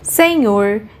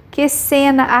 Senhor, que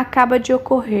cena acaba de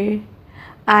ocorrer.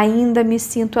 Ainda me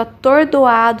sinto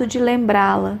atordoado de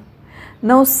lembrá-la.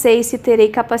 Não sei se terei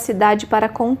capacidade para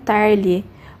contar-lhe,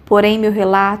 porém meu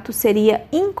relato seria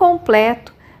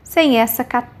incompleto sem essa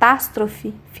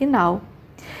catástrofe final.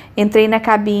 Entrei na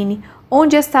cabine,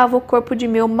 onde estava o corpo de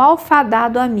meu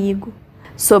malfadado amigo.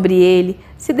 Sobre ele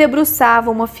se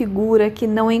debruçava uma figura que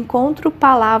não encontro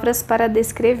palavras para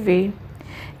descrever.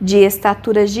 De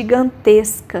estatura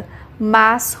gigantesca,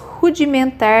 mas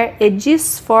rudimentar e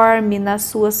disforme nas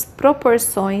suas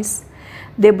proporções,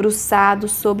 debruçado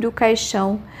sobre o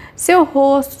caixão, seu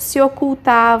rosto se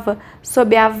ocultava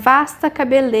sob a vasta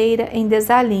cabeleira em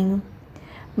desalinho.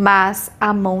 Mas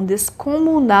a mão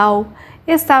descomunal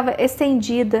estava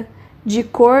estendida, de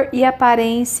cor e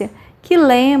aparência que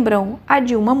lembram a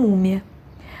de uma múmia.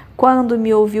 Quando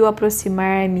me ouviu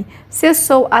aproximar-me,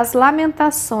 cessou as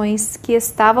lamentações que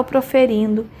estava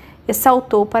proferindo e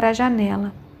saltou para a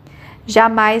janela.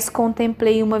 Jamais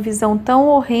contemplei uma visão tão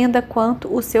horrenda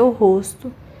quanto o seu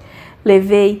rosto.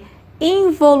 Levei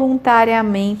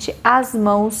involuntariamente as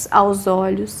mãos aos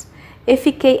olhos e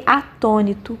fiquei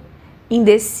atônito,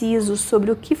 indeciso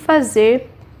sobre o que fazer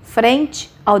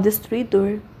frente ao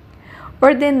destruidor.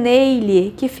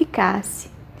 Ordenei-lhe que ficasse.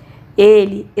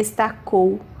 Ele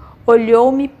estacou,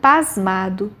 olhou-me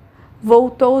pasmado,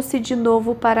 voltou-se de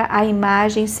novo para a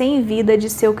imagem sem vida de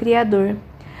seu criador,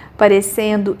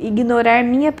 parecendo ignorar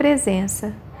minha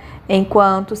presença,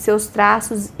 enquanto seus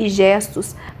traços e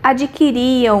gestos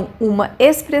adquiriam uma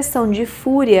expressão de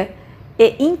fúria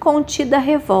e incontida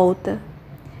revolta.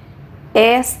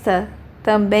 Esta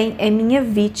também é minha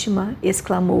vítima,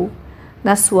 exclamou.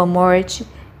 Na sua morte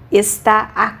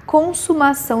está a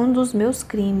consumação dos meus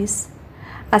crimes.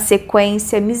 A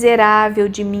sequência miserável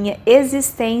de minha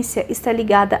existência está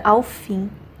ligada ao fim.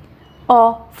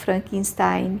 Ó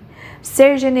Frankenstein,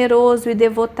 ser generoso e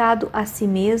devotado a si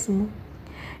mesmo?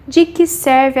 De que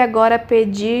serve agora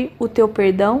pedir o teu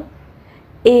perdão?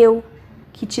 Eu,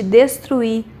 que te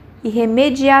destruí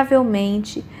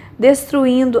irremediavelmente,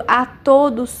 destruindo a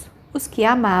todos os que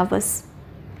amavas.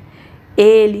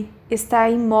 Ele está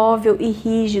imóvel e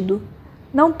rígido,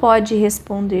 não pode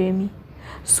responder-me.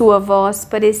 Sua voz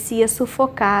parecia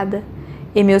sufocada,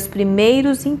 e meus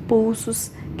primeiros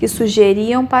impulsos, que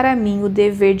sugeriam para mim o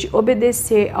dever de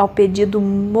obedecer ao pedido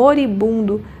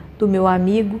moribundo do meu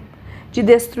amigo, de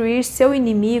destruir seu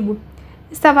inimigo,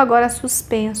 estava agora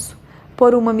suspenso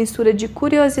por uma mistura de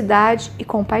curiosidade e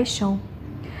compaixão.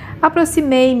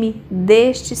 Aproximei-me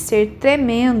deste ser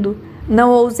tremendo,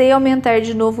 não ousei aumentar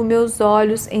de novo meus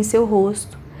olhos em seu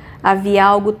rosto. Havia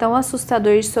algo tão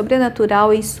assustador e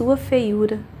sobrenatural em sua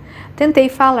feiura. Tentei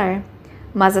falar,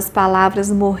 mas as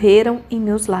palavras morreram em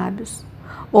meus lábios.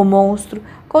 O monstro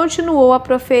continuou a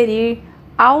proferir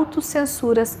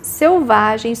autocensuras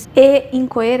selvagens e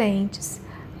incoerentes,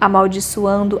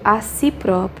 amaldiçoando a si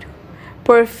próprio.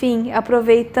 Por fim,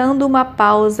 aproveitando uma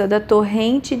pausa da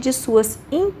torrente de suas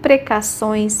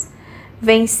imprecações,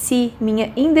 venci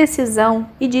minha indecisão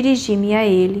e dirigi-me a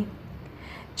ele.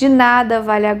 De nada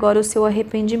vale agora o seu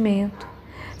arrependimento.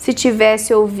 Se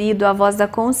tivesse ouvido a voz da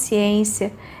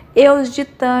consciência e os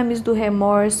ditames do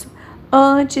remorso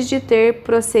antes de ter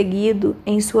prosseguido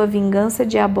em sua vingança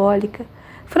diabólica,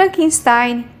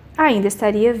 Frankenstein ainda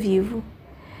estaria vivo.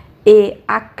 E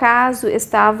acaso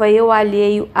estava eu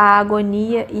alheio à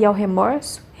agonia e ao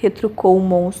remorso? Retrucou o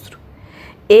monstro.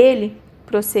 Ele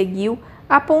prosseguiu,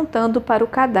 apontando para o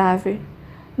cadáver.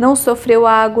 Não sofreu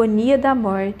a agonia da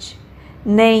morte,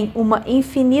 nem uma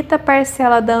infinita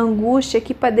parcela da angústia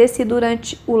que padeci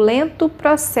durante o lento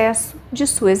processo de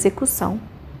sua execução.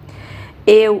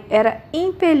 Eu era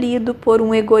impelido por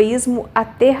um egoísmo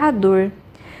aterrador,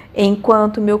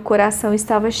 enquanto meu coração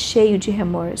estava cheio de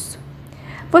remorso.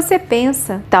 Você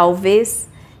pensa, talvez,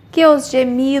 que os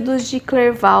gemidos de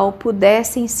Clerval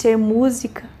pudessem ser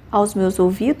música aos meus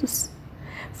ouvidos?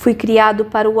 Fui criado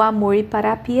para o amor e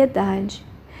para a piedade,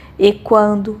 e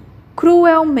quando,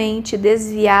 cruelmente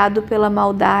desviado pela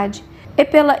maldade e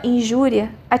pela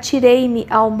injúria, atirei-me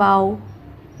ao mal,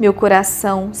 meu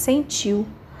coração sentiu,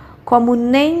 como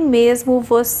nem mesmo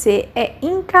você é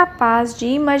incapaz de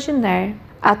imaginar,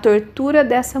 a tortura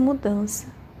dessa mudança.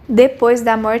 Depois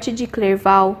da morte de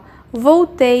Clerval,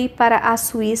 voltei para a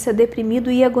Suíça deprimido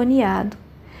e agoniado.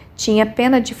 Tinha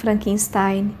pena de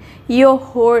Frankenstein e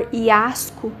horror e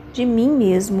asco de mim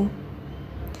mesmo.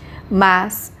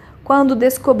 Mas, quando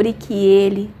descobri que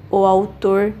ele, o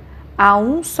autor, a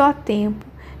um só tempo,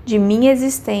 de minha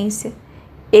existência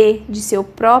e de seu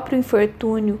próprio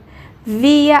infortúnio,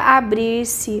 via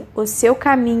abrir-se o seu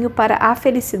caminho para a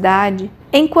felicidade,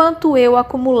 enquanto eu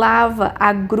acumulava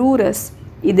agruras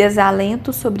e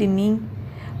desalento sobre mim,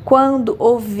 quando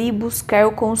ouvi buscar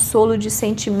o consolo de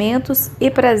sentimentos e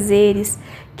prazeres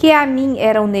que a mim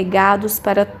eram negados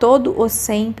para todo o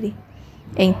sempre,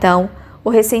 então o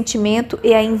ressentimento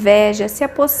e a inveja se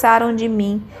apossaram de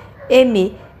mim e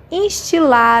me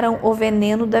instilaram o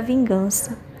veneno da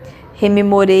vingança.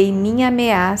 Rememorei minha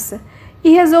ameaça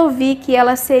e resolvi que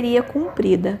ela seria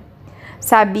cumprida.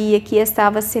 Sabia que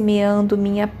estava semeando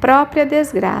minha própria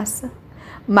desgraça,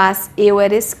 mas eu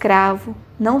era escravo,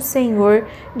 não senhor,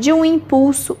 de um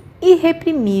impulso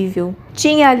irreprimível.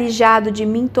 Tinha alijado de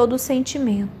mim todo o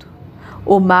sentimento.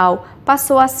 O mal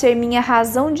passou a ser minha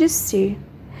razão de ser.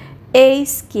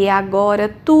 Eis que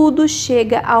agora tudo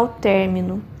chega ao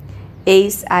término.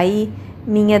 Eis aí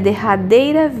minha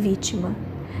derradeira vítima.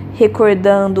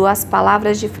 Recordando as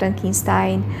palavras de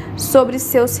Frankenstein sobre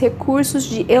seus recursos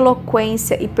de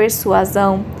eloquência e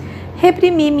persuasão,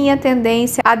 reprimi minha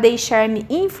tendência a deixar-me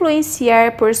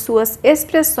influenciar por suas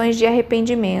expressões de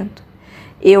arrependimento.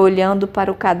 E, olhando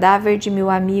para o cadáver de meu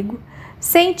amigo,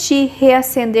 senti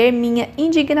reacender minha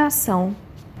indignação.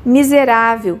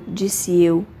 Miserável, disse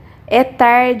eu, é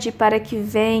tarde para que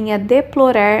venha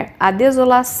deplorar a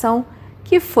desolação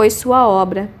que foi sua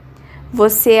obra.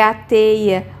 Você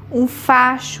ateia um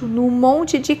facho num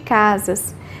monte de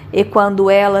casas, e quando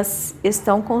elas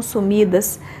estão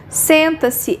consumidas,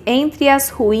 senta-se entre as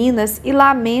ruínas e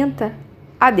lamenta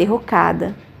a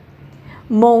derrocada.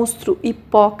 Monstro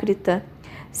hipócrita,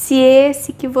 se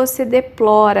esse que você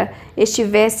deplora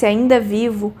estivesse ainda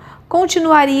vivo,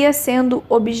 continuaria sendo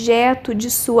objeto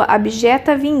de sua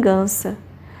abjeta vingança.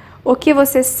 O que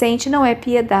você sente não é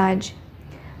piedade.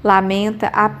 Lamenta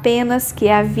apenas que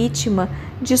a vítima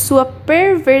de sua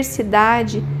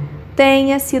perversidade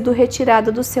tenha sido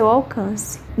retirada do seu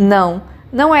alcance. Não,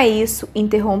 não é isso,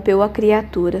 interrompeu a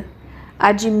criatura.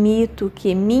 Admito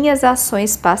que minhas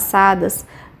ações passadas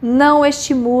não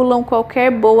estimulam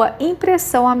qualquer boa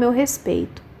impressão a meu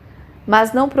respeito,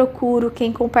 mas não procuro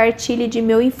quem compartilhe de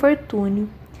meu infortúnio.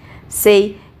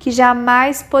 Sei que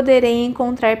jamais poderei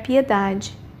encontrar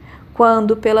piedade.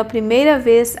 Quando pela primeira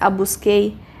vez a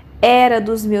busquei, era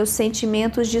dos meus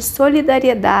sentimentos de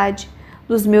solidariedade,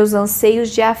 dos meus anseios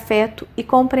de afeto e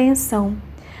compreensão,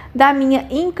 da minha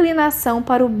inclinação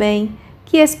para o bem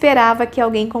que esperava que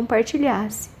alguém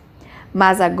compartilhasse.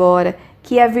 Mas agora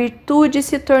que a virtude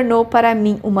se tornou para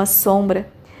mim uma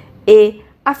sombra e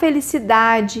a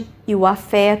felicidade e o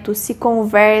afeto se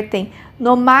convertem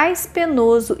no mais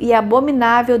penoso e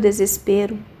abominável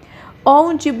desespero,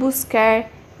 onde buscar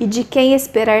e de quem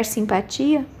esperar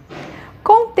simpatia?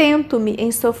 Contento-me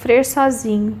em sofrer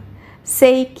sozinho.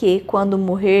 Sei que, quando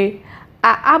morrer,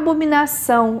 a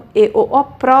abominação e o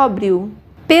opróbrio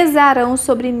pesarão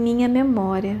sobre minha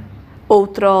memória.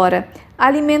 Outrora,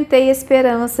 alimentei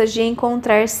esperanças de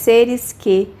encontrar seres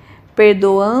que,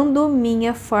 perdoando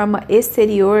minha forma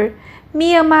exterior,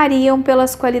 me amariam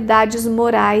pelas qualidades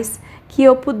morais que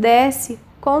eu pudesse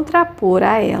contrapor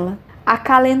a ela.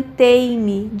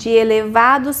 Acalentei-me de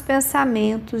elevados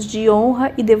pensamentos de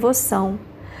honra e devoção,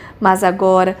 mas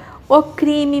agora o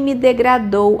crime me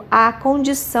degradou à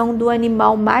condição do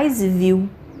animal mais vil.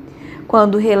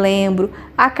 Quando relembro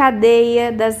a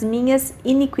cadeia das minhas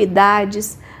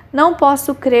iniquidades, não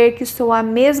posso crer que sou a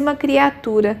mesma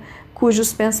criatura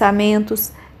cujos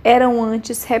pensamentos eram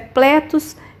antes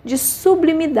repletos de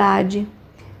sublimidade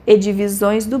e de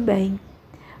visões do bem.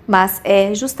 Mas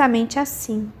é justamente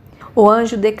assim. O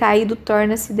anjo decaído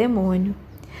torna-se demônio.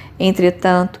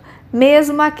 Entretanto,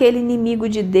 mesmo aquele inimigo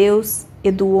de Deus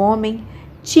e do homem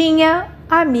tinha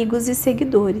amigos e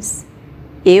seguidores.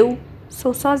 Eu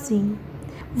sou sozinho.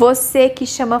 Você que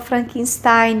chama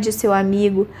Frankenstein de seu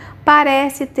amigo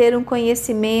parece ter um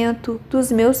conhecimento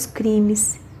dos meus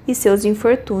crimes e seus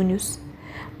infortúnios.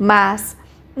 Mas,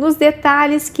 nos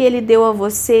detalhes que ele deu a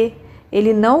você,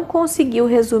 ele não conseguiu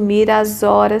resumir as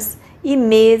horas e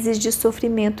meses de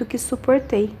sofrimento que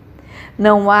suportei.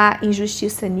 Não há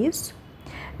injustiça nisso?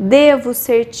 Devo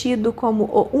ser tido como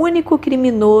o único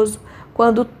criminoso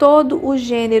quando todo o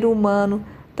gênero humano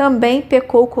também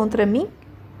pecou contra mim?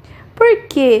 Por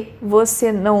que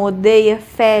você não odeia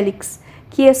Félix,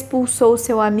 que expulsou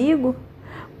seu amigo?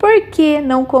 Por que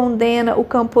não condena o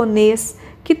camponês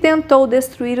que tentou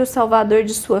destruir o salvador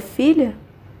de sua filha?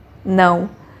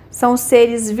 Não, são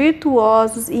seres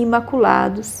virtuosos e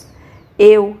imaculados.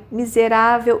 Eu,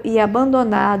 miserável e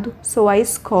abandonado, sou a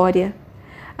escória.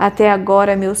 Até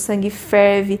agora meu sangue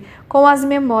ferve com as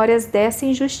memórias dessa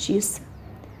injustiça.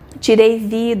 Tirei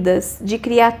vidas de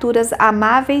criaturas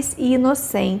amáveis e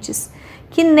inocentes,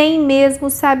 que nem mesmo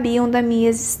sabiam da minha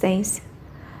existência.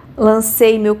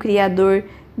 Lancei meu Criador,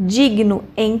 digno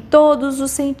em todos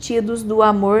os sentidos do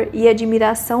amor e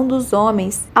admiração dos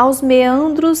homens, aos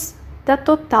meandros da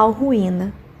total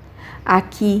ruína.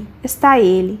 Aqui está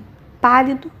ele,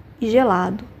 pálido e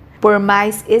gelado. Por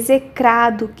mais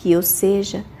execrado que eu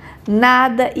seja,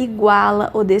 nada iguala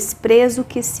o desprezo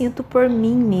que sinto por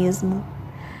mim mesmo.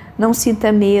 Não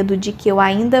sinta medo de que eu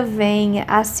ainda venha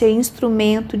a ser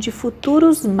instrumento de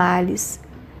futuros males.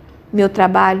 Meu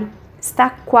trabalho está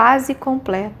quase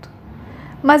completo,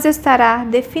 mas estará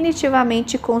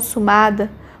definitivamente consumada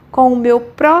com o meu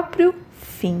próprio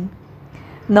fim.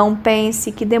 Não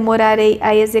pense que demorarei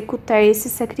a executar esse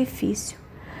sacrifício.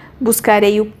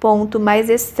 Buscarei o ponto mais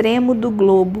extremo do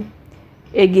globo.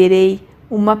 Erguerei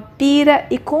uma pira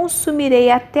e consumirei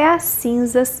até as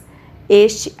cinzas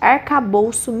este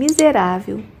arcabouço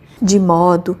miserável, de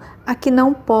modo a que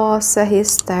não possa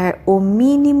restar o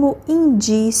mínimo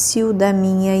indício da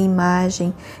minha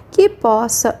imagem que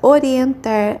possa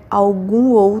orientar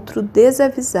algum outro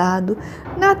desavisado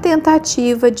na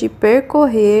tentativa de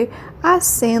percorrer a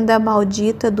senda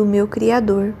maldita do meu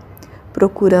Criador,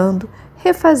 procurando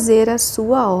refazer a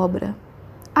sua obra.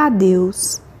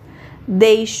 Adeus.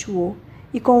 Deixo-o,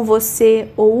 e com você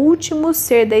o último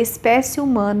ser da espécie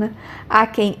humana a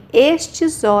quem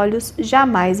estes olhos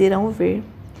jamais irão ver.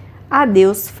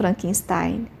 Adeus,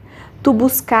 Frankenstein. Tu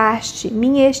buscaste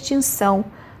minha extinção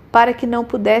para que não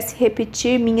pudesse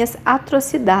repetir minhas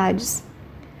atrocidades.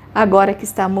 Agora que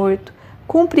está morto,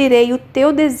 cumprirei o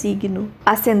teu desígnio.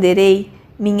 Acenderei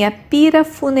minha pira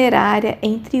funerária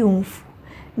em triunfo.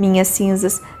 Minhas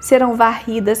cinzas serão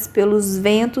varridas pelos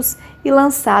ventos e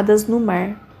lançadas no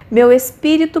mar. Meu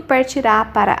espírito partirá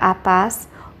para a paz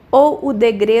ou o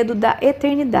degredo da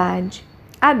eternidade.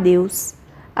 Adeus.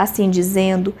 Assim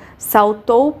dizendo,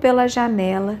 saltou pela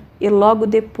janela e logo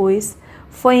depois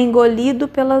foi engolido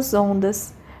pelas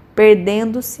ondas,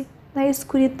 perdendo-se na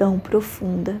escuridão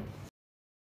profunda.